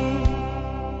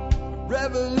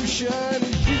 Revolution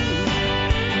is you.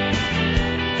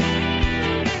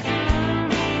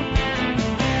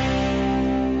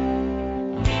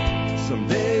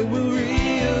 Someday we'll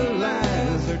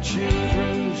realize our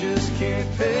children just can't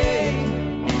pay.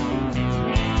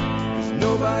 'Cause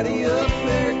nobody up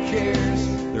there cares.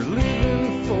 They're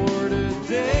living for